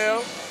really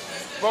well.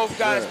 Both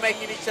guys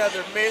making each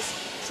other miss,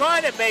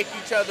 trying to make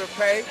each other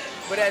pay.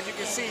 But as you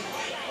can see,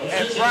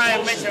 as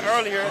Brian mentioned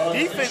earlier,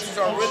 defenses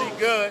are really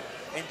good.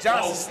 And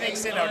Johnson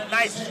sneaks in a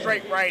nice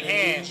straight right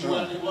hand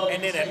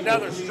and then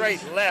another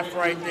straight left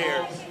right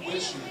there.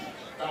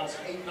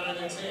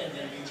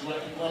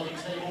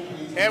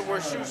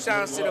 Edwards shoots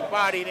shots to the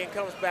body, then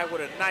comes back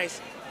with a nice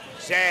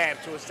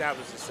jab to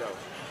establish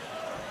himself.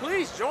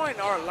 Please join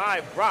our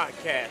live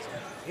broadcast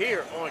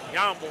here on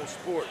Yamo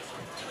Sports,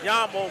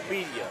 Yamo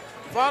Media.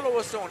 Follow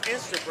us on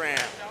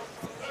Instagram,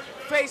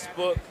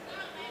 Facebook,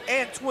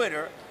 and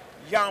Twitter,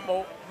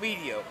 Yamo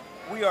Media.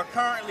 We are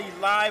currently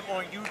live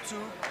on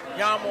YouTube,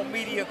 Yamo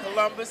Media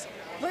Columbus.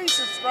 Please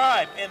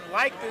subscribe and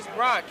like this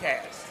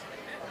broadcast.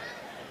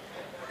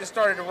 This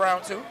started in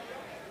round 2.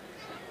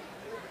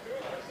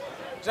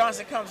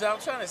 Johnson comes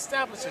out trying to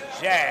establish a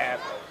jab.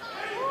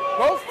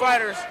 Both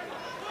fighters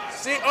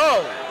see,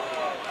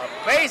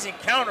 amazing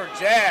counter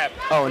jab.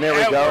 Oh, and there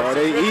we go. Oh,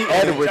 they eat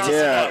Edwards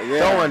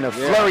throwing a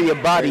flurry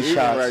of body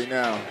shots right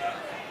now.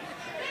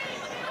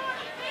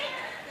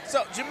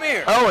 So,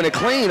 Jameer. Oh, and a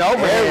clean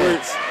overhead.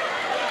 Edwards.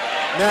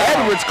 Now,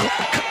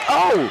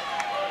 Edwards.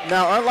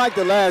 Now, unlike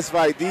the last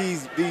fight,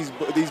 these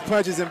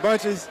punches and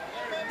bunches,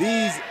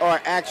 these are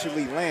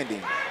actually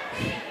landing.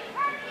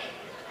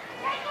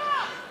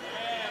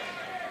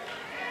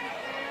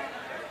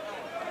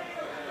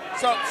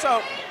 So,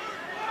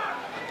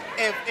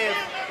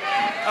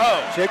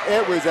 Check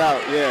Edwards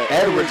out, yeah.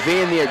 Edwards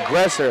being the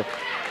aggressor.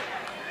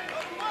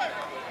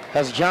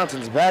 Has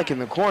Johnson's back in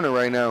the corner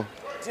right now.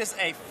 just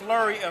a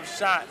flurry of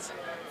shots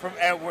from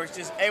Edwards,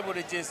 just able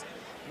to just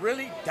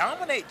really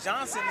dominate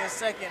Johnson in the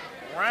second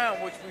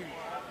round, which we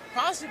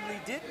possibly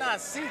did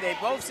not see. They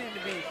both seem to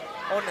be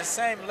on the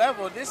same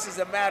level. This is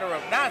a matter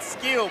of not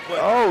skill, but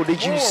oh,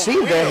 did you more see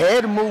will. the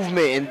head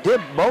movement and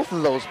dip both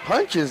of those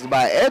punches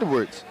by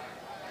Edwards?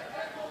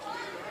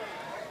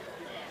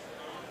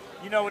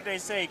 You know what they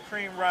say,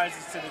 cream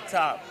rises to the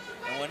top.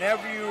 And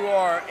whenever you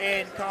are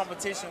in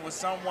competition with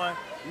someone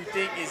you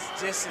think is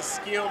just as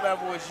skill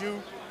level as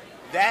you,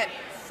 that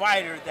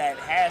fighter that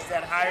has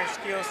that higher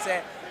skill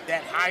set,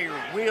 that higher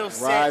will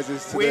set,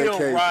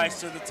 will rise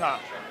to the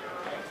top.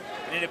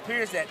 And it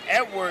appears that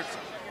Edwards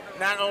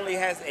not only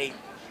has a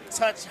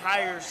touch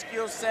higher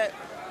skill set,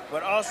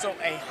 but also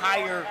a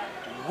higher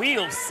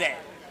will set.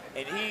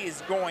 And he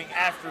is going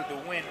after the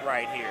win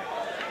right here.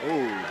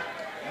 Ooh.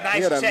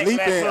 Nice check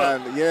left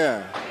hook.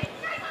 Yeah,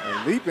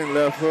 a leaping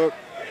left hook.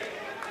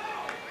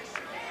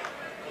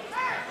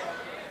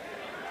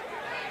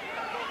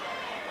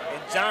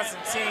 And Johnson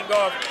teeing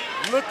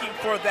off, looking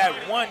for that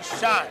one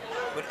shot,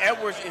 but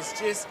Edwards is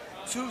just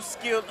too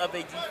skilled of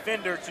a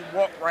defender to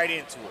walk right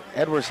into it.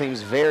 Edwards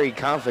seems very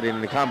confident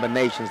in the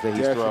combinations that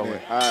he's throwing.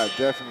 I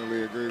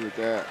definitely agree with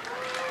that.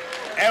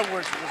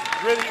 Edwards was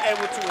really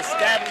able to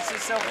establish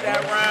himself in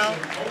that round.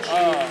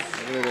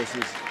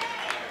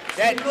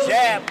 That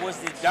jab was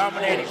the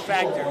dominating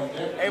factor,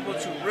 able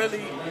to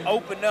really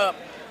open up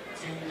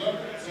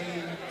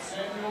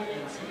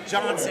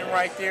Johnson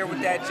right there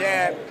with that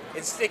jab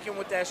and sticking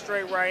with that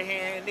straight right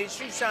hand, and then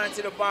shoot shot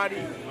into the body,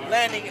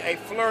 landing a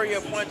flurry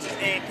of punches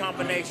and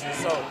combinations.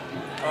 So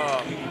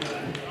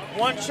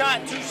one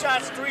shot, two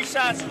shots, three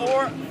shots,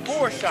 or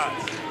four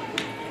shots,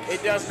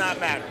 it does not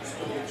matter.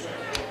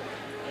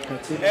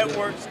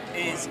 Edwards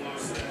is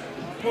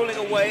pulling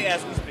away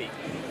as we speak.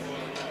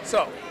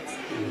 So,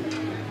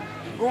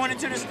 going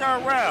into this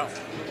third round,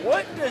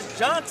 what does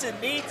Johnson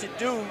need to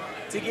do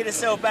to get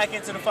himself back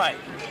into the fight?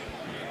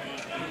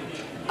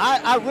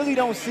 I really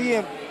don't see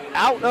him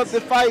out of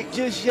the fight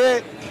just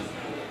yet.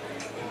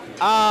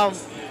 I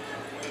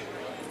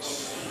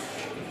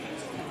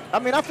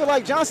mean, I feel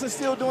like Johnson's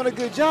still doing a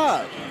good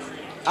job.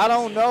 I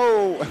don't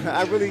know.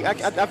 I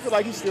feel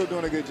like he's still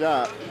doing a good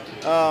job.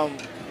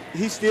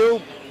 He's still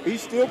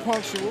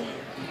punctual.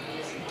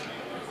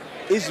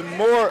 It's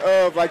more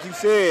of, like you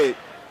said,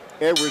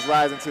 Edwards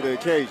rising to the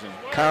occasion.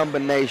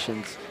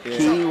 Combinations. Yeah.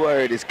 Key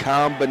word is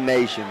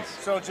combinations.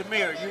 So,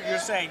 Jameer, you're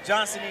saying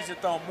Johnson needs to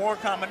throw more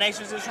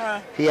combinations this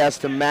round? He has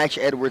to match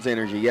Edwards'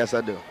 energy. Yes, I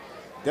do.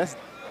 That's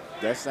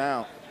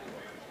sound.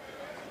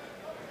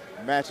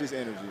 Matches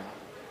energy.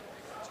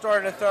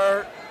 Starting the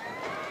third.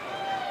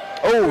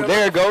 Oh,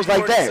 there it goes,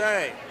 like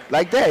that.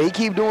 Like that. He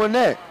keep doing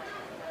that.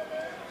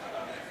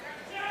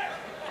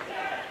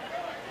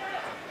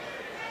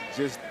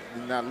 Just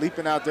not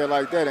leaping out there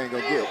like that ain't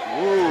gonna get.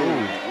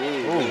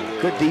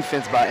 Ooh. Good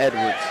defense by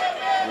Edwards.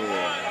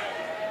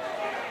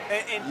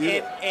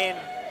 Yeah. And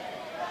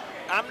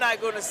I'm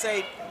not going to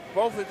say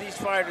both of these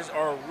fighters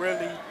are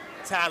really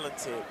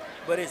talented,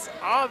 but it's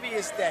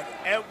obvious that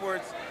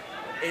Edwards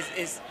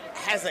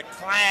has a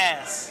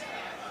class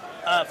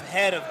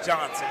ahead of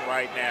Johnson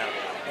right now.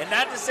 And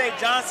not to say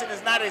Johnson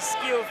is not a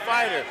skilled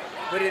fighter,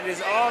 but it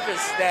is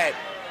obvious that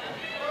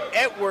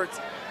Edwards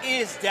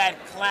is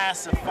that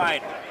class of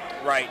fighter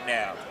right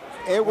now.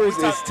 Edwards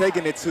is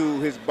taking it to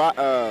his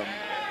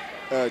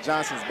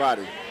Johnson's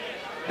body.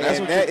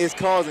 And that is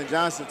causing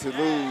Johnson to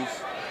lose.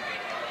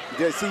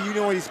 See, you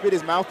know when he spit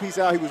his mouthpiece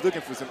out, he was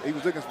looking for some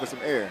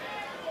air.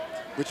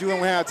 But you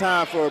don't have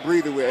time for a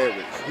breather with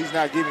Edwards. He's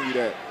not giving you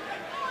that.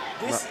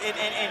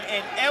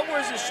 And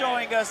Edwards is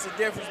showing us the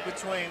difference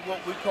between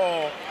what we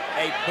call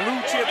a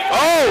blue chip.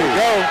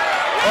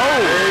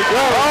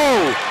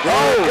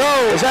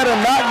 Is that a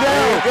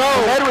knockdown?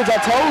 Edwards, I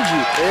told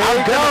you.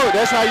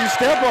 That's how you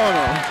step on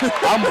him.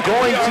 I'm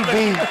going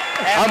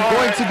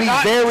to be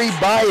very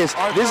biased.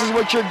 This is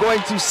what you're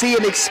going to see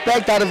and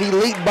expect out of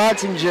elite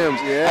boxing gyms.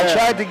 Yeah. I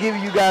tried to give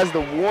you guys the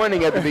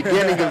warning at the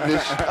beginning of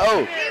this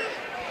show.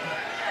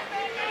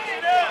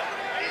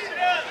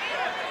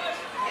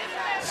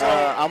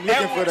 I'm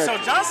looking for that. So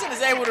Johnson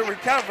is able to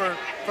recover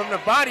from the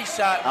body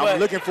shot. I'm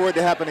looking for it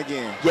to happen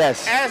again.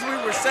 Yes. As we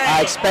were saying,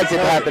 I expect it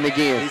to happen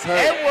again.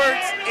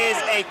 Edwards is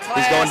a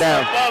class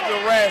above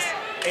the rest,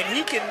 and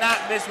he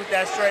cannot miss with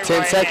that straight 10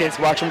 right seconds.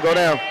 hand. Watch him go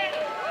down.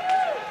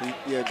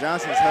 Yeah,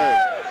 Johnson's hurt.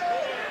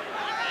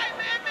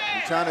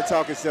 He's trying to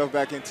talk himself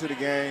back into the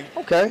game.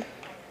 Okay.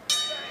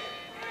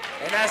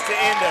 And that's the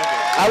end of it.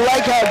 I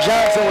like how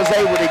Johnson was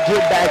able to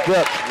get back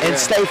up and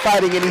stay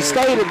fighting, and he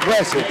stayed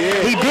aggressive.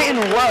 He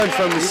didn't run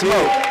from the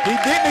smoke. He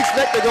didn't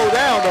expect to go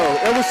down, though.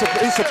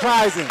 It's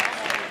surprising.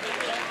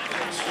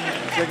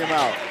 Check him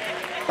out.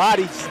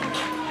 Body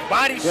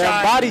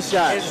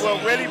shot is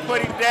what really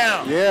put him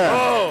down. Yeah.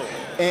 Oh.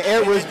 And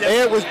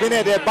Edwards been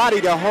at that body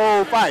the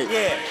whole fight.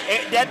 Yeah,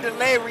 that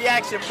delayed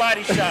reaction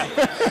body shot.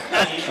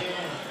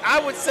 I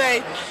would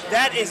say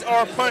that is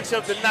our punch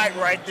of the night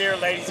right there,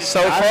 ladies and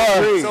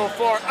gentlemen. So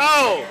far.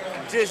 Oh,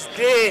 just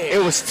did.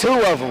 It was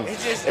two of them.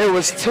 It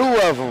was two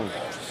of them.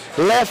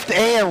 Left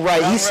and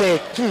right. He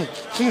said,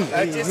 just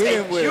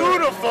a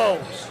beautiful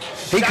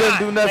He couldn't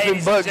do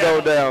nothing but go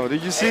down.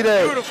 Did you see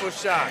that? Beautiful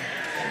shot.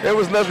 There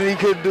was nothing he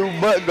couldn't do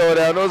but go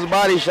down. Those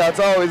body shots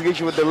always get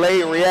you a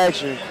delayed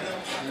reaction.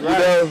 Right. You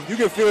know? You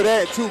can feel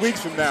that 2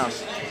 weeks from now.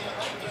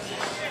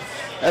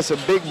 That's a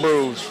big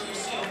bruise.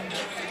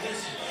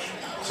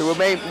 So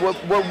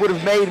what would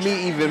have made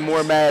me even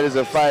more mad as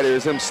a fighter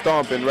is him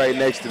stomping right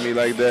next to me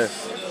like that.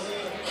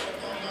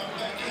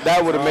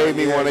 That would have made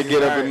me want to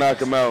get up and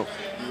knock him out.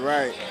 You're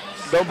right.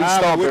 Don't be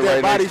stomping with that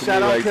right body next shot,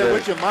 to me I don't like care that.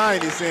 what your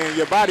mind is saying.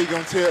 Your body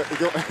gonna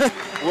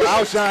will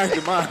outshine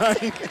your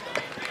mind.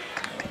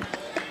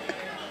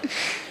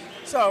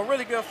 So,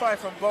 really good fight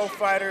from both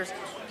fighters.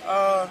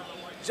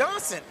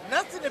 Johnson,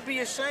 nothing to be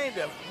ashamed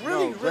of.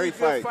 Really good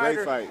fighter.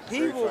 Great fight.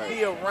 He will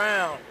be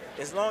around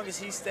as long as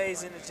he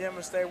stays in the gym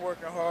and stay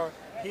working hard.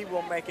 He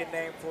will make a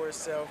name for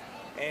himself.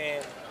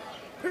 And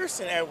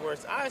Pearson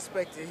Edwards, I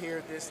expect to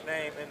hear this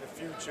name in the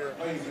future.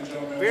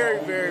 Very,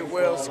 very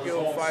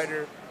well-skilled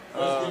fighter.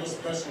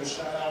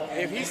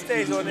 If he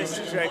stays on this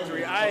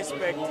trajectory, I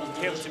expect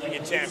him to be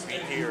a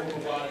champion here.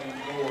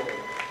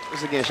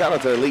 Once again, shout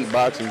out to Elite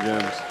Boxing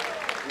Gyms.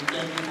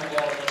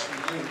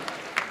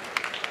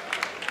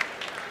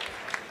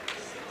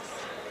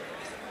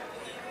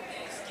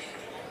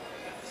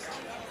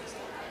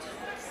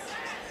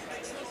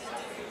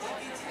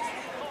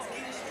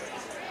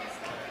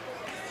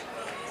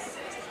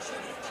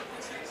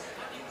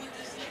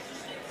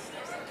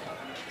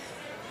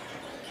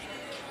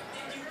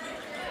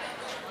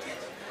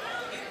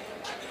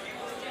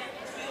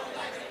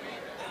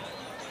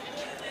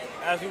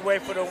 As we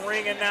wait for the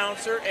ring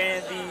announcer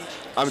and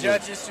the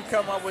judges to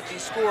come up with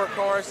these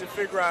scorecards to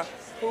figure out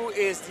who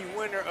is the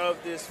winner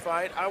of this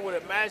fight, I would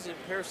imagine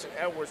Pearson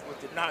Edwards with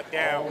the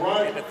knockdown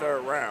in the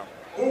third round.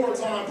 One more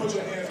time, put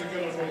your hands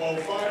together for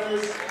both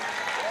fighters.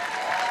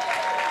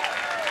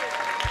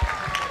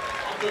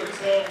 I couldn't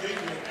tell if these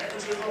were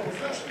amateurs or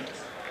professionals.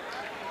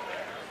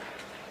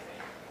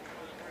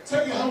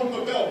 Taking home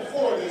the belt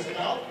for this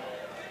bout.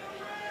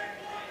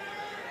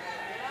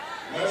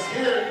 Let's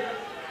hear it.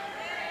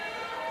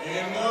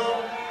 In the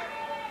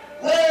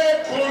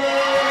red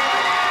corner,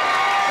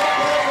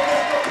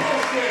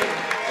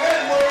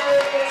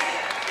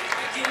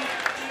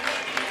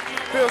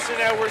 Mr. Pearson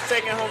Edwards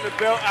taking home the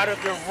belt out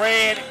of the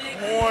red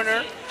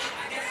corner.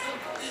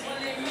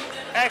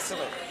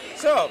 Excellent.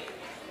 So,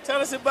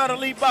 tell us about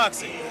Elite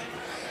Boxing.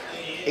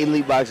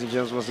 Elite Boxing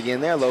Gyms, once again,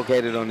 they're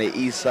located on the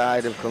east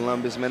side of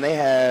Columbus. Man, they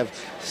have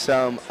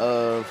some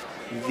of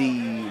the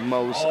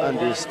most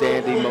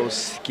understanding,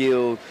 most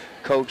skilled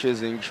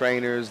coaches and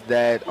trainers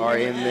that are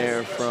in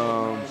there,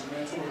 from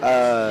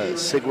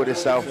Sick with a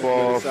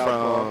Southpaw,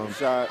 from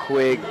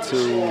Quick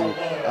to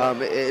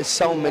it's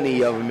so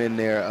many of them in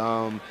there.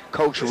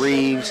 Coach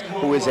Reeves,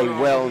 who is a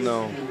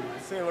well-known.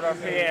 Let's see what our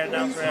PA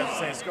announcer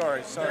has to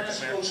say. Sorry,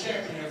 national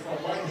champion from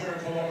right here in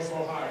Columbus,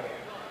 Ohio.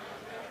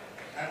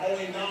 At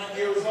only 9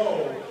 years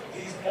old,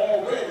 he's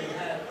already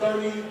had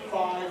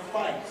 35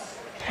 fights.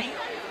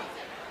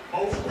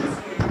 Most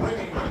recently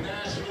winning the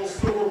National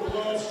Silver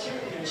Gloves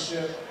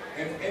Championship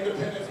in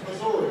Independence,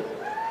 Missouri.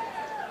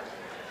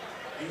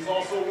 He's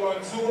also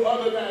won 2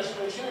 other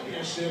national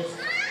championships,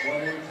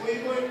 one in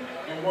Cleveland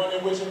and one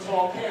in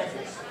Wichita,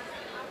 Kansas.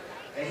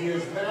 And he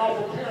is now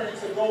preparing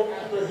to go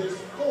after his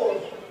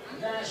 4th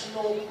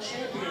national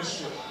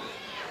championship.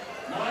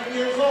 9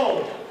 years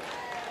old.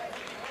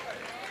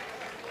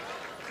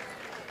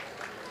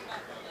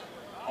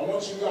 I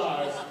want you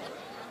guys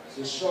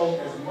to show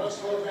as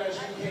much love as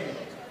you can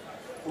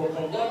for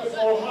Columbus,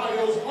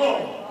 Ohio's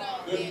own,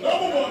 the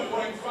 #1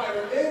 ranked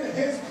fighter in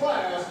his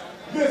class,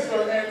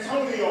 Mr.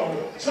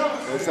 Antonio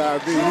Johnson. That's how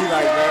it be. He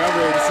like, man, I'm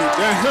ready to sit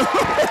down.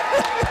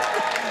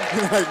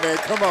 He's like, man,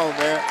 come on,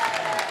 man.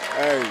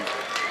 Hey.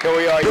 Here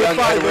we are, young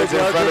Edwards in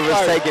front of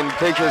us taking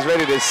pictures,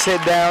 ready to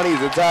sit down. He's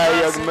a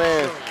tired young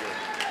man.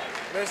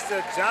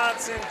 Mr.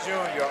 Johnson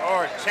Jr.,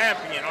 our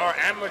champion, our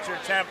amateur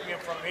champion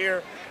from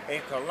here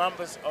in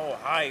Columbus,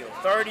 Ohio.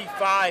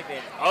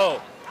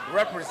 35-0,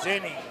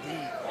 representing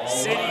the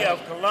city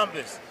of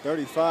Columbus.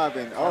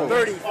 35-0.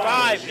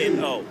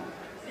 35-0.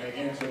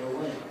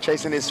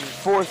 Chasing his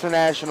 4th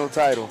national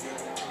title.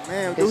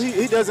 Man,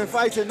 he doesn't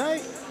fight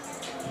tonight?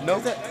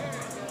 Nope.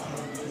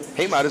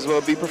 He might as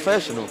well be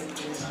professional.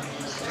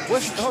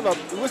 Hold up.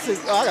 What's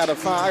his? Oh, we gotta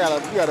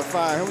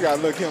find him. We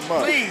gotta look him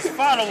up. Please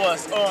follow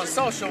us on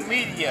social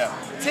media.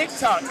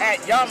 TikTok at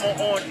Yamo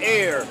On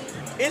Air.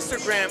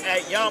 Instagram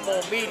at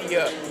Yamo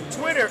Media.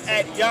 Twitter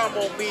at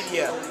Yamo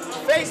Media.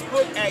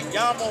 Facebook at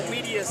Yamo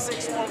Media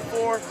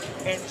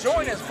 614. And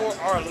join us for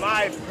our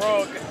live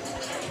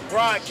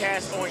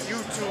broadcast on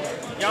YouTube,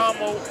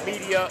 Yamo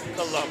Media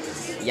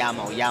Columbus.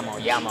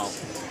 Yamo.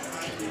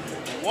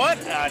 What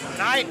a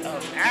night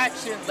of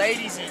action,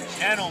 ladies and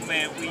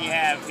gentlemen, we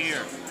have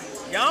here.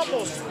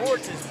 Yamo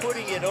Sports is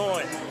putting it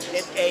on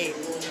in a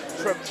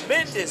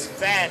tremendous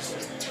fashion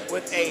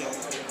with a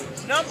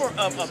number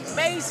of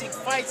amazing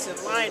fights in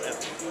lineup.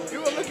 If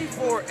you are looking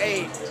for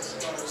a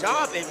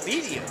job in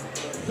media,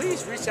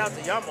 please reach out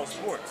to Yamo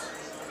Sports.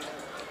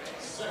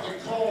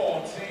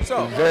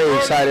 So, Very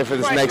excited for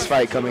this next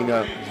fight coming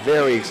up.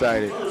 Very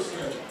excited.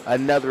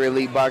 Another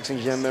Elite Boxing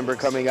Gym member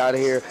coming out of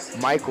here,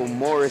 Michael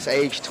Morris,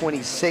 age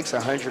 26,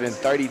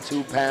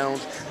 132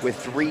 pounds, with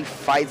 3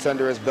 fights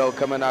under his belt,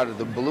 coming out of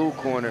the blue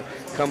corner,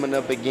 coming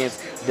up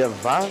against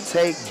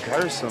Devontae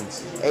Gershom,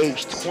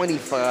 age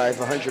 25,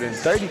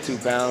 132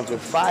 pounds,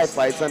 with 5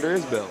 fights under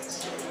his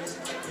belt.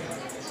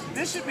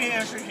 this should be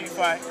an intriguing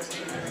fight.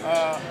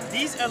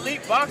 These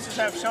elite boxers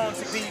have shown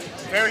to be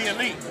very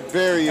elite.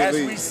 Very elite. As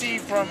we see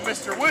from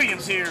Mr.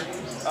 Williams here,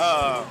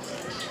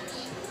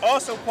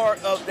 also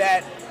part of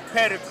that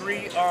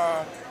pedigree.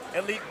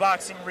 Elite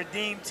Boxing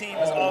Redeem team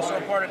is also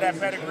a part of that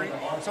pedigree.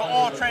 So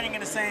all training in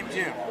the same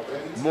gym.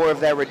 More of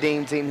that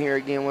Redeem team here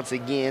again, once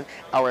again.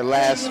 Our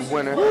last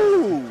winner,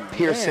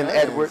 Pearson Man, I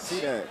didn't Edwards.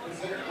 see that.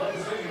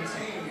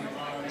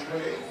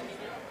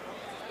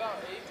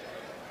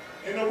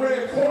 In the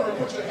red corner,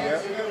 put your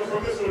hands together for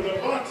Mr.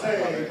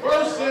 Devontae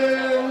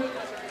Gershon.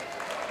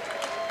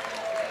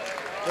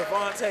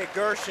 Devontae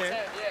Gershon.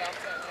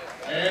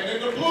 And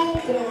in the blue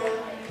corner,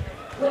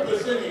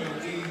 representing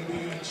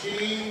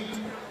EBG,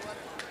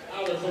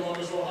 out of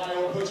Columbus,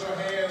 Ohio, put your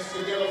hands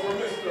together for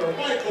Mr.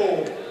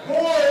 Michael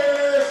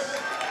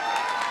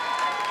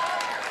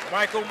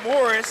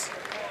Morris.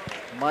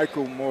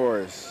 Michael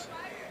Morris.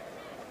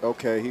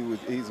 Okay,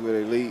 he's with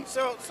Elite.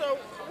 So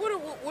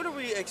what are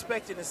we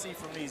expecting to see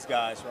from these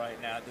guys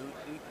right now, dude?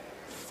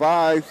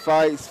 5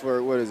 fights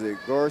for, what is it,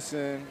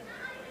 Gershon?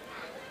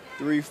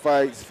 3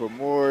 fights for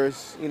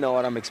Morris. You know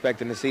what I'm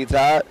expecting to see,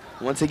 Todd.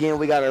 Once again,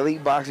 we got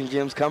Elite Boxing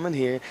Gyms coming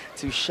here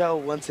to show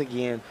once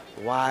again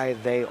why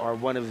they are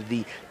one of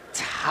the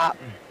top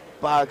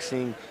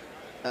boxing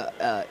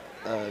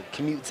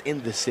commutes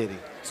in the city.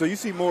 So you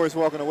see Morris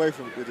walking away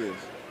with this?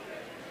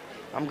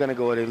 I'm going to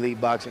go with Elite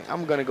Boxing.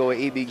 I'm going to go with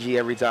EBG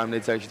every time they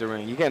touch the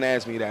ring. You can't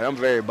ask me that. I'm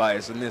very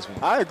biased in this one.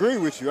 I agree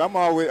with you. I'm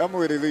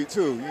with Elite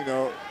too, you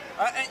know.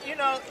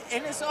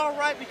 And it's all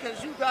right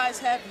because you guys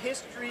have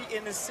history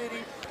in the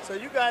city, so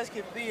you guys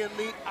can be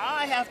elite.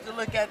 I have to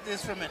look at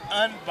this from an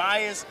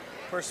unbiased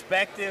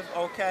perspective,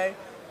 okay?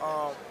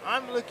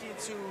 I'm looking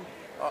to,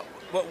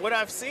 but what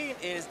I've seen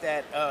is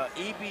that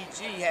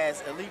EBG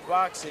has Elite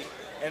Boxing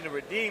and the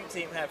Redeem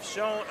team have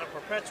shown a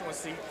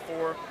perpetuancy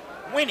for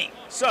winning.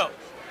 So,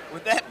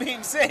 with that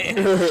being said,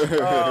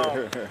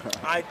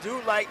 I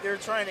do like their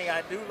training.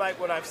 I do like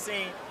what I've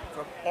seen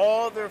from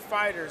all their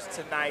fighters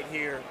tonight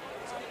here.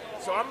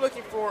 So I'm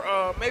looking for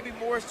maybe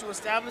Morris to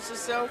establish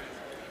himself,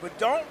 but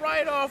don't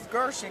write off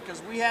Gershon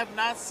because we have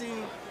not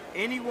seen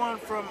anyone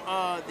from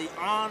the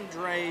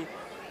Andre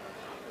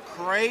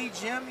Cray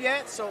gym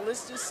yet. So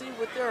let's just see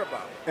what they're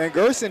about. And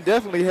Gershon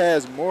definitely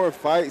has more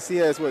fights. He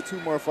has, 2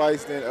 more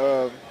fights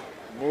than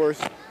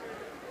Morris?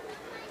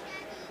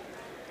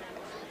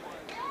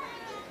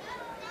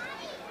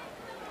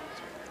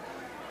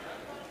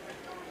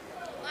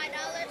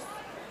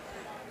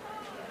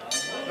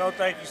 No,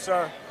 thank you,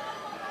 sir.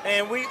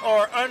 And we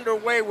are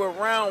underway with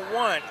round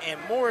 1, and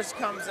Morris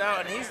comes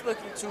out, and he's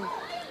looking to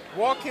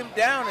walk him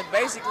down and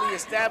basically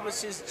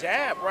establish his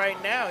jab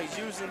right now. He's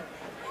using,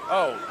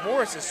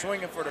 Morris is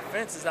swinging for the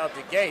fences out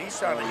the gate. He's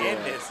trying to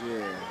end this.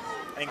 Yeah.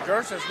 And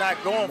Gershon's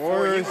not going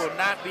for it. He will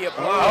not be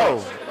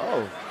obliged.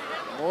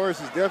 Morris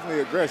is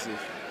definitely aggressive.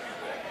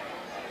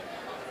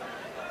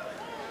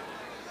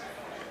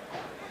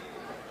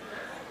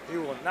 He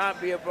will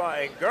not be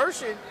obliged. And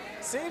Gershon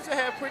seems to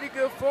have pretty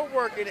good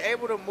footwork and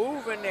able to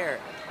move in there.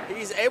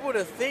 He's able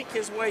to think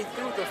his way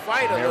through the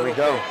fight a little bit.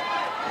 There we go.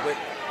 But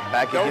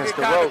back don't against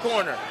get the caught in ropes. the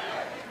corner.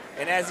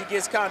 And as he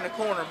gets caught in the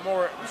corner,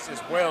 Morris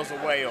just wails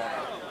away on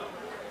him.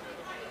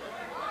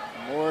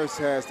 Morris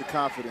has the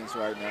confidence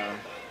right now.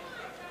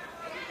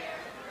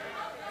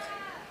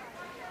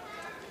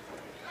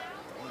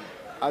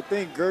 I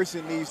think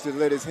Gershon needs to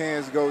let his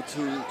hands go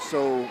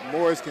so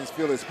Morris can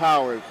feel his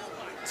power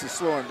to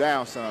slow him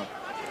down some.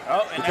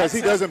 Because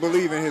he doesn't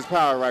believe in his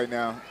power right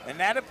now. And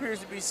that appears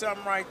to be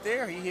something right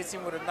there. He hits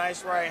him with a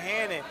nice right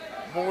hand, and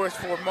Morris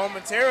for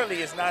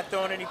momentarily is not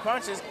throwing any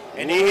punches.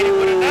 And he hit him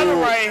with another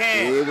right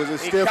hand. It was a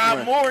stiff one. He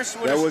caught Morris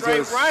with a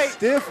straight right.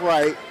 Stiff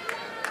right.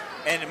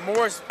 And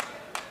Morris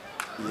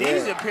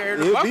needs to appear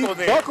to buckle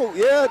there.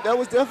 Yeah, that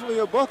was definitely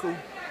a buckle.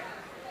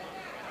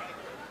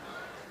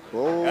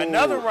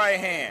 Another right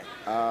hand.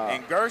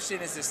 And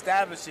Gershon is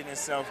establishing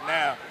himself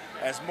now.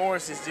 as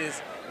Morris is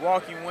just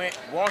walking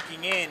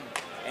in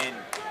and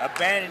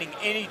abandoning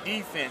any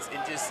defense,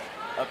 and just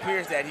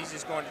appears that he's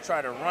just going to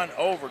try to run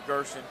over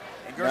Gershon,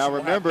 and Gershon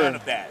will have none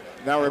of that.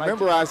 Now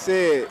remember, I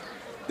said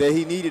that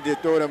he needed to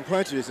throw them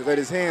punches to let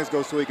his hands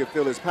go so he could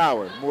feel his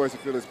power. Morris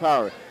could feel his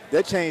power.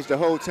 That changed the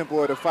whole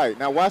tempo of the fight.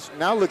 Now watch.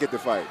 Now look at the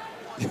fight.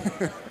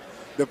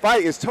 The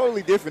fight is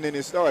totally different than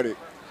it started.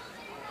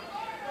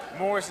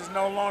 Morris is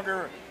no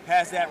longer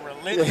has that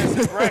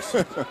relentless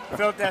aggression.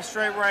 Felt that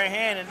straight right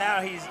hand, and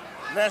now he's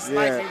less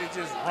likely to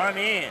just run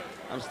in.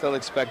 I'm still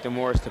expecting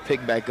Morris to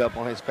pick back up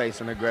on his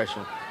pace and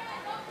aggression.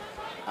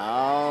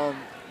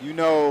 You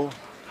know,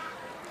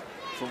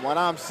 from what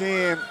I'm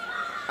seeing,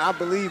 I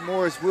believe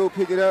Morris will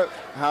pick it up.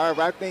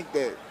 However, I think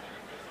that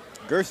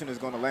Gershon is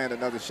going to land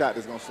another shot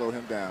that's going to slow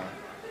him down.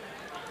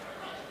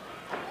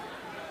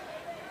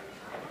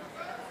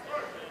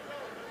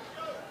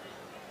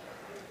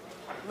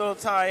 Little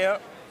tie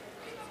up.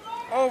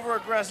 Over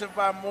aggressive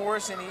by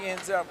Morris, and he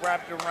ends up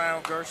wrapped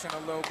around Gershon a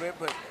little bit.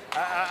 But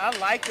I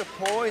like the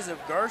poise of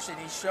Gershon.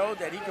 He showed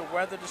that he could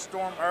weather the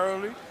storm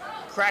early,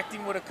 cracked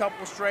him with a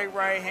couple straight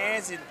right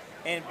hands,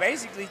 and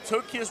basically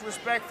took his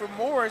respect from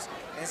Morris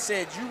and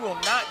said, "You will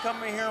not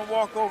come in here and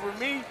walk over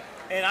me."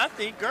 And I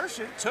think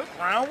Gershon took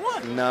round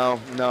one. No.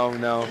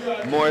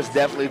 Morris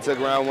definitely took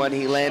round one.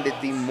 He landed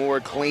the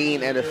more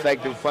clean and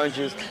effective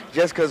punches.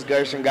 Just because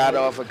Gershon got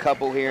off a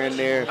couple here and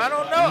there, I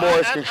don't know.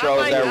 Morris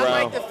controls that round.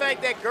 I like the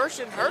fact that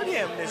Gershon hurt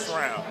him this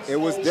round. It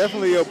was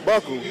definitely a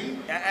buckle.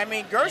 I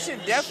mean, Gershon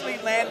definitely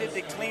landed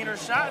the cleaner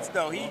shots,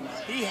 though.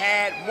 He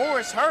had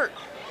Morris hurt.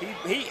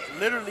 He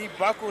literally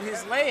buckled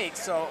his leg.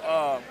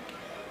 So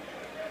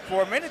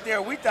for a minute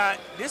there, we thought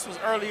this was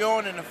early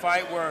on in the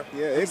fight where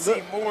we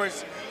see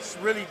Morris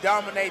really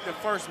dominate the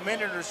first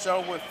minute or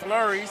so with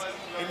flurries,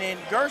 and then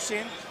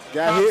Gershon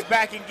comes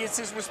back and gets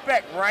his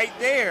respect right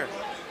there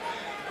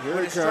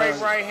with a straight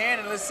right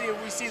hand. And let's see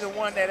if we see the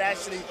one that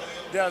actually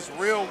does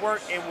real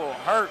work and will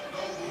hurt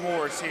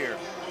Morris here.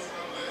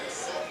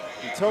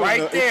 He told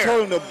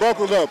him to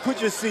buckle up.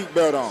 Put your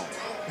seatbelt on.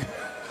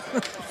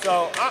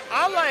 So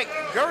I like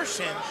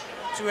Gershon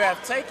to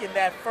have taken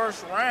that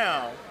first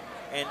round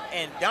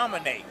and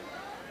dominate.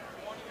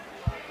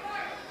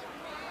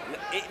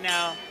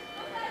 Now,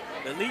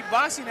 elite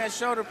boxing has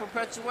showed a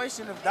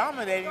perpetuation of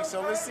dominating,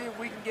 so let's see if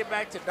we can get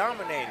back to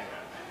dominating.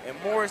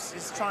 And Morris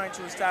is trying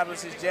to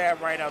establish his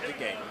jab right out the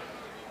gate.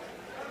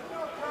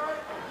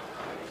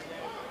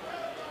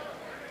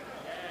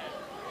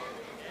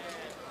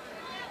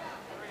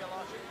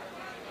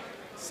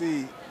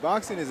 See,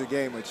 boxing is a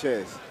game of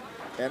chess.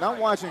 And I'm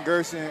watching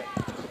Gershon.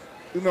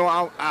 You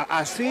know,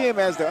 I see him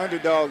as the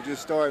underdog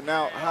just starting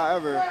out.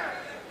 However,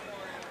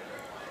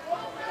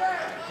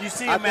 you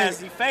see him as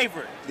the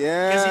favorite.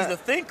 Yeah. Because he's a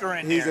thinker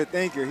in He's there. a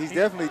thinker. He's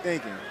definitely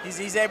thinking.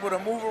 He's able to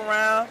move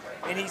around,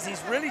 and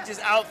he's really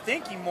just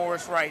out-thinking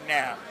Morris right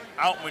now.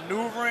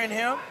 Outmaneuvering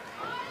him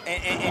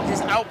and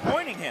just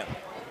outpointing him.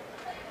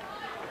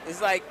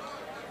 It's like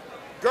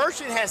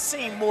Gershon has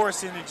seen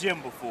Morris in the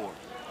gym before.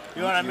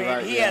 You know what I mean?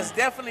 Right, he has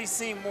definitely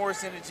seen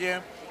Morris in the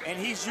gym, and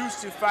he's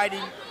used to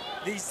fighting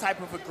these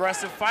type of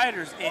aggressive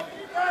fighters. And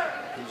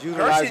he's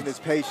utilizing his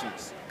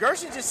patience.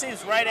 Gershon just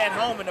seems right at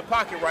home in the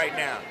pocket right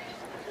now.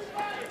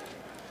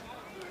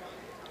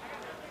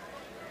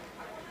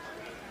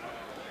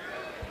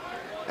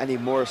 I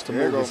need Morris to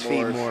move his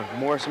feet more.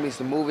 Morris needs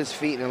to move his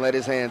feet and let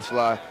his hands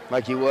fly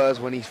like he was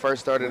when he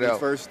first started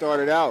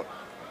out.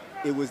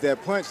 It was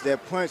that punch.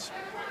 That punch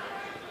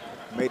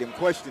made him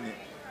question it,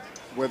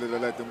 whether to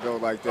let them go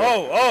like that.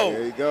 Oh.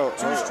 There you go.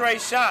 Two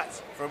straight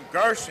shots from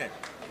Gershon,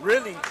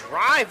 really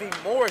driving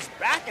Morris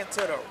back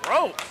into the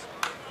ropes.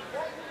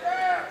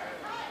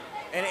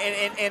 And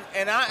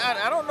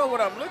I don't know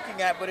what I'm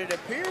looking at, but it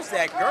appears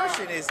that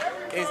Gershon is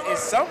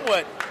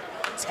somewhat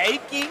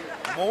taking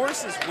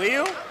Morris's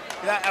wheel.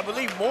 I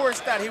believe Morris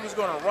thought he was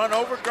going to run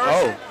over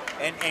Gershon,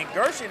 and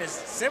Gershon is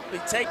simply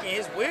taking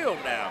his wheel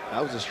now.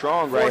 That was a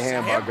strong right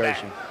hand by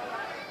Gershon.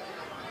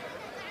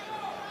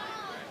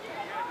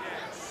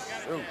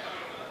 Shoot.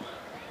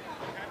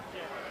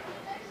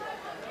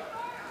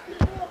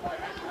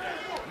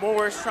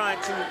 Morris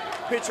trying to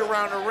pitch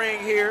around the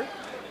ring here.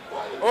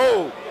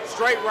 Oh,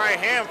 straight right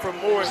hand from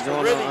Morris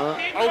that really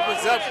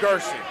opens up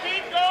Gershon.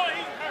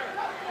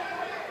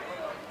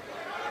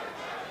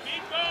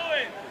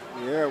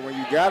 Yeah, when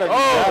you got him,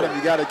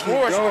 you got to keep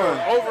Morris going.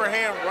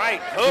 Overhand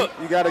right hook.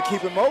 You got to keep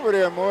him over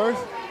there, Morris.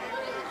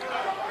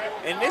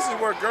 And this is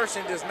where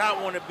Gershon does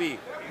not want to be.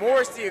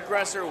 Morris, the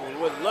aggressor,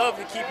 would love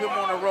to keep him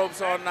on the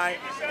ropes all night,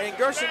 and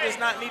Gershon does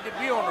not need to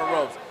be on the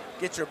ropes.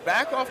 Get your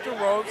back off the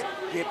ropes,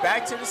 get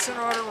back to the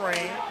center of the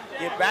ring,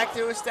 get back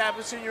to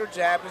establishing your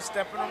jab and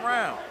stepping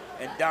around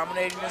and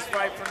dominating this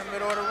fight from the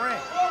middle of the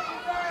ring.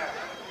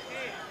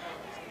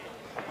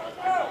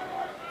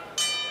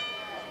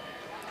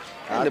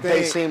 And the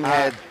pace seemed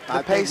I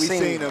think we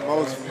seen the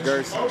most from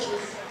Gershon.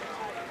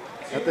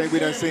 I think we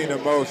done seen the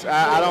most.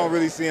 I don't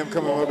really see him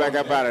coming back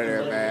up out of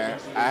there, man.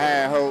 I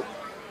had hope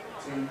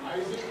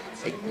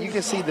You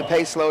can see the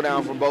pace slow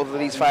down from both of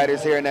these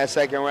fighters here in that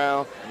second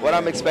round. What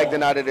I'm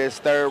expecting out of this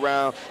third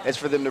round is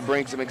for them to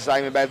bring some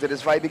excitement back to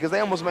this fight because they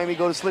almost made me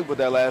go to sleep with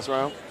that last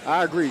round.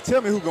 I agree.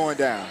 Tell me who's going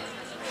down.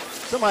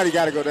 Somebody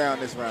got to go down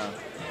this round.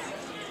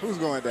 Who's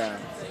going down?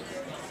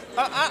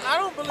 I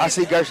don't believe. I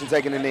see Gershon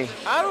taking the knee.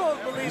 I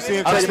don't believe. You see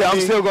him I'm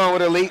still going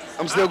with Elite.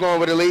 I'm still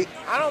going with Elite.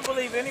 I don't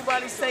believe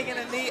anybody's taking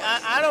a knee.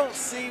 I don't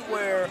see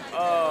where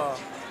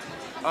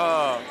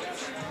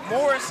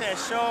Morris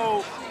has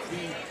showed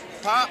the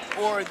pop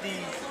or the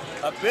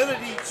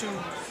ability to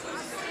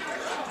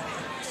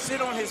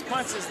sit on his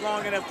punches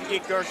long enough to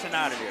get Gershon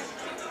out of there.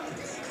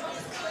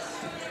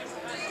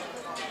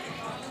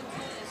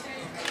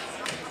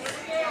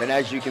 And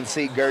as you can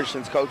see,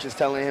 Gershon's coach is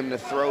telling him to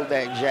throw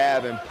that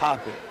jab and pop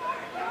it.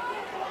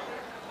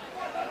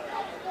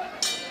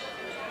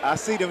 I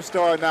see them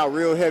starting out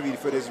real heavy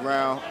for this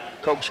round.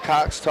 Coach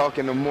Cox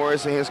talking to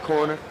Morris in his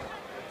corner.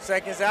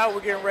 Seconds out,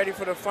 we're getting ready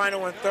for the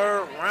final and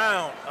third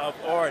round of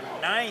our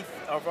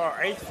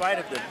eighth fight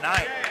of the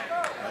night.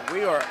 And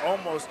we are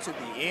almost to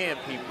the end,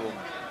 people.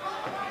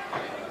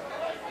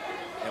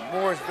 And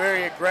Morris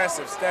very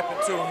aggressive, stepping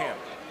to him.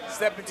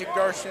 Stepping to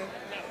Gershon.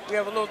 We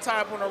have a little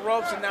tie up on the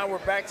ropes, and now we're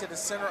back to the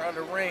center of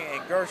the ring.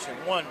 And Gershon,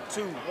 1,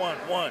 2, 1,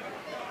 1.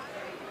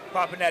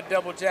 Popping that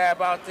double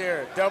jab out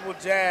there. Double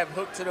jab,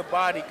 hook to the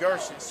body.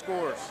 Gershon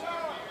scores.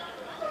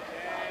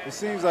 It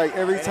seems like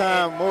every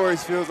time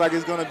Morris feels like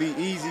it's going to be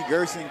easy,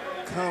 Gershon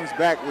comes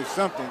back with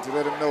something to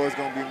let him know it's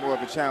going to be more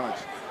of a challenge.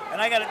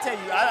 And I got to tell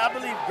you, I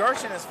believe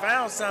Gershon has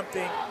found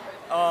something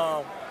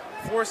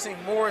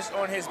forcing Morris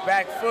on his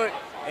back foot.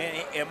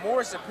 And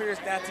Morris appears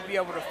not to be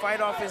able to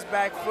fight off his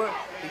back foot.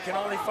 He can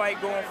only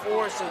fight going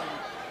forward. So,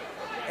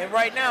 and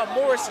right now,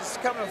 Morris is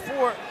coming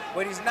forward,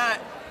 but he's not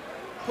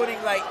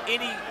putting like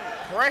any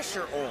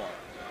pressure on.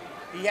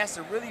 He has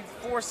to really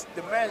force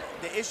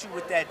the issue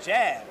with that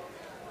jab.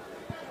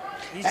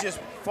 He's just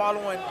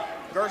following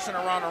Gershon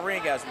around the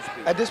ring as we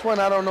speak. At this point,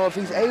 I don't know if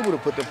he's able to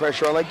put the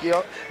pressure on, like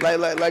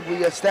we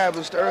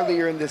established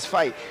earlier in this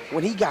fight.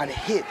 When he got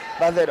hit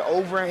by that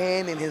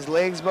overhand and his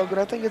legs broken,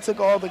 I think it took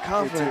all the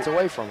confidence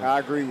away from him. I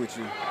agree with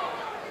you.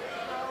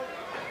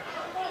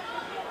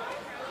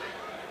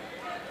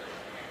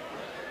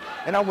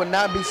 And I would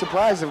not be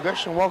surprised if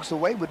Gershon walks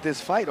away with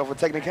this fight off a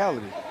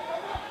technicality.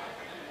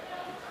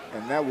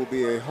 And that will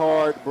be a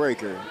hard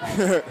breaker.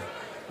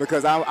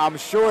 Because I'm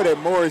sure that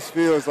Morris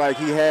feels like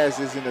he has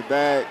this in the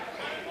bag.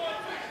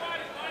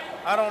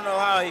 I don't know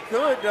how he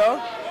could,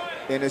 though.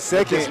 In a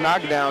second. This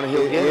knockdown,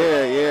 he'll get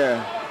it.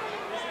 Yeah.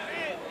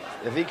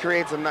 If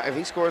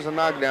he scores a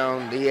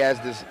knockdown, he has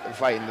this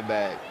fight in the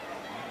bag.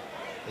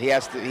 He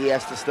has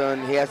to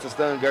stun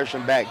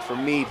Gershon back for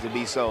me to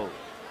be sold.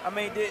 I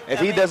mean,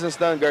 if he doesn't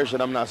stun Gershon,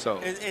 I'm not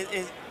sold.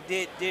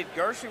 Did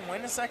Gershon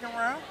win the second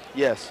round?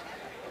 Yes.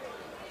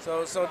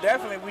 So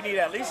definitely we need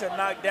at least a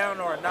knockdown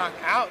or a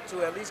knockout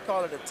to at least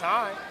call it a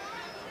tie.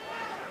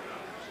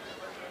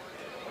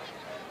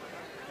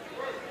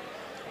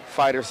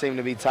 Fighters seem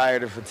to be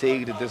tired or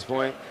fatigued at this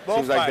point. Both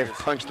Seems like fighters. they've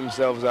punched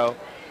themselves out.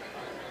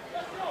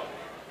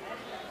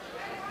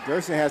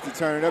 Gershon has to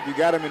turn it up. You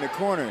got him in the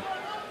corner.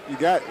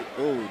 That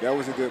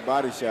was a good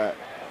body shot.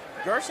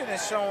 Gershon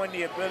is showing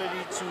the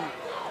ability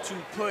to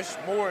push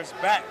Morris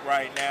back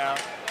right now.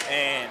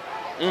 And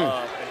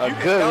a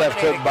good left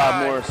hook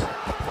by Morris.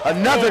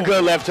 Another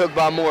good left hook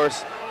by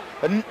Morris.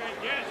 A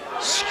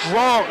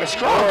strong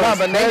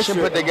combination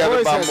put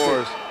together by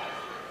Morris.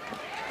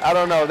 I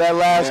don't know. That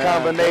last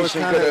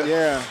combination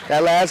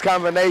that last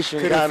combination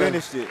could have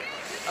finished it.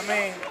 I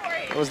mean,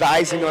 it was the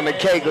icing on the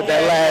cake with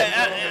that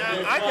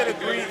last. I could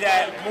agree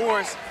that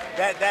Morris,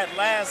 that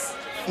last.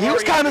 He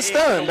was kind of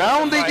stunned. I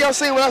don't think y'all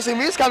seen what I seen.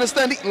 He was kind of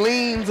stunned. He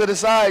leaned to the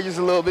side just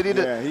a little bit. He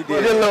did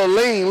a little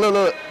lean,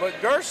 little. But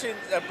Gershon's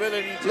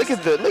ability to look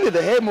at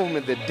the head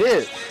movement, the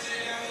dip,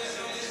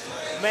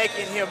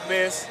 making him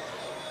miss,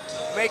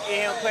 making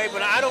him pay.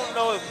 But I don't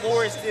know if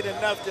Morris did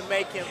enough to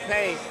make him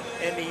pay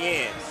in the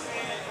end.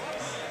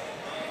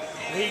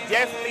 He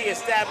definitely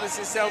established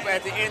himself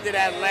at the end of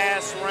that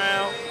last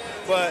round,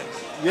 but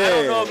I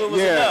don't know if it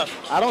was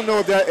enough. I don't know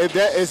if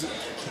that is.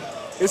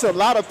 It's a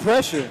lot of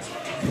pressure.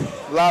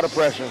 A lot of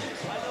pressure.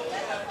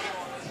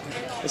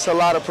 It's a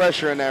lot of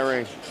pressure in that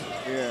ring.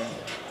 Yeah.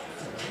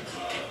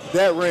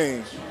 That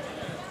ring.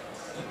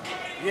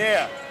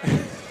 Yeah.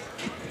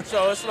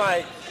 So it's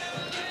like,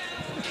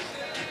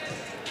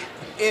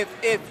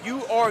 if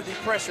you are the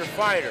pressure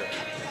fighter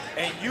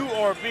and you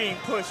are being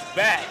pushed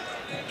back,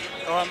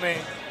 I mean,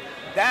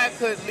 that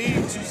could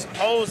lead to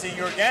holes in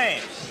your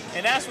game.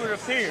 And that's what it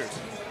appears.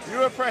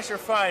 You're a pressure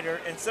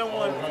fighter and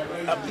someone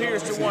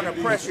appears to want to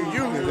pressure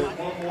you.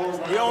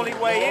 The only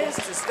way is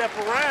to step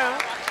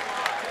around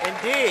and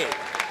dig.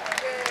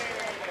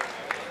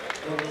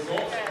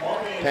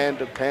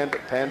 Panda, panda,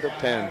 panda,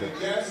 panda.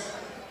 Yes,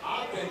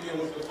 I think it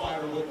was the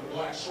fighter with the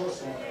black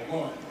shorts on that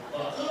won.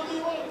 But I could be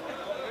wrong.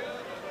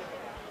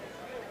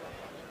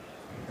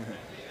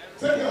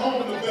 Take it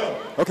home in the belt.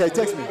 Okay,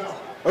 text me.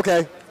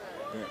 Okay.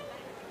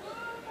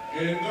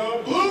 In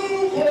the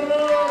blue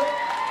corner,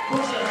 put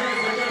your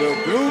hands together. The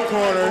blue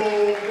corner.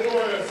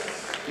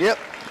 Yep.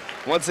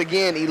 Once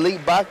again,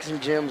 Elite Boxing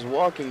Gyms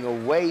walking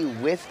away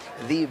with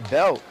the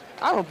belt.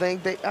 I don't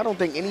think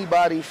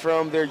anybody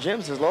from their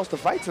gyms has lost a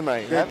fight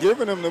tonight. They're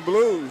giving them the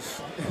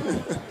blues.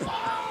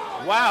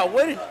 Wow,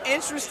 what an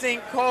interesting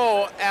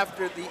call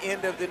after the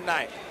end of the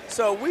night.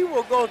 So we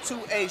will go to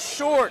a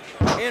short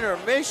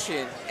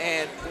intermission,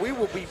 and we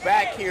will be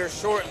back here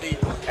shortly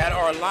at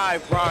our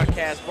live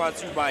broadcast brought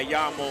to you by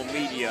Yamo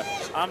Media.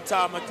 I'm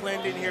Todd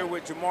McClendon here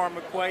with Jamar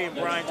McQuay and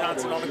Brian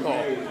Johnson on the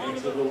call.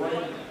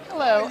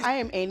 Hello, I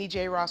am Annie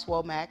J. Ross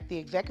Womack, the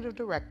Executive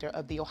Director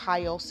of the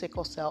Ohio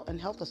Sickle Cell and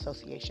Health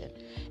Association,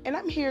 and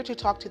I'm here to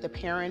talk to the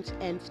parents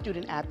and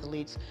student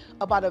athletes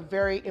about a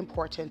very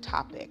important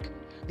topic.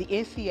 The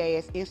NCAA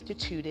has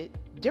instituted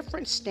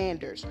different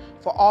standards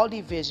for all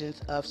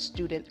divisions of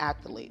student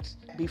athletes.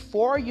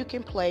 Before you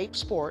can play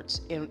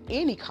sports in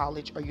any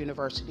college or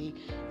university,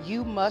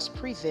 you must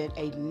present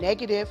a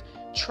negative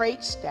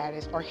trait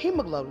status or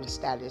hemoglobin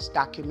status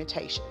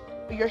documentation.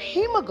 Your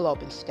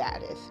hemoglobin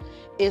status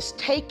is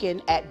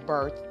taken at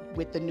birth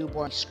with the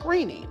newborn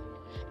screening.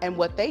 And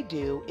what they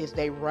do is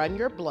they run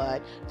your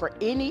blood for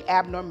any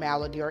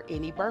abnormality or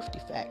any birth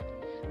defect.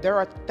 There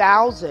are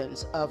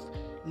thousands of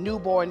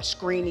newborn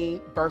screening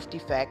birth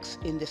defects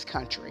in this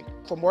country.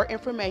 For more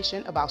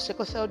information about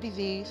sickle cell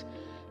disease,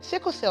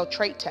 sickle cell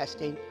trait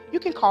testing, you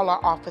can call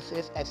our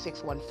offices at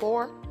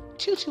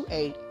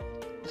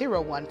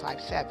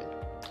 614-228-0157.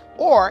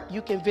 Or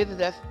you can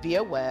visit us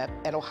via web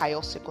at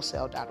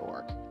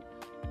ohiosicklecell.org.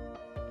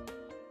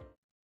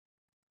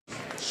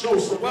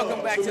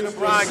 Welcome back to the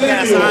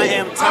broadcast. I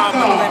am Tom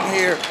McClendon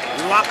here,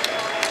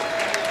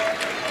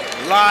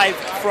 live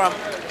from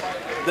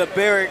the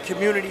Barrack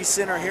Community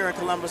Center here in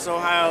Columbus,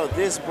 Ohio.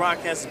 This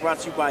broadcast is brought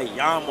to you by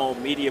Yamo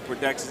Media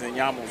Productions and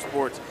Yamo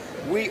Sports.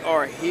 We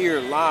are here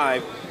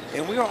live,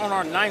 and we are on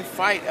our 9th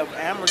fight of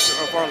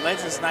our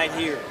Legends Night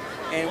here.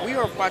 And we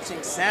are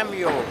watching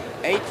Samuel,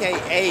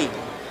 a.k.a.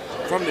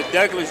 from the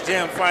Douglas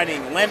Gym,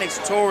 fighting Lennox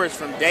Torres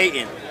from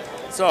Dayton.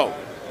 So,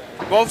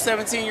 both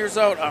 17 years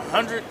old,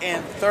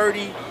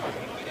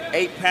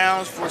 138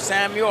 pounds for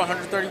Samuel,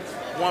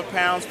 131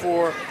 pounds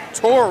for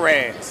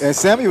Torres. And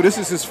Samuel, this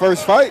is his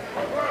first fight?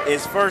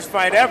 His first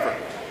fight ever.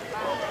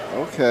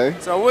 Okay.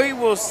 So we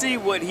will see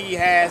what he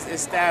has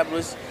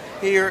established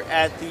here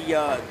at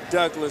the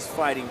Douglas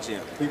Fighting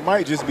Gym. He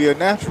might just be a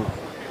natural.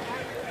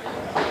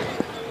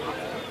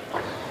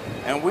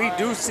 And we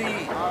do see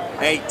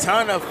a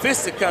ton of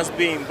fisticuffs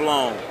being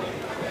thrown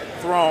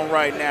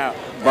right now.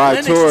 By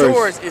Lennox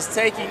Torres is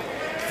taking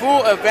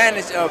full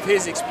advantage of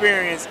his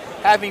experience,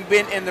 having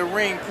been in the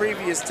ring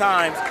previous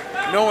times,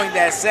 knowing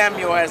that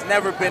Samuel has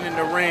never been in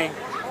the ring.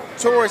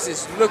 Torres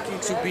is looking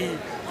to be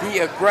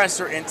the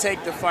aggressor and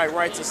take the fight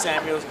right to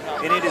Samuels,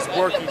 and it is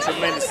working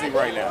tremendously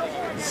right now.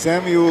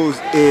 Samuels,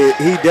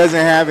 he doesn't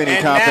have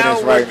any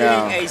confidence right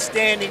now. And now we're getting a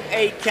standing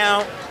 8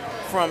 count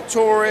from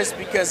Torres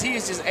because he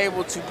is just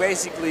able to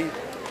basically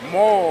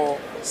maul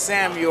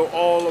Samuel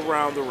all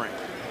around the ring.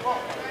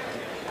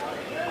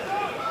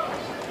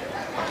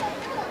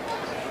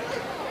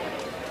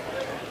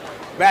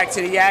 Back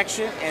to the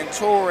action, and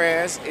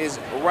Torres is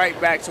right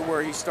back to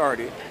where he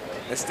started,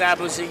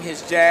 establishing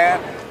his jab.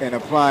 And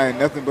applying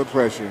nothing but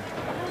pressure.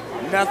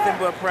 Nothing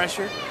but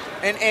pressure.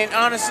 And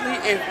honestly,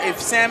 if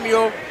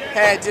Samuel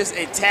had just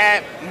a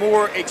tad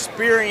more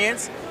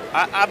experience,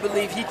 I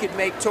believe he could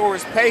make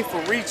Torres pay for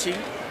reaching,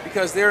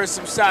 because there are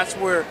some shots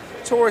where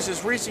Torres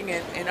is reaching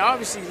and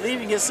obviously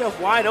leaving himself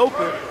wide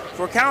open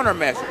for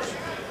countermeasures.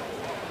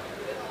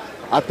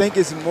 I think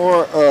it's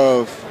more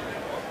of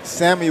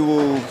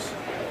Samuel's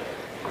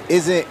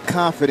isn't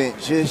confident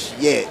just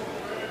yet.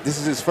 This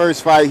is his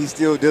first fight. He's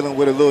still dealing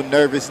with a little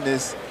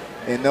nervousness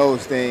and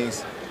those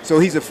things. So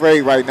he's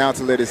afraid right now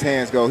to let his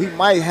hands go. He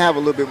might have a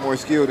little bit more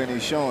skill than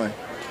he's showing.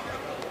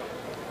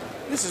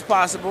 This is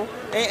possible.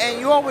 And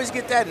you always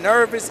get that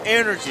nervous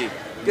energy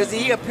because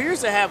he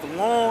appears to have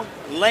long,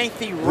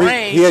 lengthy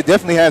range. He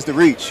definitely has the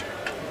reach.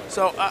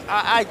 So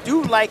I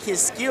do like his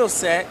skill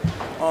set.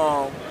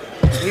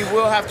 He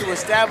will have to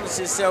establish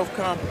himself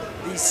come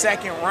the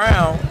second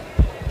round.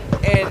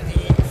 And the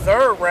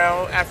third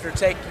round after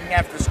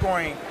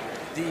scoring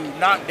the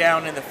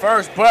knockdown in the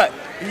first, but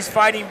he's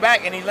fighting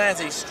back and he lands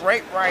a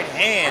straight right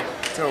hand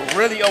to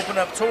really open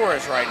up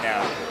Torres right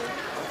now.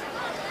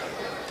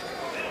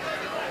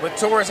 But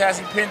Torres has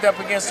him pinned up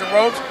against the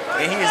ropes,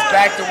 and he is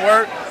back to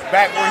work,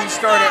 back where he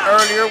started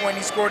earlier when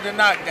he scored the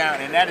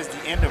knockdown, and that is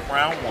the end of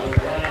round 1.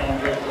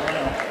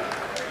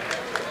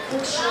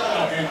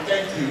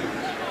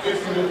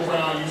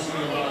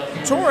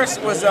 Torres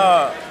was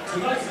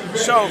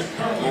showed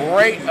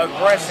great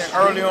aggression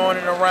early on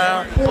in the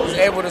round. Was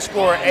able to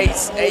score an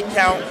 8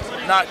 count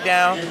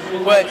knockdown,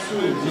 but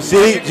you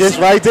see, just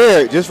right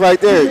there.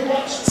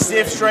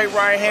 Stiff straight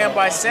right hand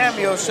by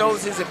Samuel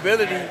shows his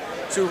ability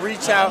to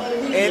reach out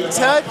and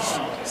touch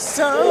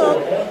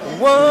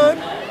someone.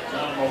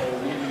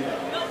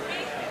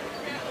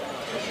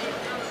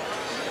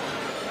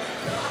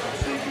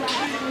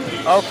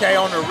 Okay,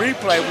 on the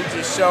replay, we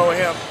just show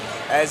him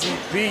as he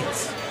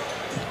beats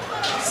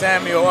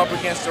Samuel up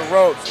against the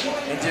ropes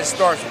and just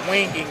starts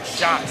winging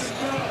shots.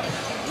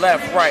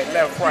 Left, right,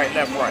 left, right,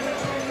 left, right.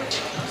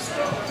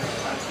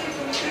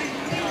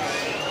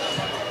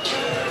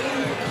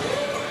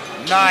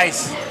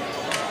 Nice.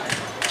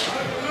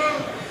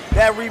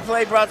 That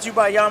replay brought to you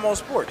by Yamo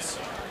Sports.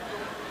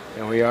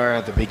 And we are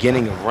at the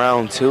beginning of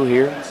round 2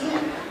 here.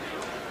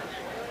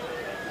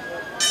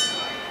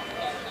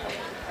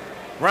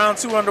 Round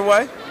 2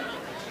 underway.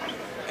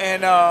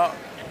 And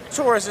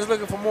Torres is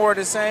looking for more of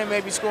the same,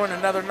 maybe scoring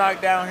another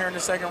knockdown here in the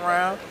second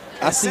round.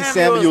 I see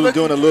Samuel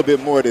doing a little bit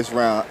more this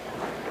round.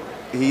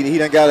 He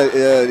done got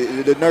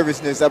the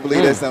nervousness. I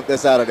believe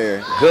that's out of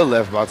there. Good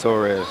left by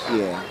Torres.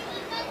 Yeah.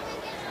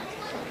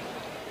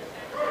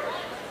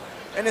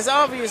 And it's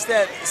obvious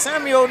that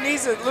Samuel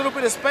needs a little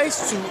bit of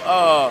space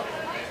to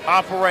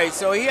operate.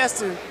 So he has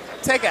to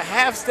take a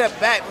half step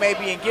back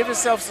maybe and give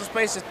himself some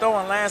space to throw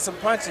and land some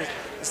punches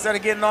instead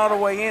of getting all the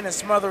way in and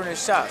smothering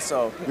his shot.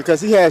 So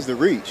because he has the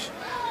reach.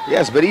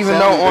 Yes, but even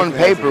though on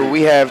paper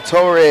we have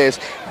Torres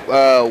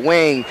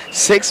weighing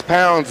 6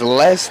 pounds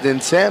less than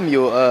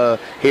Samuel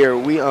here,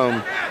 we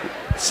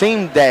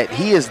seem that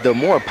he is the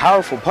more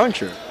powerful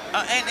puncher.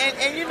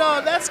 And you know,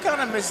 that's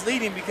kind of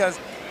misleading because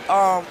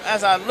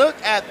as I look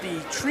at the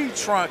tree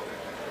trunk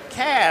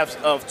calves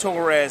of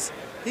Torres,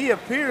 he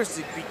appears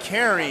to be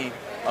carrying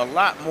a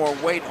lot more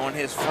weight on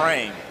his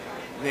frame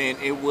than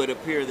it would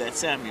appear that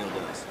Samuel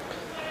does.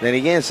 Then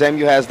again,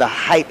 Samuel has the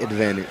height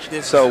advantage.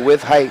 So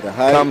with height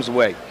comes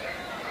weight.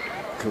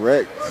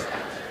 Correct.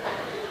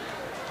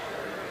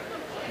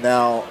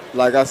 Now,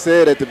 like I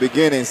said at the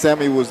beginning,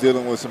 Samuel was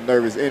dealing with some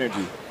nervous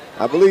energy.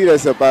 I believe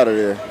that's up out of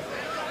there.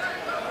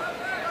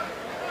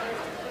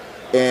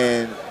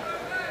 And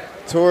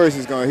Torres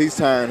he's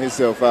tiring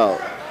himself out.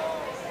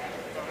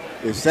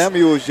 If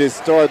Samuel just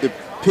started to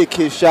pick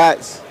his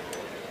shots,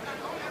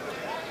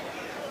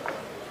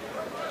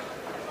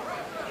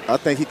 I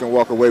think he can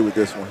walk away with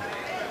this one.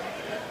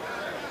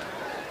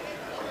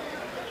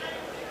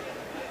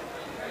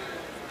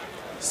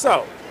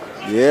 So,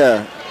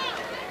 yeah,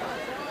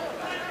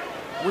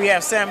 we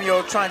have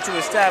Samuel trying to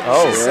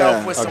establish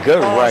himself with some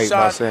good long right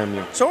shots. by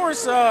Samuel.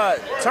 Torres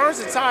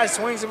turns the tide,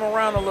 swings him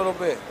around a little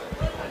bit.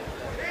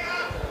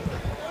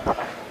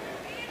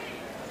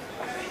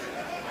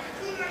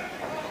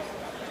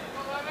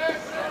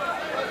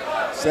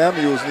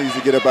 Samuels needs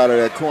to get up out of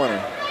that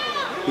corner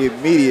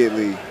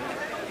immediately.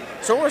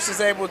 Torres is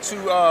able to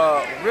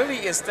really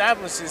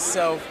establish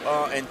himself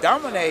and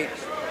dominate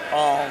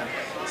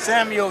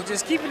Samuel,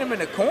 just keeping him in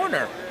the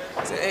corner.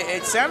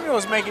 Samuel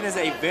is making this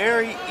a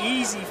very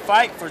easy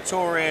fight for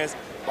Torres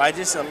by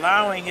just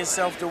allowing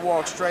himself to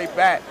walk straight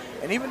back.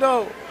 And even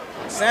though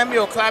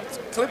Samuel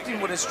clipped him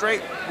with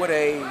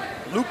a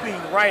looping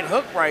right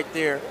hook right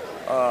there,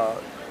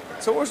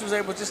 Torres was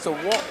able just to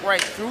walk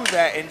right through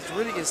that and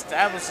really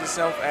establish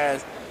himself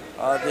as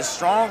the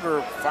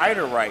stronger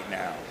fighter right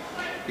now.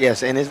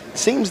 Yes, and it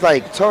seems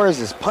like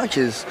Torres'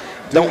 punches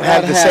don't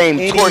have the same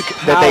torque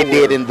that they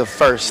did in the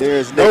first.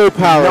 There's no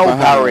power. No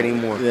power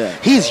anymore. Yeah.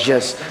 He's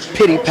just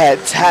pity-pat,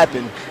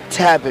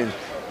 tapping.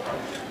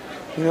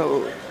 You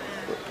know,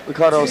 we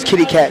call those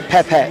kitty cat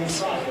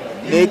pat-pats.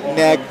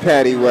 Knick-knack,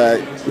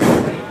 paddywhack.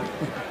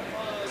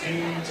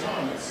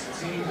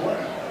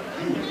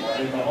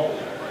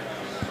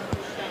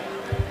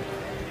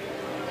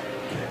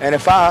 And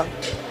if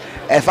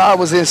I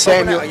was in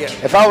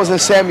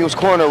Samuel's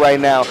corner right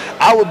now,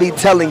 I would be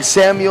telling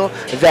Samuel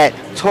that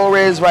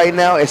Torres right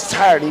now is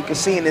tired. You can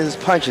see it in his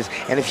punches.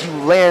 And if you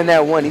land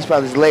that one, his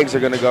legs are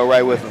going to go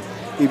right with him.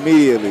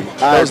 Immediately.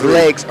 Those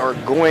legs are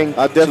going to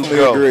go. I definitely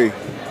agree.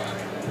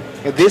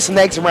 In this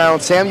next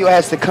round, Samuel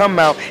has to come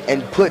out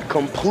and put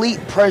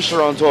complete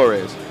pressure on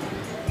Torres.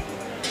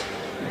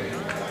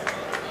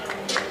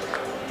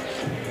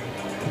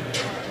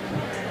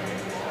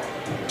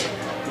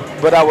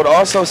 But I would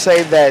also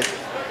say that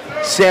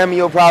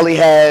Samuel probably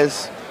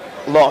has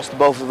lost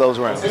both of those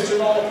rounds.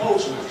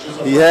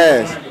 He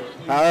has.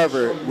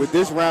 However, with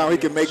this round, he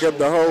can make up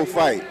the whole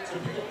fight.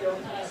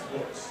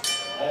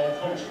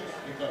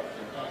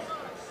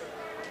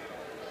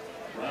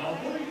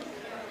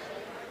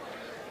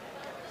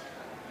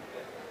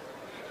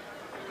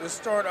 The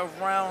start of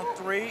round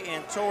 3,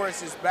 and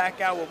Torres is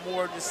back out with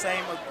more of the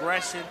same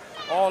aggression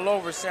all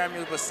over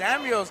Samuels. But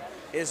Samuels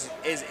is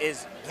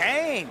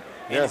game.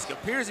 Yes. It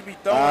appears to be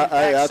throwing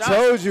back shots.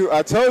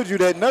 I told you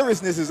that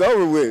nervousness is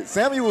over with.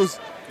 Samuel's.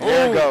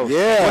 There it goes.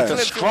 Yeah. With a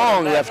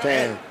strong left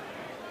hand.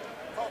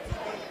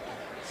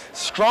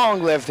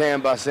 Strong left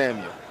hand by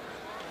Samuel.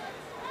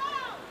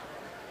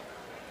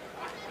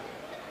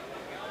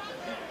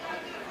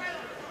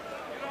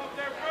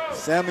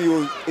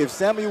 If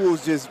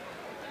Samuel's just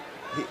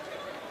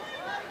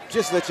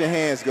let your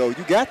hands go.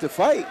 You got to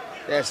fight.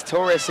 Yes,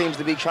 Torres seems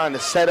to be trying to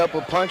set up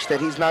a punch that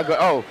he's not going.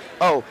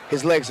 Oh,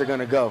 his legs are going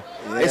to go.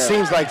 Yeah. It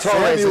seems like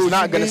Torres is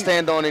not going to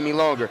stand on any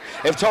longer.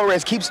 If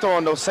Torres keeps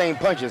throwing those same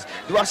punches,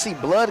 do I see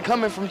blood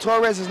coming from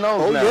Torres'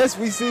 nose now? Yes,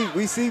 we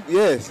see,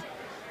 yes.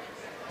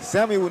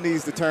 Samuel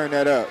needs to turn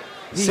that up.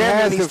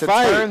 Samuel needs to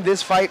turn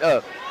this fight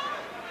up.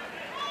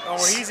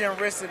 he's in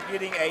risk of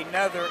getting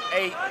another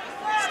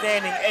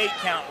standing 8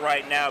 count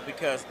right now,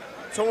 because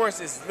Torres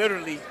is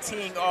literally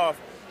teeing off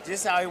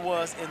just how he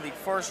was in the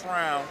first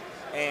round,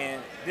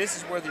 and this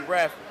is where the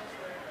ref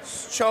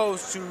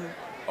chose to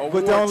award.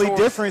 But the only Torres.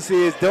 difference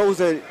is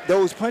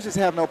those punches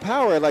have no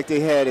power like they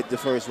had at the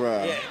first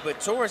round. Yeah, but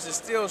Torres is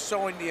still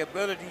showing the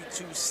ability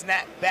to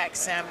snap back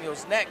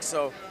Samuel's neck.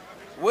 So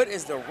what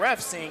is the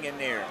ref seeing in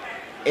there?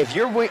 If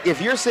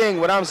you're seeing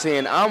what I'm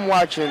seeing, I'm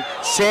watching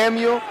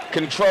Samuel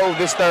control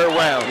this third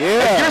round.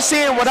 Yeah. If you're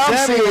seeing what I'm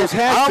Samuel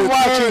seeing, has to I'm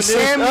watching turn this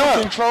Samuel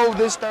up. control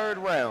this third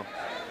round.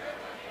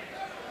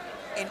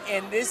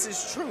 And this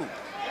is true.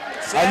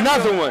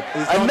 Another one.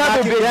 He's gonna Another knock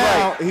it big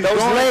down. right. He's Those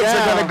going legs down.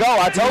 are going to go.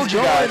 I told He's you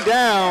guys. going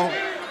down.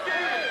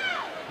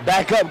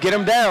 Back up. Get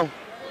him down.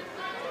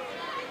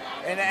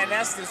 And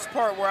that's this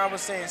part where I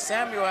was saying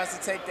Samuel has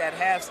to take that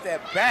half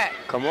step back.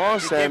 Come on,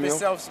 to Samuel. give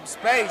himself some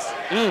space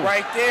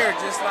right there,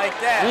 just like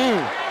that.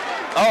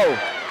 Oh.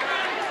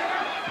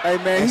 Hey,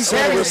 man, he's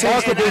doing a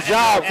Samuel responsible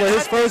job for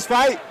his first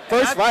fight.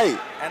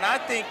 And I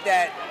think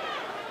that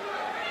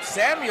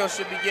Samuel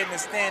should be getting a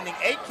standing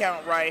 8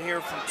 count right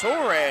here from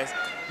Torres,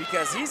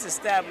 because he's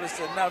established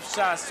enough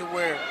shots to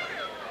where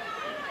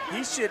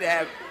he should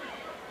have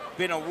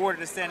been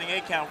awarded a standing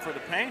 8 count for the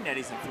pain that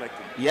he's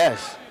inflicting.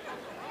 Yes.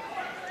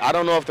 I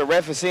don't know if the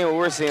ref is seeing what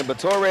we're seeing, but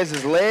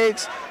Torres'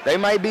 legs, they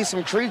might be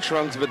some tree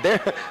trunks, but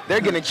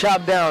they're getting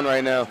chopped down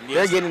right now.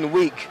 Yes. They're getting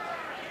weak.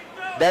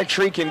 That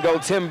tree can go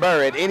timber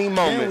at any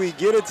moment. Can we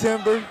get a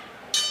timber?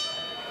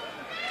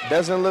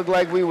 Doesn't look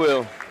like we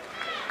will.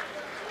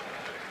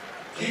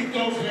 Keep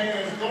those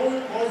hands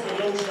going. Both of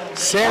those young men.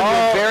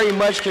 Samuel very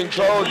much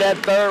controlled that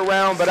third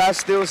round, but I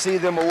still see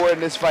them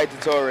awarding this fight to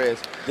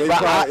Torres.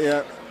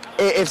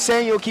 If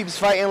Samuel keeps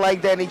fighting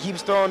like that and he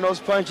keeps throwing those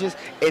punches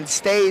and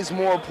stays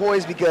more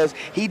poised, because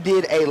he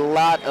did a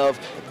lot of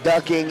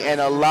ducking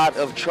and a lot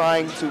of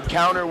trying to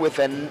counter with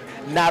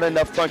not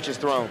enough punches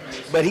thrown.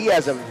 But he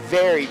has a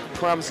very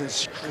promising,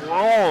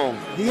 strong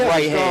He has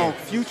right a strong hand.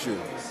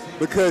 future,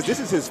 because this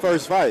is his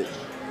first fight.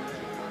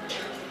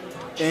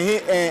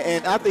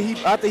 And after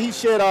he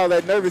shed all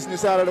that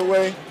nervousness out of the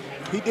way,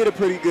 he did a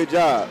pretty good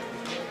job.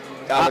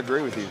 I'll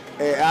agree with you.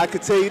 And I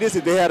could tell you this,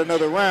 if they had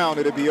another round,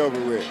 it'd be over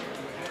with.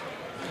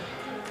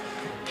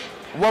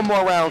 One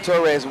more round,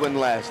 Torres wouldn't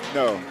last.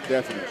 No,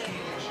 definitely.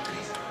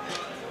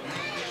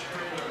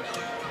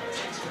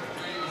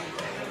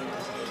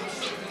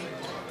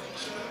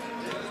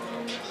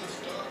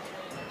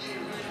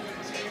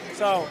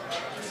 So,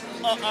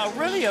 a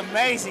really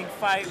amazing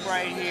fight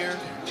right here.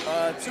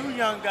 Two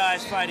young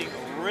guys fighting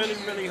really,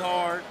 really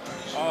hard.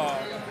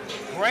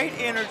 Great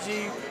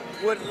energy.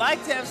 Would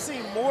like to have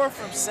seen more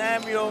from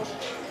Samuel.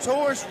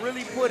 Torres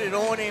really put it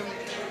on him.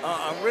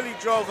 Really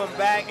drove him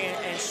back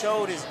and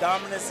showed his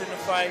dominance in the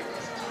fight.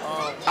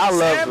 I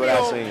loved what I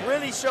Samuel seen.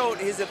 really showed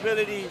his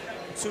ability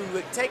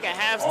to take a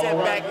half step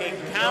back and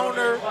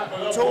counter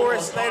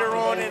Torres later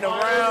on in the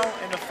round,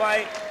 in the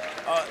fight.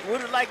 Would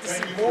have liked to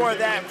see more of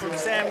that from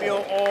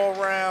Samuel all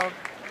around,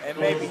 and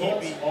maybe he'd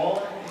be.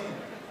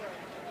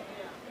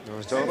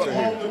 For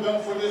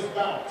this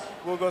bout.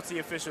 We'll go to the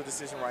official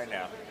decision right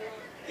now.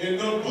 In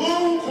the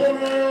blue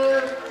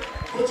corner,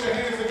 put your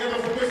hands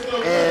together for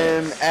Mr.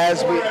 And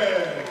as we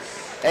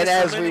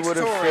Lennox would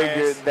have Torres.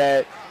 figured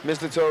that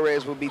Mr.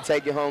 Torres will be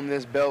taking home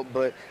this belt,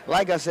 but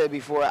like I said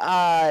before,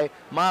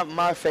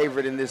 my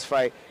favorite in this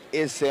fight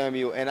is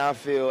Samuel, and I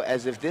feel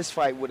as if this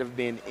fight would have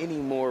been any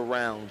more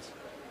rounds.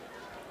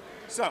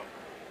 So,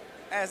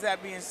 as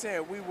that being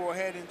said, we will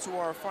head into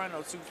our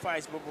final 2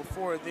 fights, but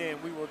before then,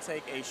 we will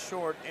take a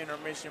short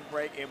intermission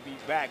break and be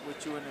back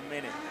with you in a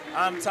minute.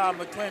 I'm Todd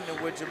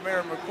McClendon with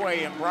Jamera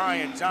McQuay and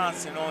Brian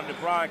Johnson on the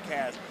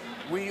broadcast.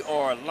 We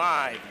are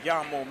live,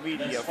 Yamo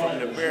Media, from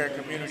the Barrack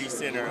Community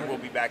Center, and we'll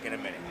be back in a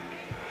minute.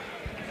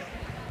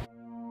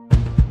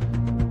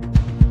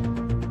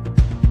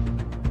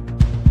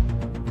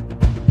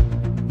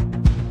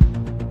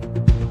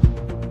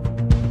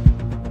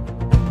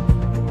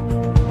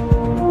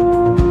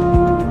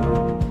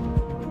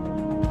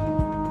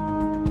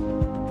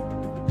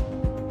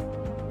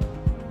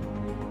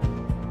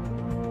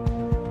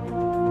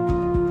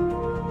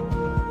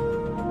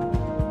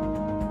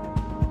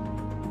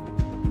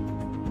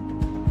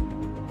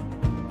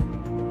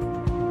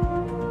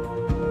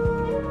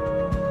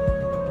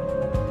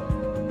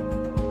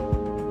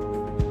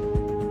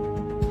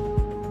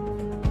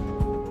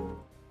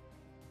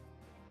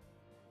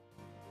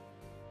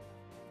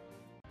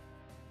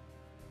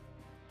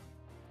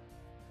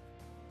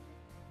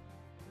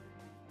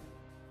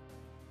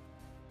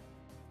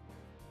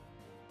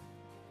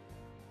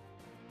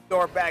 We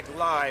are back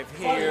live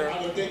here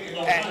at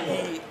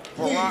the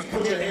Barrack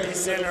Community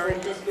Center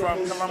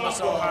from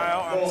Columbus, Ohio.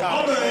 I'm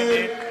Tom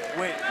McClendon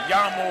with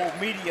Yamo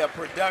Media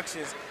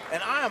Productions,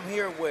 and I am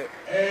here with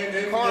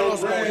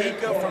Carlos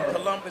Mojica from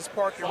Columbus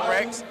Park and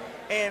Recs.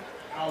 And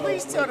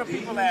please tell the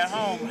people at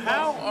home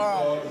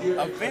how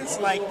events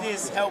like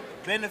this help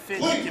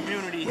benefit the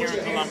community here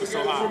in Columbus,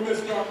 Ohio.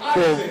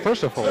 Well,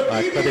 first of all,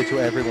 credit to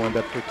everyone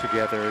that put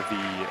together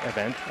the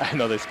event. I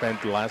know they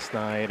spent last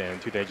night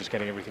and today just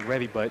getting everything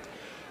ready, but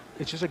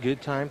it's just a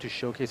good time to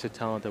showcase the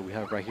talent that we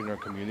have right here in our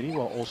community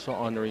while also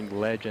honoring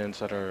legends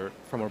that are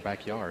from our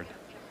backyard.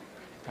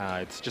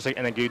 It's just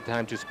and a good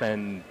time to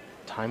spend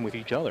time with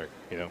each other,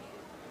 you know.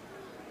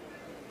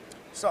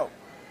 So,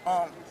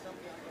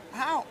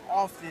 how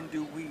often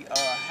do we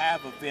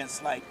have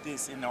events like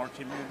this in our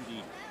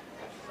community?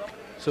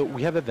 So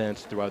we have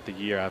events throughout the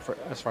year.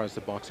 As far as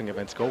the boxing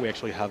events go, we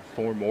actually have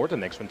 4 more. The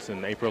next one's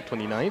in April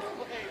 29th.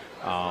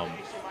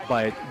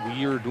 But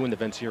we are doing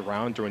events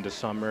year-round during the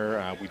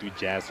summer. We do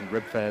Jazz and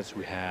Rib Fest.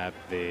 We have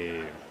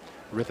the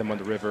Rhythm on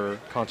the River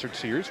concert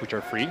series, which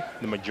are free.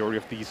 The majority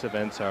of these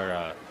events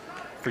are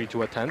free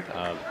to attend.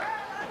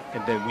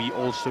 And then we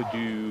also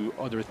do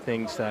other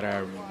things that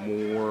are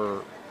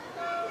more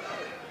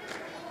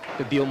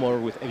to deal more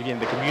with, again,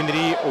 the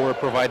community or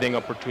providing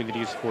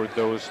opportunities for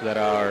those that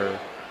are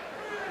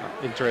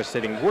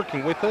interested in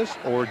working with us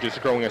or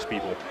just growing as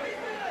people.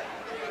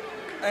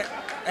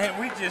 And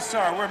we just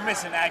saw we're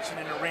missing action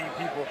in the ring,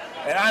 people.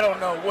 And I don't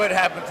know what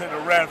happened to the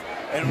ref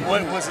and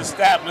what was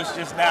established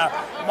just now.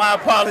 My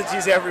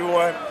apologies,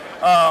 everyone.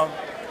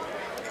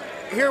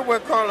 Here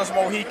with Carlos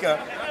Mojica.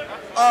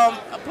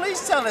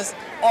 Please tell us,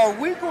 are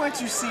we going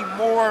to see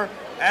more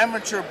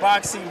amateur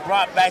boxing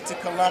brought back to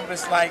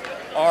Columbus, like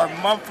our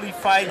monthly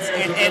fights?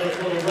 And let's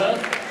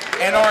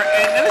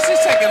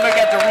just take a look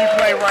at the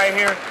replay right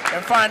here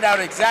and find out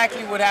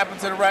exactly what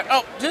happened to the ref.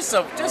 Oh, just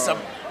a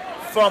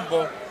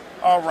fumble.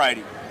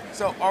 Alrighty.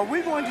 So are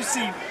we going to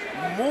see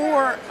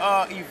more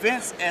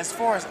events as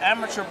far as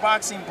amateur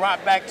boxing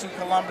brought back to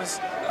Columbus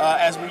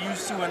as we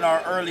used to in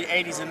our early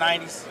 80s and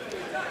 90s?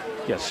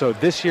 Yes, so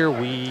this year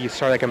we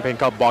started a campaign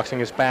called Boxing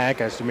is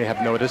Back. As you may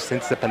have noticed,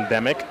 since the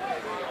pandemic,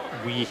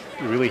 we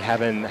really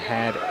haven't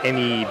had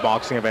any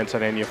boxing events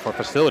at any of our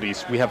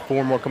facilities. We have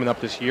 4 more coming up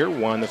this year.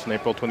 One is on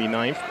April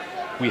 29th.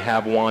 We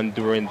have one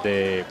during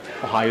the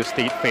Ohio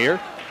State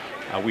Fair.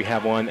 We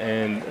have one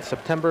in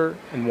September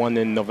and one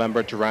in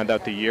November to round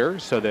out the year.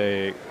 So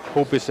the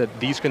hope is that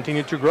these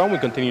continue to grow and we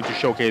continue to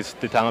showcase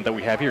the talent that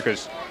we have here,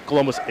 because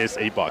Columbus is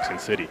a boxing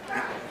city.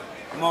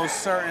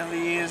 Most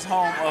certainly is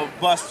home of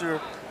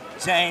Buster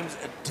James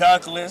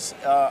Douglas,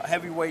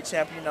 heavyweight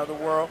champion of the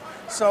world.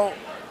 So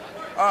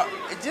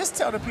just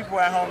tell the people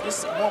at home,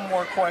 just one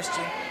more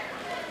question.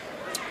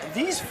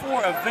 These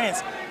 4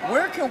 events,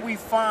 where can we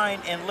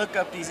find and look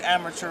up these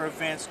amateur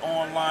events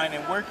online,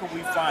 and where can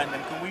we find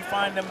them? Can we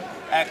find them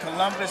at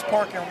Columbus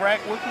Park and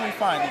Rec? Where can we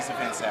find these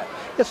events at?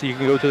 Yes, so you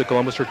can go to the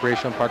Columbus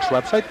Recreation Parks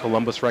website,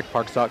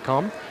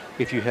 columbusrecparks.com.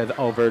 If you head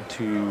over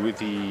to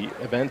the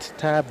events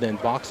tab, then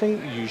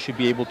boxing, you should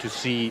be able to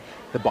see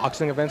the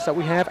boxing events that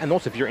we have. And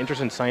also, if you're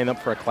interested in signing up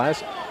for a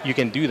class, you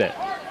can do that.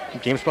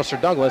 James Buster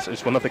Douglas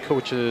is one of the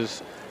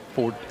coaches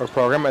for our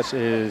program, as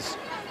is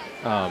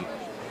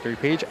Gary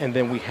Page. And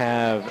then we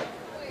have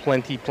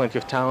plenty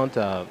of talent.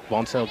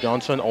 Vonsell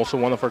Johnson, also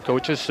one of our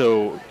coaches.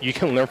 So you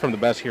can learn from the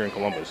best here in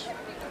Columbus.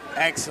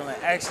 Excellent,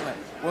 excellent.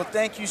 Well,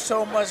 thank you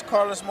so much,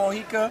 Carlos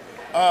Mojica.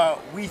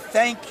 We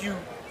thank you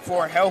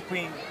for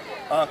helping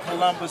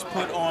Columbus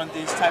put on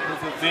this type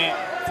of event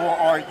for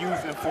our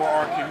youth and for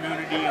our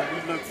community, and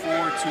we look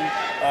forward to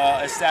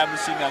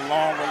establishing a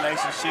long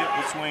relationship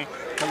between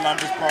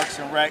Columbus Parks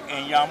and Rec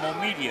and Yamo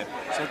Media.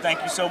 So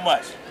thank you so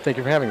much. Thank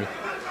you for having me.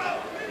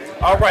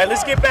 All right,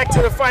 let's get back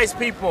to the fights,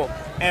 people.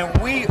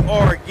 And we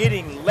are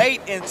getting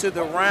late into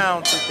the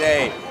round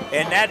today,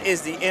 and that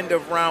is the end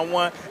of round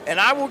 1. And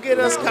I will get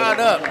us caught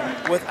up,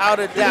 without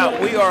a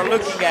doubt. We are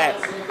looking at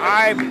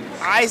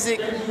Isaac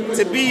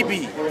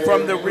Tabibi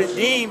from the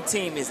Redeem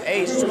team. Is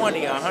age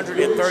 20,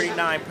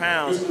 139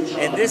 pounds,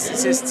 and this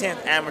is his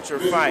 10th amateur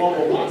fight.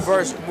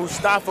 Versus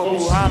Mustafa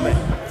Muhammad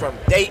from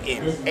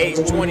Dayton,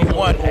 age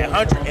 21,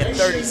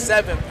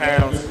 137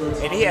 pounds,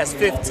 and he has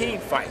 15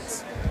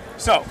 fights.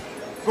 So,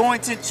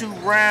 going into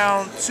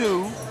round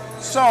 2.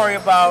 Sorry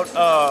about,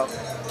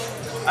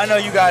 I know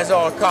you guys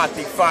all caught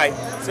the fight,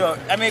 so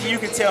maybe you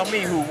can tell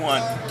me who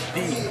won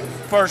the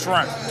first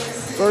round.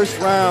 First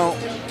round,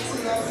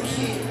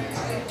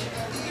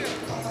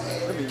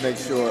 let me make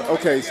sure.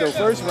 Okay, so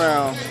first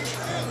round,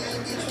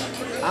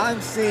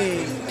 I'm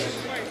seeing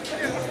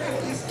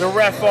the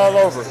ref all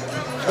over.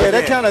 Yeah,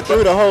 that kind of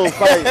threw the whole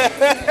fight.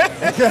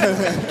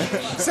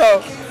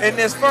 So, in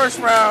this first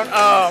round,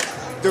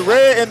 the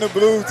red and the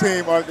blue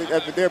team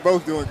they're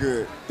both doing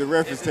good. The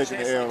ref is taking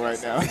the L right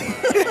now.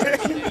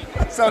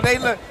 So they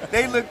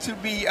look to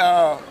be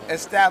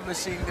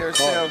establishing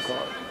themselves.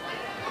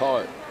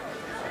 Card.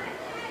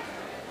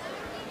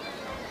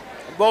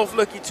 Both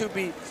looking to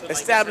be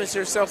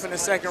establishing themselves in the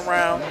second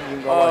round.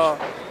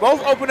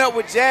 Both open up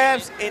with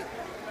jabs, and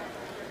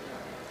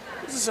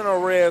this is in a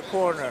red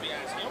corner.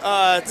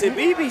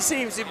 Tabibi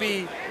seems to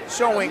be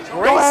showing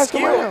great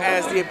skill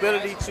as the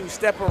ability to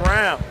step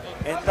around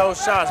and throw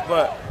shots,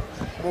 but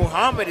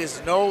Muhammad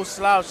is no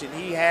slouch, and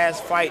he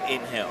has fight in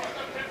him.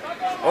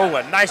 Oh,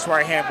 a nice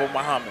right hand by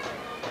Muhammad.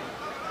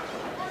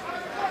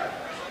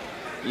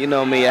 You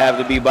know me, I have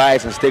to be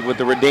biased and stick with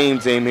the Redeem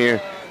team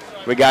here.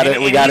 We got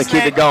to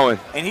keep it going.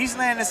 And he's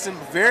landing some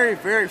very,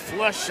 very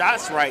flush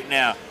shots right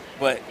now.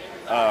 But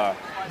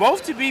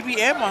both Tabibi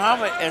and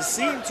Muhammad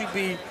seem to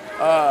be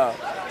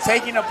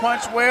taking a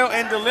punch well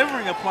and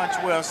delivering a punch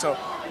well. So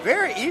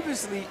very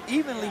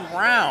evenly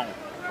round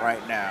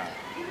right now.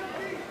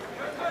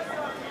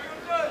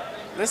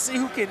 Let's see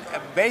who can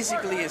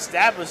basically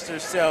establish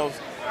themselves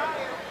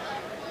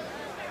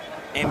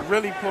and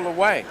really pull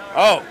away.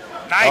 Oh,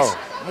 nice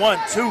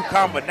 1-2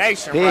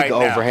 combination right now.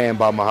 Big overhand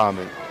by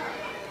Muhammad.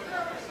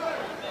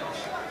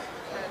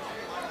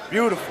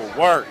 Beautiful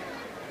work.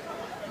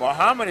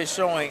 Muhammad is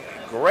showing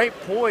great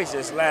poise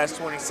this last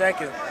 20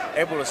 seconds.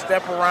 Able to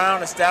step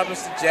around, establish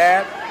the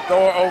jab,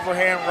 throw an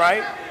overhand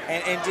right,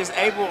 and just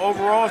able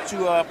overall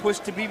to push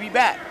Tabibi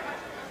back.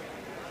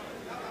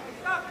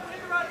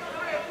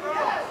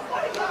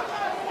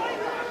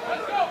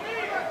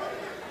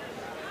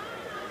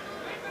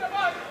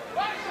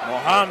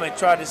 Muhammad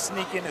tried to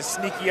sneak in a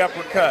sneaky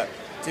uppercut.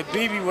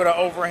 Tabibi with an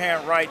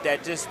overhand right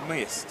that just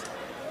missed.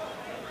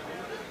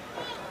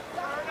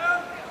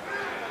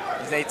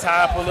 As they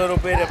tie up a little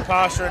bit of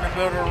posture in the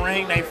middle of the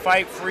ring, they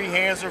fight free,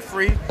 hands are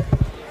free.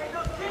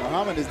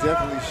 Muhammad is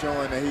definitely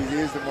showing that he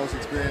is the most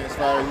experienced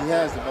fighter. He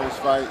has the most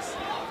fights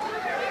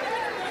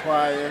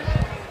prior.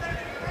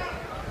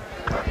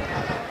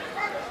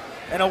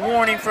 And a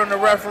warning from the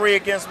referee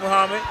against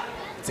Muhammad.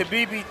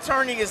 Tabibi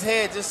turning his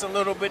head just a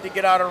little bit to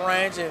get out of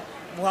range, and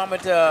Muhammad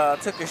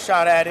took a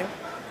shot at him.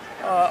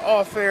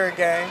 All fair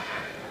game.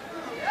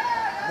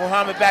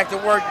 Muhammad back to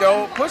work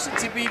though, pushing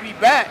Tabibi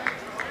back.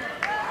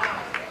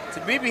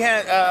 Tabibi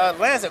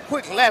lands a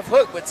quick left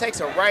hook, but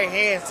takes a right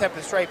hand,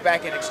 stepping straight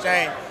back in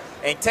exchange,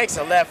 and takes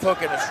a left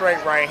hook and a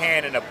straight right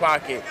hand in the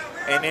pocket,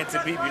 and then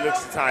Tabibi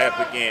looks to tie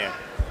up again.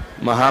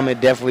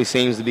 Muhammad definitely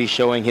seems to be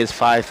showing his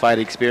 5-fight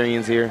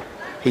experience here.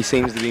 He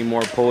seems to be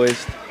more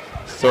poised,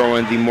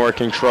 throwing the more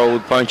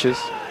controlled punches.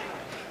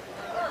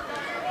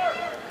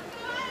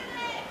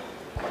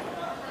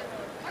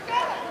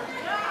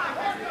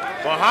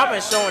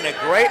 Muhammad showing a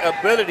great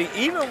ability,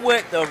 even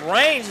with the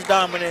range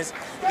dominance,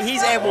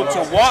 he's able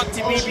to walk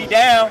Tabibi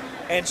down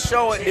and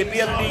show the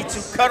ability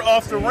to cut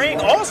off the ring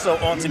also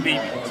on Tabibi.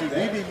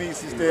 Tabibi needs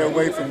to stay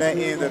away from that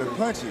end of the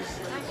punches.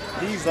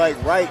 He's like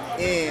right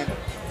in.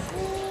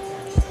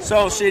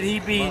 So should he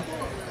be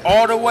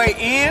all the way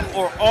in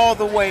or all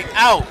the way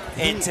out?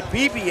 And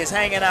Tabibi is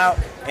hanging out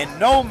in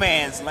no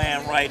man's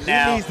land right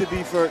now. He needs to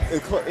be for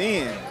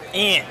in.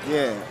 In.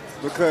 Yeah,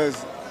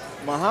 because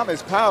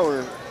Muhammad's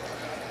power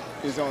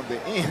is on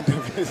the end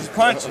of his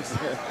punches.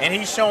 And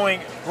he's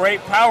showing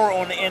great power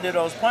on the end of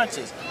those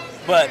punches.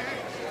 But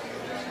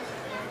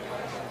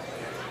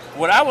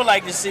what I would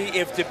like to see,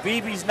 if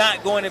Tabibi's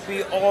not going to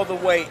be all the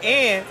way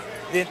in,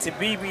 then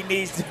Tabibi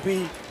needs to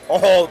be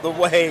all the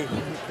way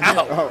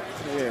out. Oh,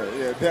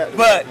 yeah.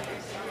 But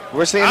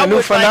we're seeing a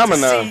new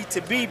phenomenon. I would like to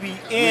see Tabibi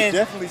in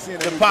definitely seeing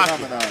the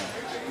pocket.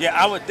 Yeah,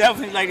 I would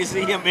definitely like to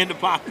see him in the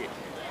pocket,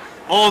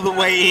 all the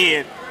way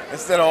in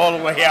instead of all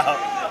the way out.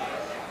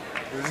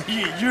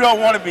 You don't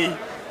want to be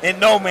in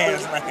no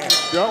man's land.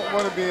 Don't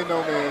want to be in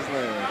no man's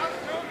land.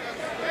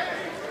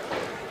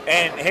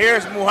 And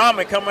here's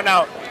Muhammad coming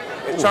out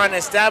and trying to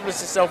establish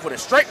himself with a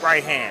straight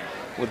right hand.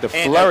 With the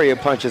flurry of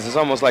punches, it's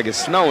almost like it's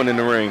snowing in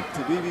the ring.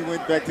 Tabibi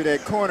went back to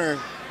that corner.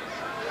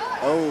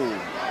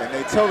 And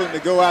they told him to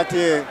go out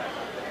there,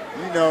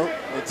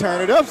 and turn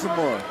it up some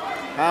more.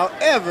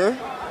 However,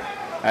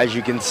 as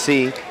you can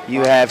see,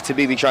 you have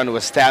Tabibi trying to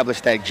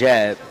establish that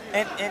jab.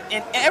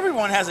 And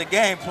everyone has a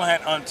game plan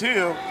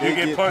until you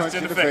get punched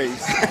in the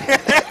face.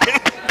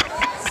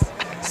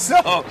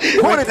 So,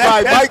 pointed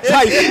by Mike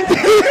Tyson.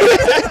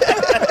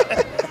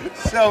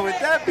 So with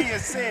that being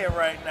said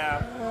right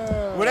now,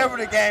 whatever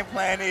the game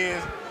plan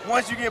is,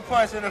 once you get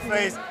punched in the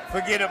face,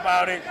 forget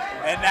about it,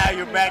 and now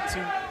you're back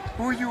to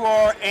who you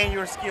are and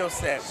your skill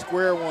set.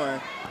 Square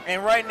one.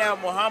 And right now,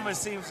 Muhammad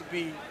seems to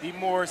be the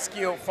more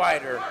skilled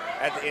fighter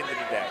at the end of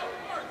the day.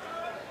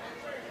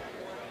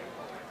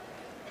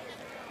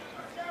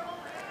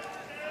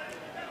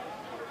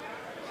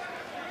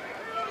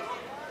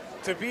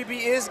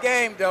 Tabibi is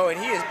game, though, and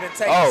he has been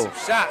taking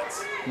some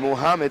shots.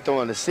 Muhammad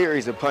throwing a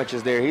series of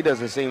punches there. He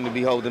doesn't seem to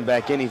be holding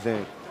back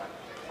anything.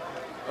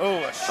 Oh,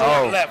 a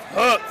short left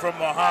hook from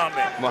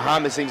Muhammad.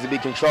 Muhammad seems to be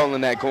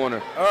controlling that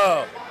corner.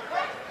 Oh.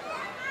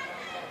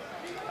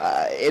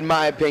 In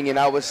my opinion,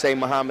 I would say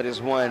Muhammad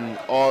has won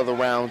all the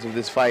rounds of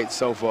this fight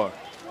so far.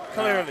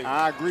 Clearly.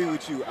 I agree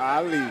with you,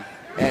 Ali.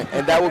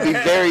 And that would be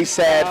very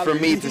sad for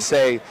me to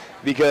say,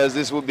 because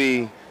this will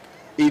be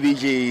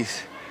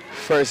EBG's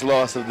first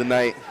loss of the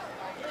night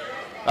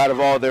out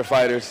of all their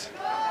fighters.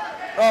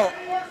 Oh,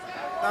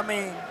 I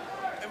mean,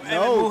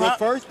 no,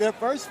 their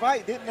first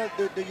fight, didn't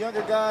the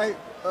younger guy,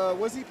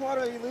 was he part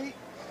of Elite?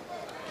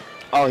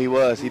 Oh, he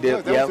was. He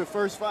did. That was the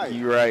first fight.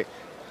 You're right.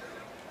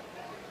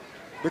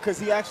 Because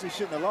he actually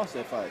shouldn't have lost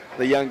that fight.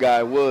 The young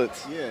guy,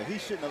 Woods. Yeah, he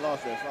shouldn't have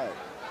lost that fight.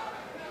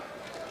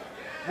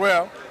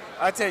 Well,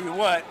 I tell you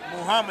what,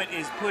 Muhammad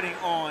is putting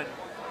on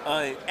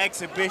an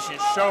exhibition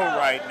show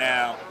right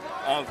now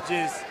of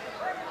just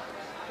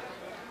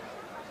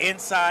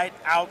inside,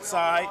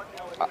 outside,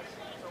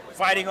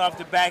 fighting off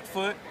the back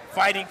foot,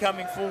 fighting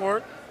coming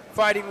forward,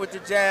 fighting with the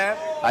jab.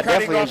 I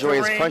definitely off the enjoy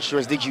his ring. punch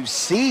throws. Did you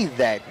see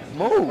that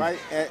move? Right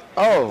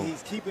Oh,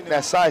 keeping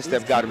that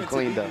sidestep he's got him keeping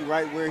cleaned up. Tabiti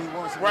right where he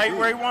wants him Right to be.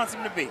 where he wants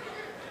him to be.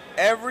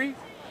 Every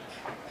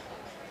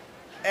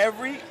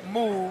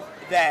move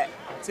that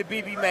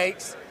Tabibi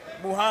makes,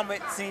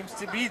 Muhammad seems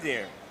to be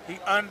there. He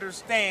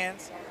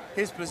understands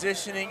his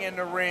positioning in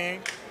the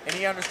ring, and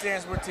he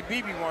understands where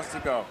Tabibi wants to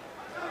go.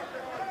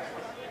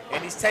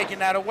 And he's taking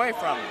that away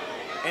from him.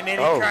 And then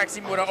he cracks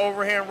him with an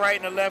overhand right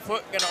and a left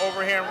hook and an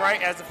overhand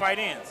right as the fight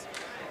ends.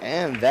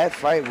 And that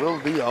fight will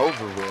be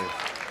over with.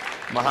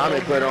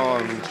 Muhammad put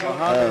on an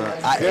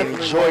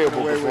Definitely enjoyable walking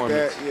away with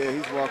performance. that. Yeah,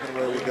 he's walking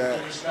away with that.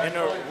 And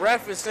the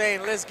ref is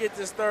saying, let's get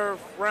this third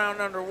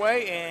round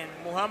underway. And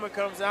Muhammad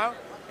comes out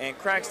and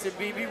cracks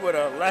Tabibi with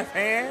a left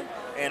hand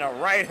and a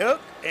right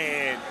hook.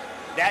 And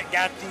that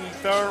got the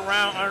third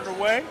round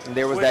underway. And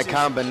there was that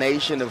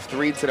combination of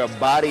 3 to the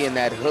body and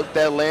that hook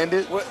that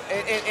landed.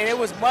 And it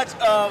was much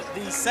of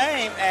the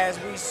same as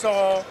we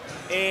saw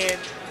in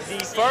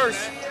the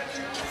first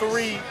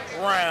 3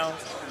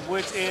 rounds,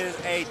 which is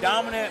a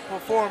dominant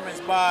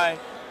performance by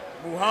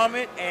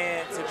Muhammad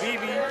and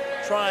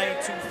Tabibi trying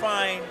to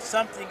find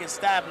something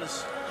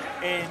established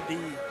in the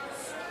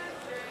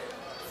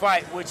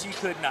fight, which he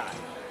could not.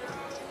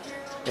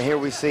 And here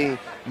we see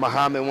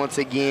Muhammad once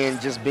again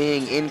just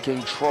being in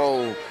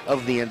control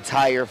of the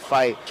entire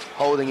fight,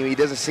 holding him. He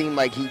doesn't seem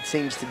like he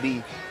seems to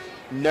be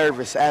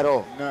nervous at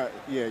all.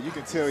 Yeah, you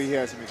can tell he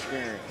has some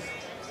experience.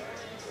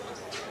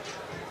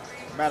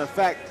 Matter of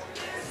fact,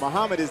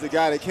 Muhammad is the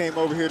guy that came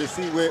over here to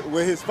see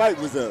where his fight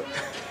was up.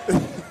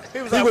 He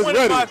was like, when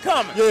am I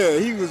coming? Yeah,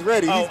 he was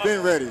ready. He's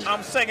been ready.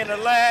 I'm second to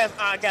last.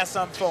 I got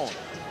something for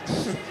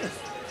him.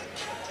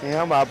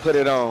 Yeah, I'm about to put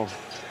it on.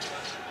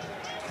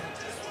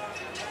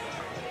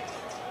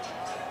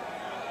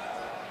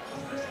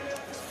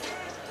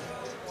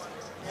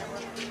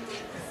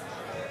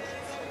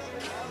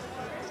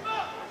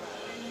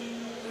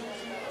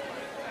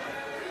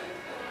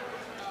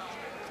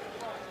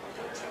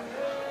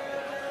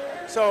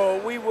 So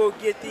we will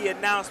get the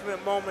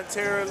announcement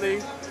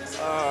momentarily.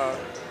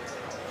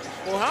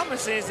 Muhammad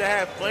seems to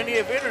have plenty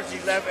of energy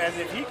left, as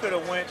if he could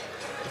have went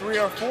 3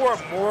 or 4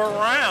 more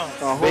rounds.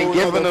 Been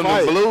giving them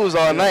the blues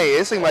all night.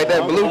 It seemed like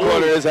that blue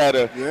corner has had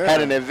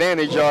an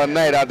advantage all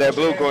night out that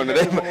blue corner.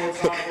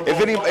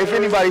 If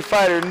anybody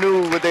fighter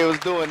knew what they was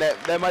doing,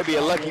 that might be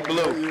a lucky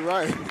blue. You're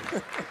right.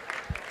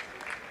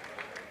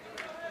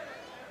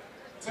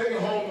 Taking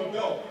home the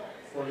belt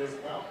for this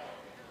bout.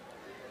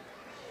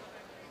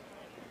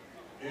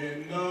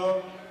 In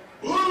the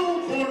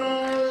blue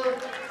corner,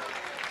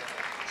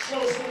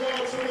 show some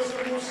love to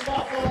Mr.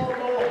 Mustafa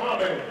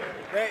Muhammad.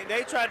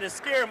 They tried to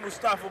scare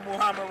Mustafa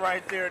Muhammad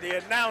right there.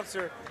 The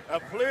announcer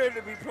appeared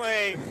to be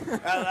playing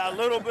a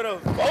little bit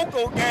of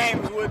vocal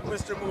games with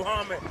Mr.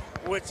 Muhammad,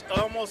 which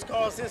almost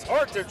caused his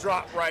heart to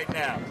drop right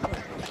now.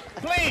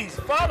 Please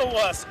follow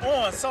us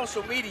on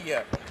social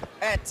media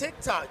at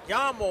TikTok,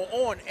 Yamo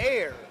On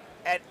Air,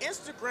 at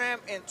Instagram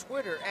and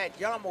Twitter at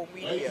Yamo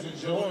Media,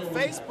 on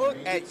Facebook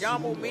at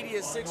Yamo Media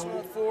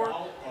 614,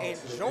 and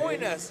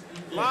join us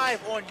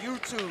live on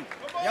YouTube,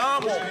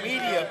 Yamo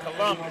Media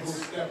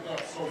Columbus.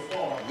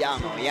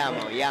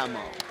 Yamo.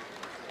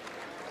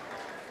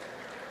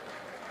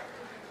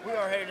 We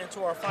are headed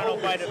into our final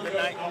fight of the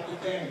night.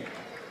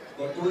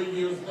 But 3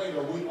 years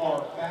later, we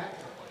are back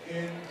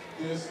in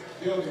this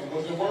building.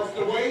 Was it worth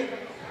the wait?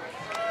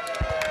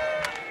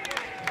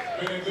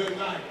 Been a good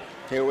night.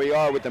 Here we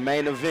are with the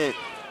main event.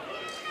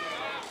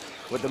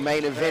 With the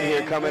main event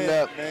here coming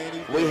up,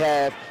 we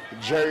have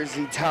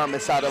Jersey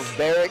Thomas out of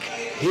Barrack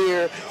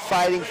here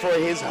fighting for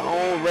his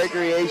home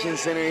recreation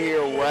center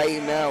here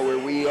right now where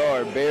we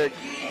are, Barrack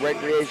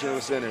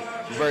Recreational Center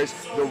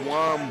versus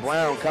DeJuan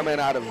Brown coming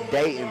out of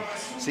Dayton.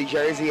 See,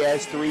 Jersey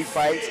has 3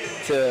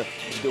 fights to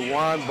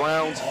DeJuan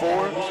Brown's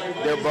 4.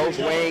 They're both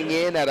weighing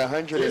in at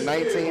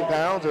 119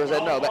 pounds, or is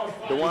that no?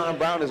 DeJuan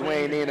Brown is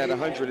weighing in at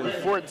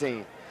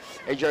 114.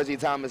 And Jersey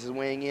Thomas is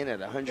weighing in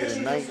at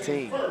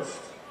 119.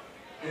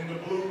 In the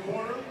blue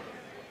corner,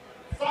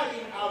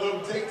 fighting out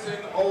of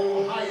Dayton,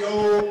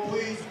 Ohio.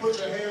 Please put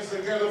your hands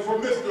together for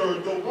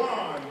Mr.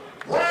 DeJuan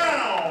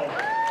Brown.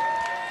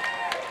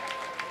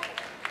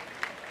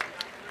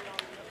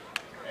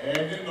 And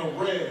in the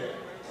red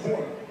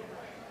corner,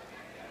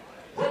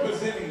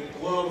 representing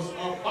Gloves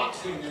of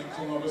Boxing in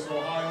Columbus,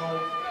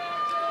 Ohio,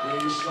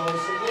 please show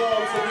some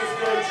love to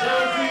Mr.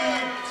 Jersey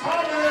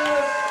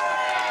Thomas.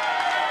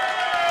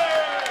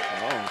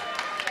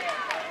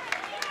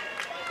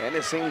 And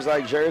it seems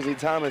like Jersey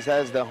Thomas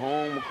has the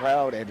home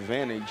crowd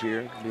advantage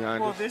here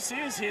behind Well, us. this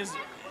is his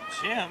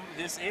gym.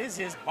 This is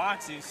his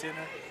boxing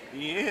center.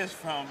 He is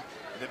from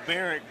the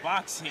Barrack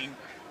Boxing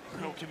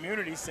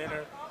Community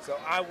Center. So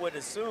I would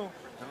assume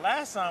the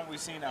last time we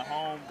seen a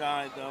home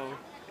guy, though,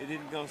 it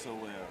didn't go so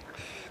well.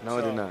 No,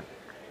 it did not.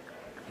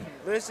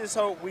 Let's just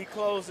hope we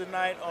close the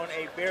night on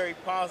a very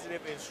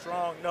positive and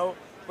strong note.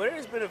 But it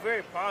has been a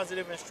very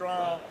positive and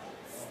strong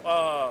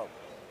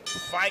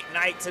fight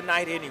night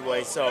tonight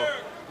anyway, so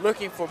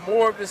looking for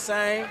more of the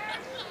same.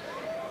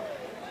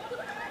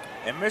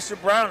 And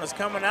Mr. Brown is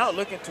coming out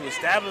looking to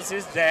establish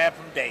his jab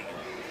from Dayton.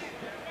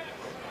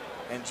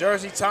 And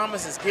Jersey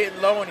Thomas is getting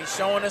low, and he's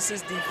showing us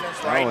his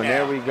defense right now. And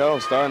there we go.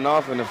 Starting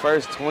off in the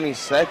first 20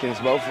 seconds,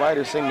 both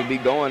fighters seem to be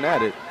going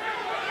at it.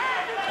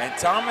 And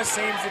Thomas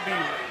seems to be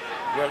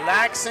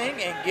relaxing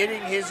and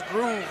getting his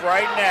groove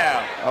right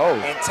now.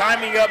 And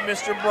timing up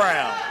Mr.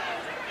 Brown.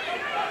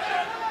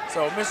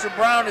 So Mr.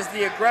 Brown is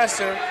the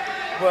aggressor,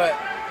 but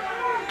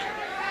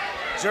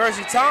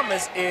Jersey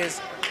Thomas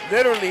is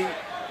literally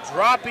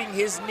dropping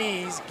his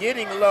knees,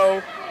 getting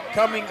low,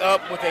 coming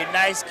up with a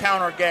nice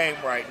counter game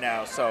right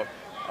now. So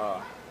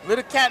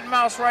little cat and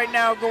mouse right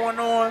now going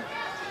on.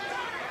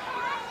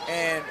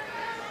 And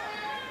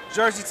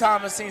Jersey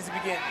Thomas seems to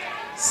be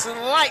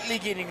slightly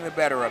getting the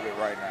better of it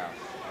right now.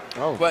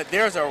 But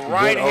there's a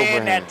right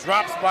hand that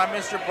drops by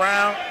Mr.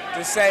 Brown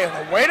to say,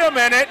 wait a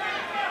minute,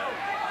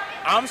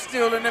 I'm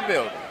still in the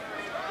building.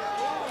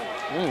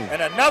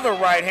 And another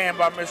right hand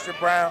by Mr.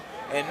 Brown,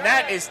 and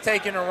that is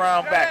taking a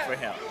round back for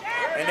him.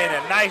 And then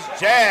a nice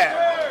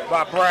jab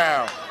by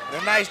Brown.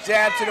 And a nice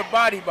jab to the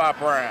body by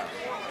Brown.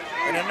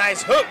 And a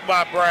nice hook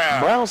by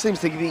Brown. Brown seems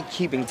to be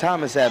keeping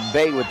Thomas at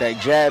bay with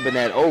that jab and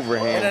that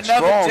overhand. And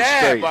another Strong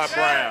jab straights. by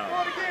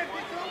Brown.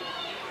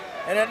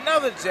 And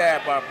another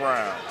jab by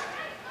Brown.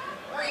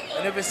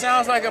 And if it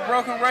sounds like a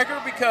broken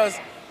record, because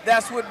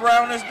that's what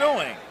Brown is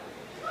doing.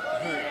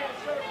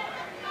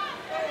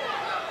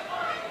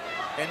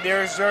 And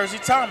there's Jersey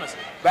Thomas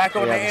back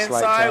on the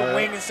inside,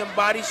 winging some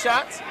body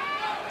shots,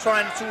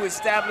 trying to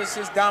establish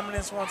his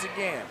dominance once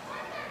again.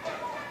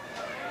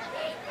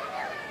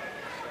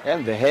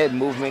 And the head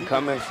movement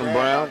coming from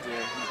Brown. He's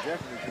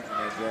definitely kicking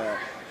that jab.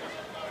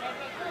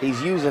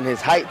 He's using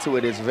his height to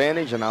his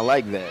advantage, and I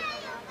like that.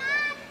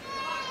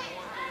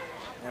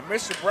 And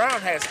Mr.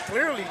 Brown has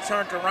clearly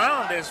turned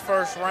around this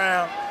first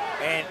round,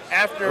 and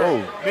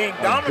after being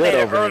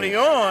dominated early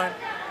on,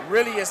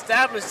 really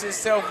established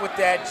himself with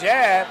that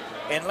jab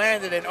and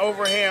landed an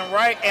overhand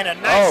right and a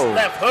nice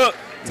left hook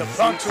to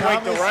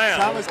punctuate the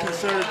round. Thomas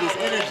conserved his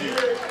energy.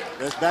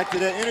 That's back to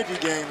that energy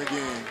game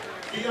again.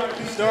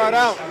 You start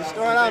out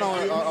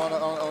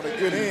on a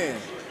good end.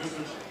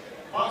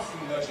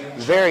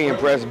 Very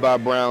impressed by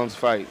Brown's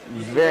fight.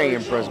 Very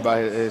impressed by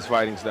his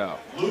fighting style.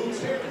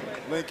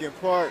 Lincoln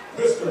Park.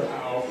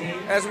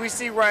 As we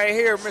see right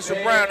here,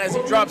 Mr. Brown, as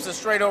he drops a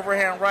straight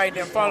overhand right,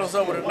 then follows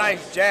up with a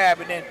nice jab,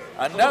 and then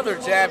another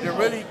jab to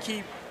really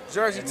keep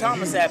Jersey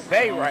Thomas at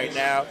bay right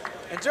now.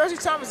 And Jersey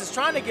Thomas is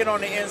trying to get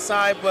on the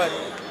inside, but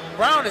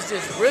Brown is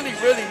just really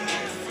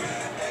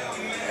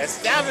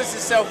established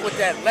himself with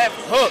that left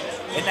hook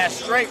and that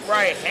straight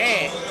right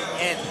hand.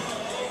 And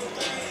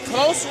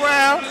close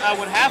round, I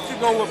would have to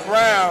go with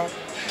Brown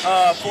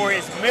for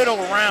his middle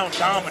round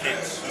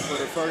dominance. For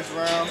the first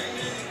round.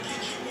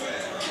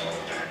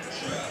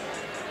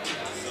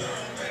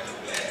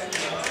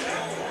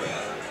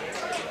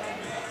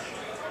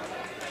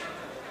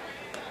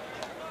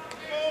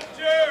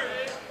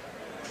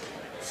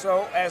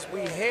 So as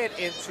we head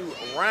into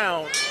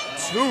round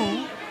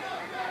 2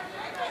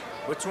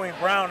 between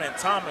Brown and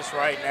Thomas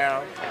right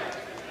now,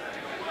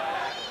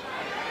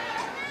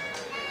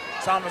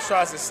 Thomas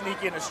tries to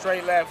sneak in a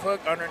straight left hook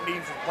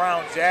underneath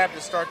Brown's jab to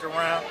start the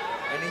round,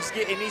 and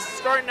he's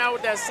starting out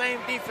with that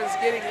same defense,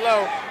 getting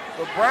low,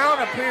 but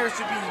Brown appears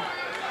to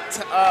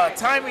be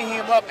timing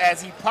him up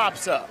as he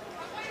pops up.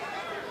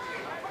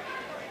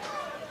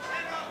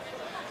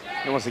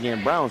 And once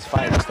again, Brown's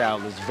fighting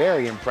style is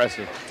very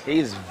impressive. He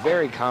is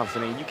very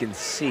confident. You can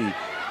see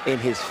in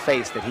his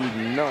face that he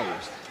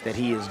knows that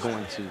he is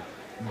going to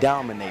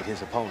dominate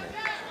his opponent.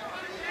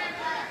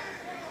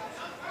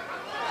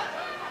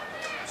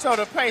 So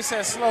the pace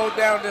has slowed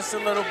down just a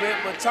little bit,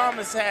 but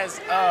Thomas has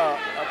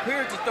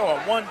appeared to throw a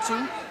 1-2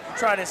 to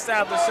try to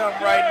establish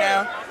something right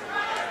now.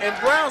 And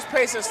Brown's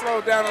pace has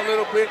slowed down a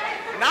little bit.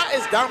 Not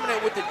as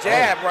dominant with the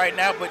jab right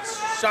now, but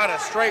shot a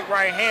straight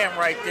right hand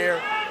right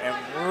there and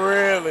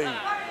really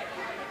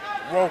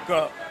woke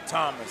up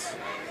Thomas.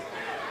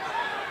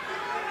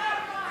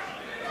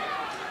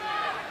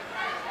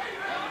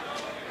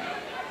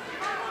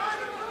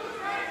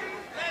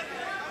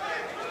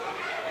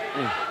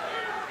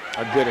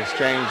 A good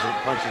exchange of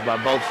punches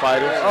by both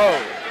fighters.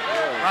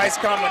 Nice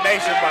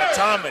combination by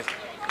Thomas.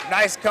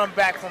 Nice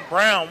comeback from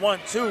Brown,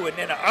 1-2, and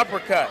then an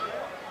uppercut.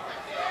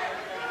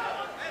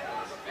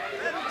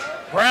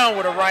 Brown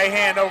with a right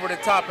hand over the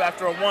top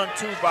after a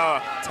 1-2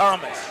 by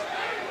Thomas.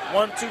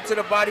 1-2 to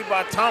the body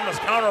by Thomas,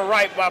 counter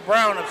right by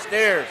Brown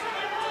upstairs.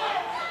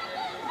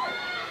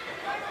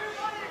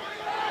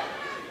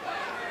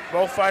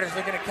 Both fighters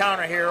looking to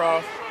counter here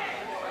off.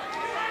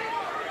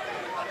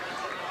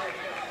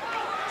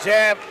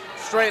 Jab,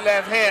 straight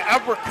left hand,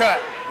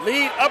 uppercut.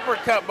 Lead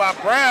uppercut by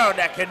Brown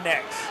that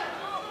connects.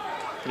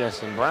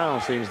 Yes, and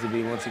Brown seems to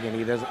be, once again,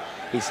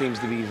 he seems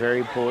to be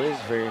very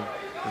poised,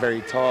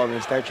 very tall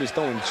in stature. He's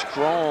throwing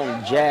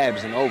strong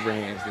jabs and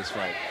overhands this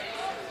fight.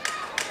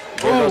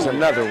 There goes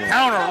another one.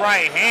 Counter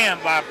right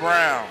hand by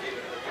Brown.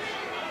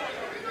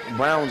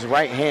 Brown's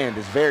right hand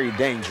is very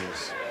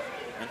dangerous.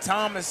 And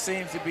Thomas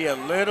seems to be a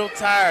little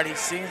tired. He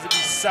seems to be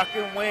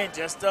sucking wind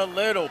just a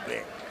little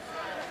bit.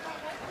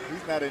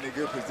 He's not in a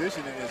good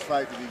position in this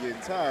fight to be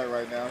getting tired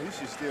right now. He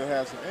should still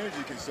have some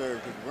energy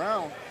conserved because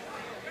Brown,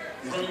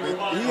 he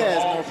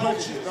has more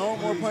punches. He's thrown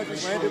more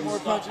punches, landed more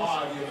punches.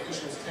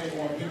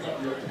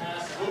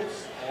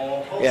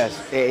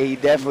 Yes, he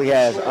definitely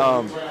has.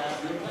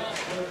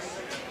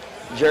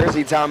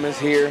 Jersey Thomas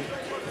here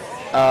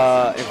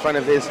in front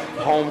of his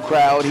home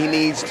crowd. He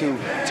needs to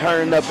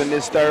turn up in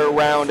this third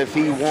round if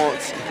he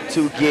wants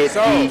to get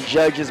the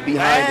judges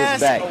behind his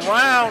back. Last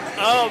round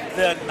of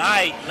the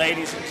night,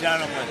 ladies and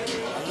gentlemen.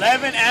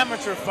 11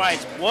 amateur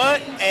fights.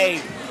 What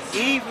a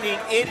evening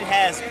it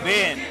has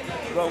been.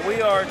 But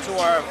we are to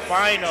our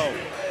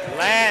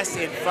last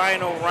and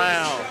final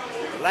round.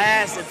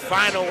 Last and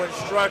final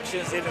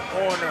instructions in the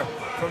corner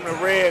from the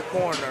red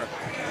corner.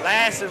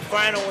 Last and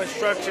final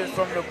instructions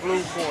from the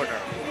blue corner.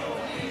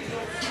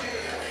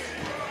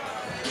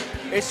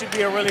 It should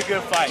be a really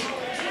good fight.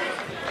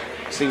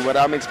 See, what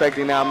I'm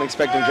expecting now, I'm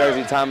expecting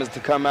Jersey Thomas to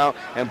come out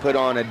and put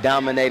on a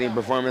dominating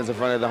performance in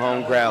front of the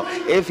home crowd.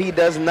 If he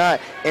does not,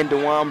 and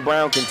DeJuan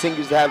Brown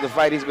continues to have the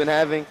fight he's been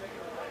having,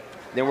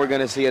 then we're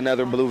going to see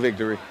another blue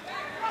victory.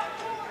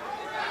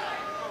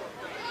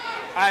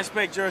 I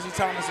expect Jersey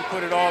Thomas to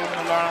put it all on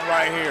the line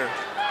right here.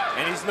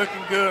 And he's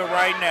looking good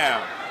right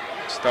now.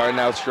 Starting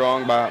out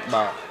strong by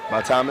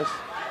Thomas.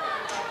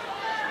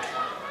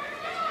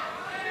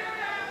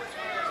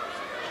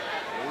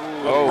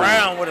 Oh.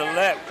 Brown with a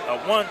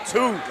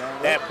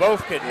 1-2 that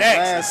both connects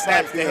and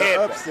snaps the head.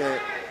 Upset.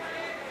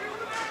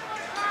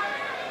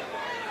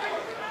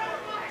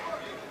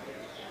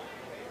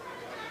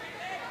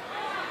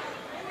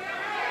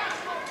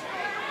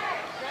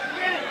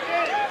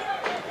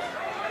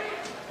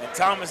 And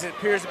Thomas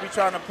appears to be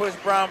trying to push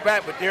Brown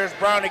back, but there's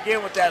Brown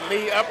again with that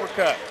lead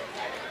uppercut.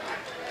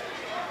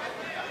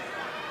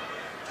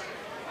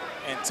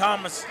 And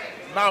Thomas'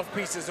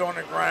 mouthpiece is on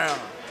the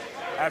ground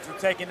after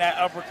taking that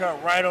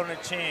uppercut right on the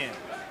chin.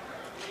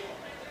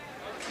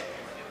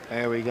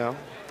 There we go.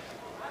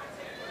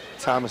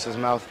 Thomas's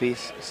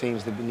mouthpiece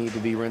seems to need to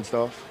be rinsed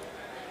off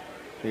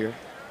here.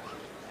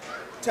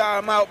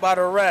 Time out by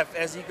the ref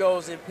as he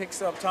goes and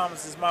picks up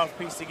Thomas's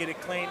mouthpiece to get it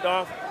cleaned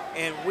off,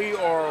 and we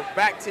are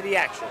back to the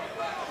action.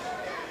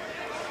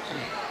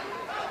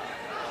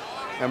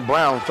 And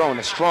Brown throwing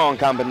a strong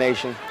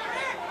combination.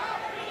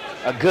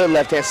 A good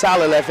left hand,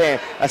 solid left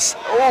hand. A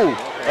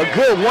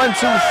good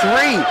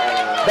 1-2-3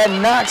 that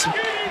knocks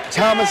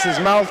Thomas's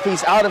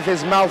mouthpiece out of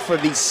his mouth for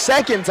the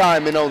second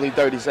time in only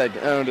 30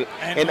 seconds.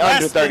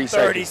 Under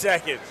 30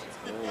 seconds.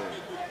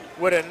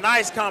 With a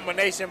nice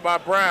combination by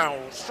Brown.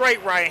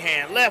 Straight right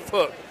hand, left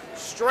hook,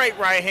 straight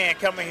right hand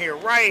coming here,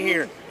 right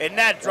here, and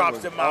that drops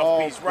the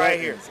mouthpiece right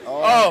here.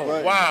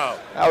 Oh, wow.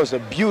 That was a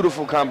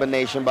beautiful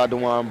combination by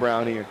DeJuan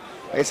Brown here.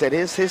 They said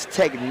his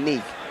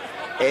technique,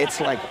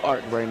 it's like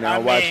art right now,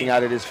 watching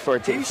out of this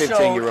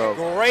 15-year-old.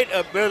 He showed great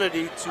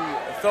ability to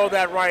throw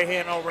that right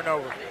hand over and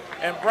over.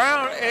 And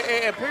Brown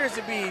it appears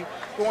to be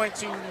going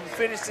to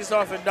finish this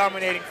off in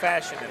dominating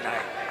fashion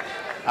tonight.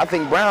 I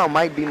think Brown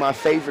might be my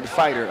favorite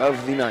fighter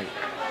of the night.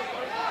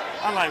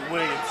 I like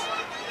Williams.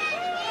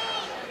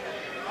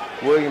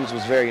 Williams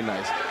was very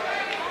nice.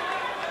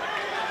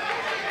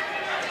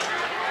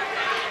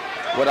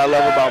 What I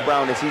love about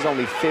Brown is he's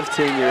only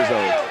 15 years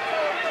old.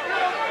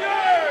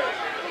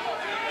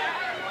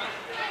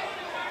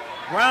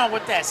 Brown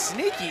with that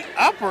sneaky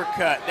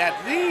uppercut,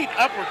 that lead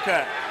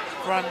uppercut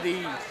from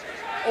the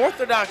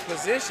orthodox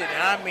position.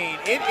 And I mean,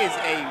 it is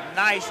a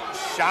nice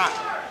shot.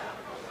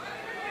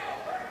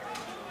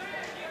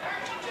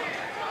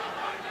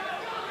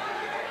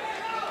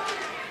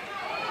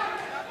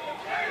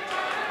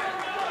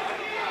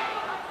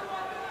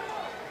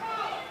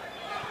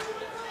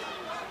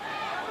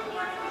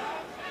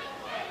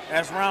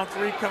 As round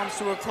 3 comes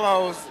to a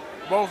close,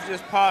 both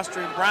just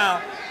posturing.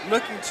 Brown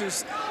looking to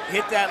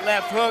hit that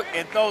left hook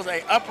and throws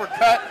an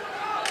uppercut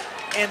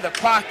in the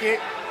pocket.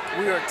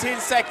 We are 10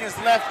 seconds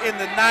left in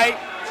the night.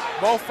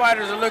 Both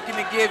fighters are looking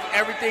to give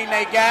everything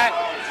they got.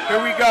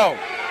 Here we go.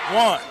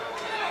 1.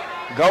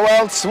 Go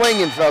out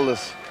swinging,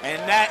 fellas.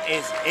 And that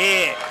is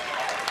it.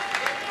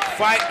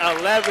 Fight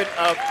 11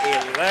 of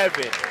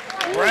 11.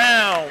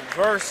 Brown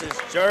versus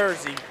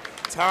Jersey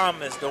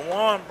Thomas.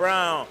 DeJuan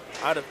Brown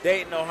out of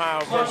Dayton,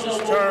 Ohio versus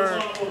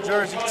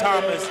Jersey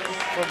Thomas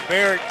from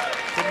Barrack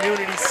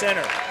Community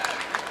Center.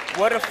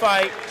 What a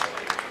fight.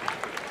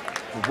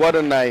 What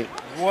a night.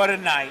 What a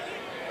night.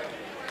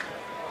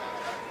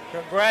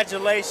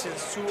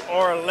 Congratulations to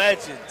our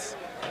legends,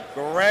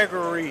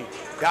 Gregory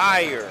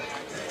Dyer,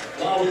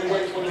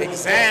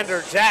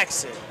 Xander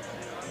Jackson,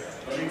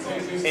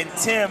 and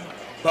Tim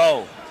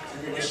Bowe.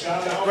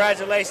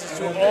 Congratulations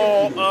to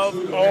all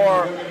of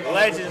our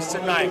legends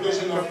tonight.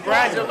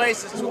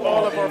 Congratulations to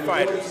all of our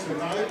fighters.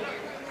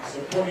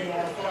 Supporting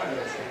our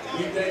fighters.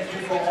 We thank you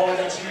for all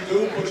that you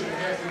do. Put your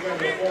hands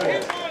together for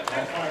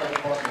our fire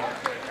department.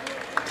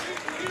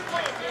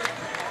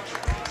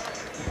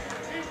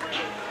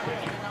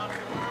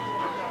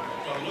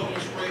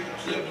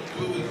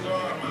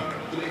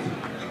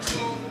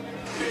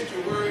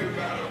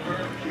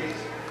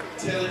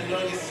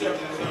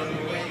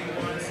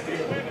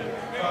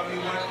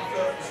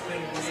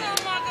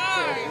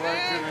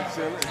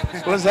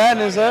 What's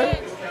happening, sir?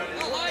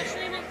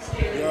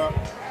 Yeah.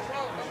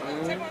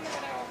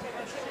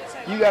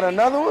 You got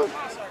another one?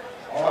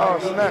 Oh,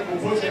 snap.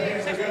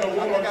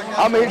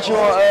 I'm gonna hit you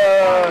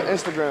on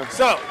Instagram.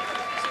 So,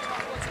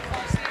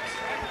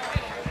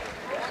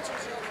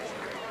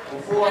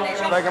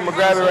 Like, I'm gonna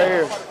grab it right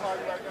here.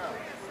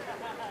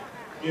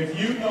 If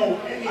you know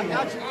anyone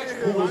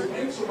who is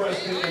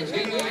interested in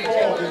getting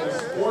involved in the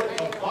sport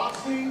of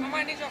boxing,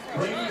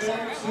 bring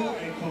them to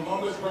a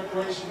Columbus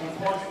Recreation and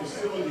Parks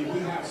facility. We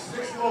have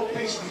 6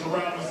 locations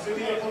around the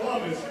city of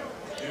Columbus.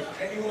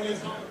 If anyone is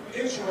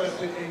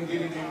interested in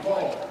getting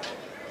involved,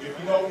 if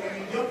you know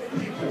any young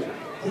people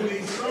who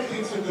need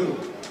something to do,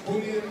 who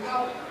need an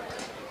out,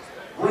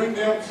 bring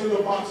them to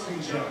the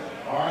boxing gym.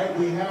 All right,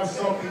 we have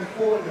something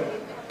for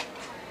them.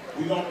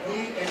 We don't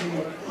need any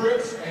more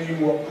Crips, any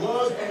more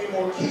Bloods, any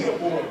more Kia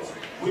boys.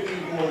 We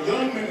need more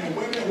young men and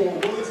women who are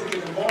willing to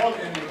get involved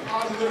in the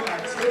positive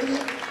activity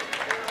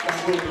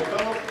that will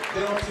develop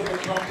them to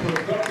become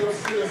productive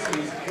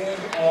citizens in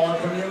our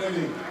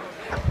community.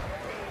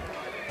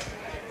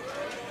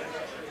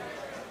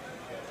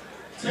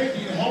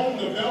 Taking home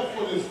the belt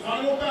for this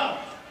final bout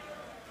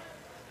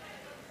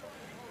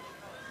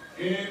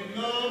in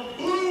the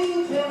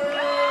blue corner.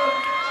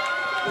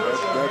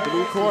 That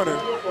blue corner.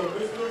 For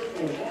Mr.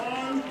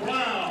 Juan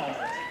Brown.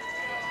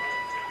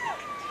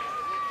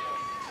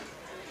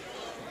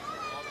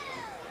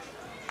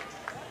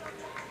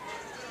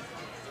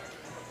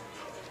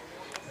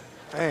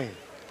 Hey.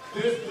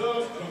 This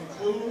does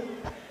conclude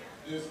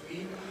this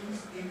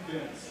evening's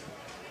events.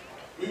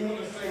 We want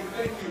to say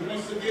thank you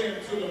once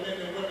again to the men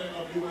and women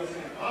of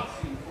USA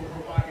Boxing for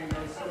providing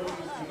their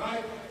services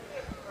tonight.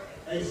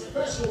 A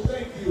special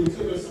thank you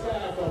to the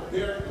staff of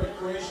Barrack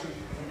Recreation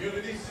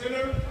Community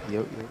Center.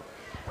 Yep.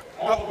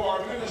 All of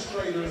our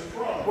administrators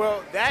from.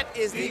 well, that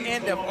is the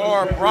end of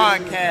our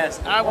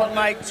broadcast. I would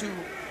like to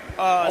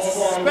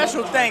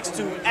special thanks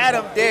to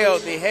Adam Dale,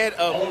 the head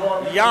of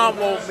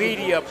Yamo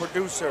Media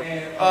producer.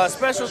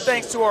 Special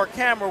thanks to our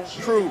camera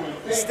crew,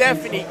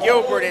 Stephanie,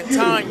 Gilbert, and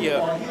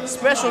Tanya.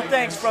 Special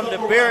thanks from the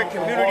Barrack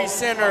Community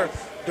Center,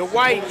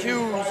 Dwight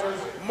Hughes,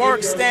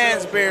 Mark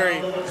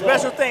Stansberry.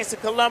 Special thanks to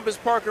Columbus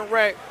Park and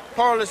Rec,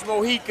 Carlos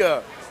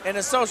Mojica, and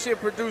associate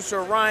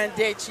producer Ryan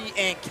Deci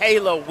and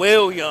Kayla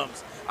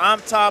Williams. I'm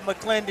Todd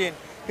McClendon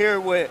here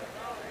with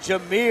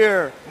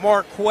Jameer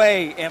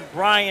Marquay and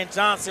Brian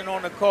Johnson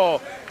on the call.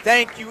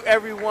 Thank you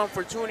everyone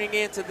for tuning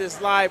in to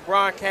this live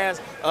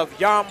broadcast of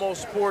Yamo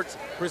Sports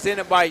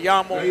presented by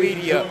Yamo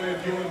Media.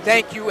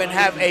 Thank you and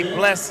have a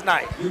blessed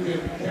night.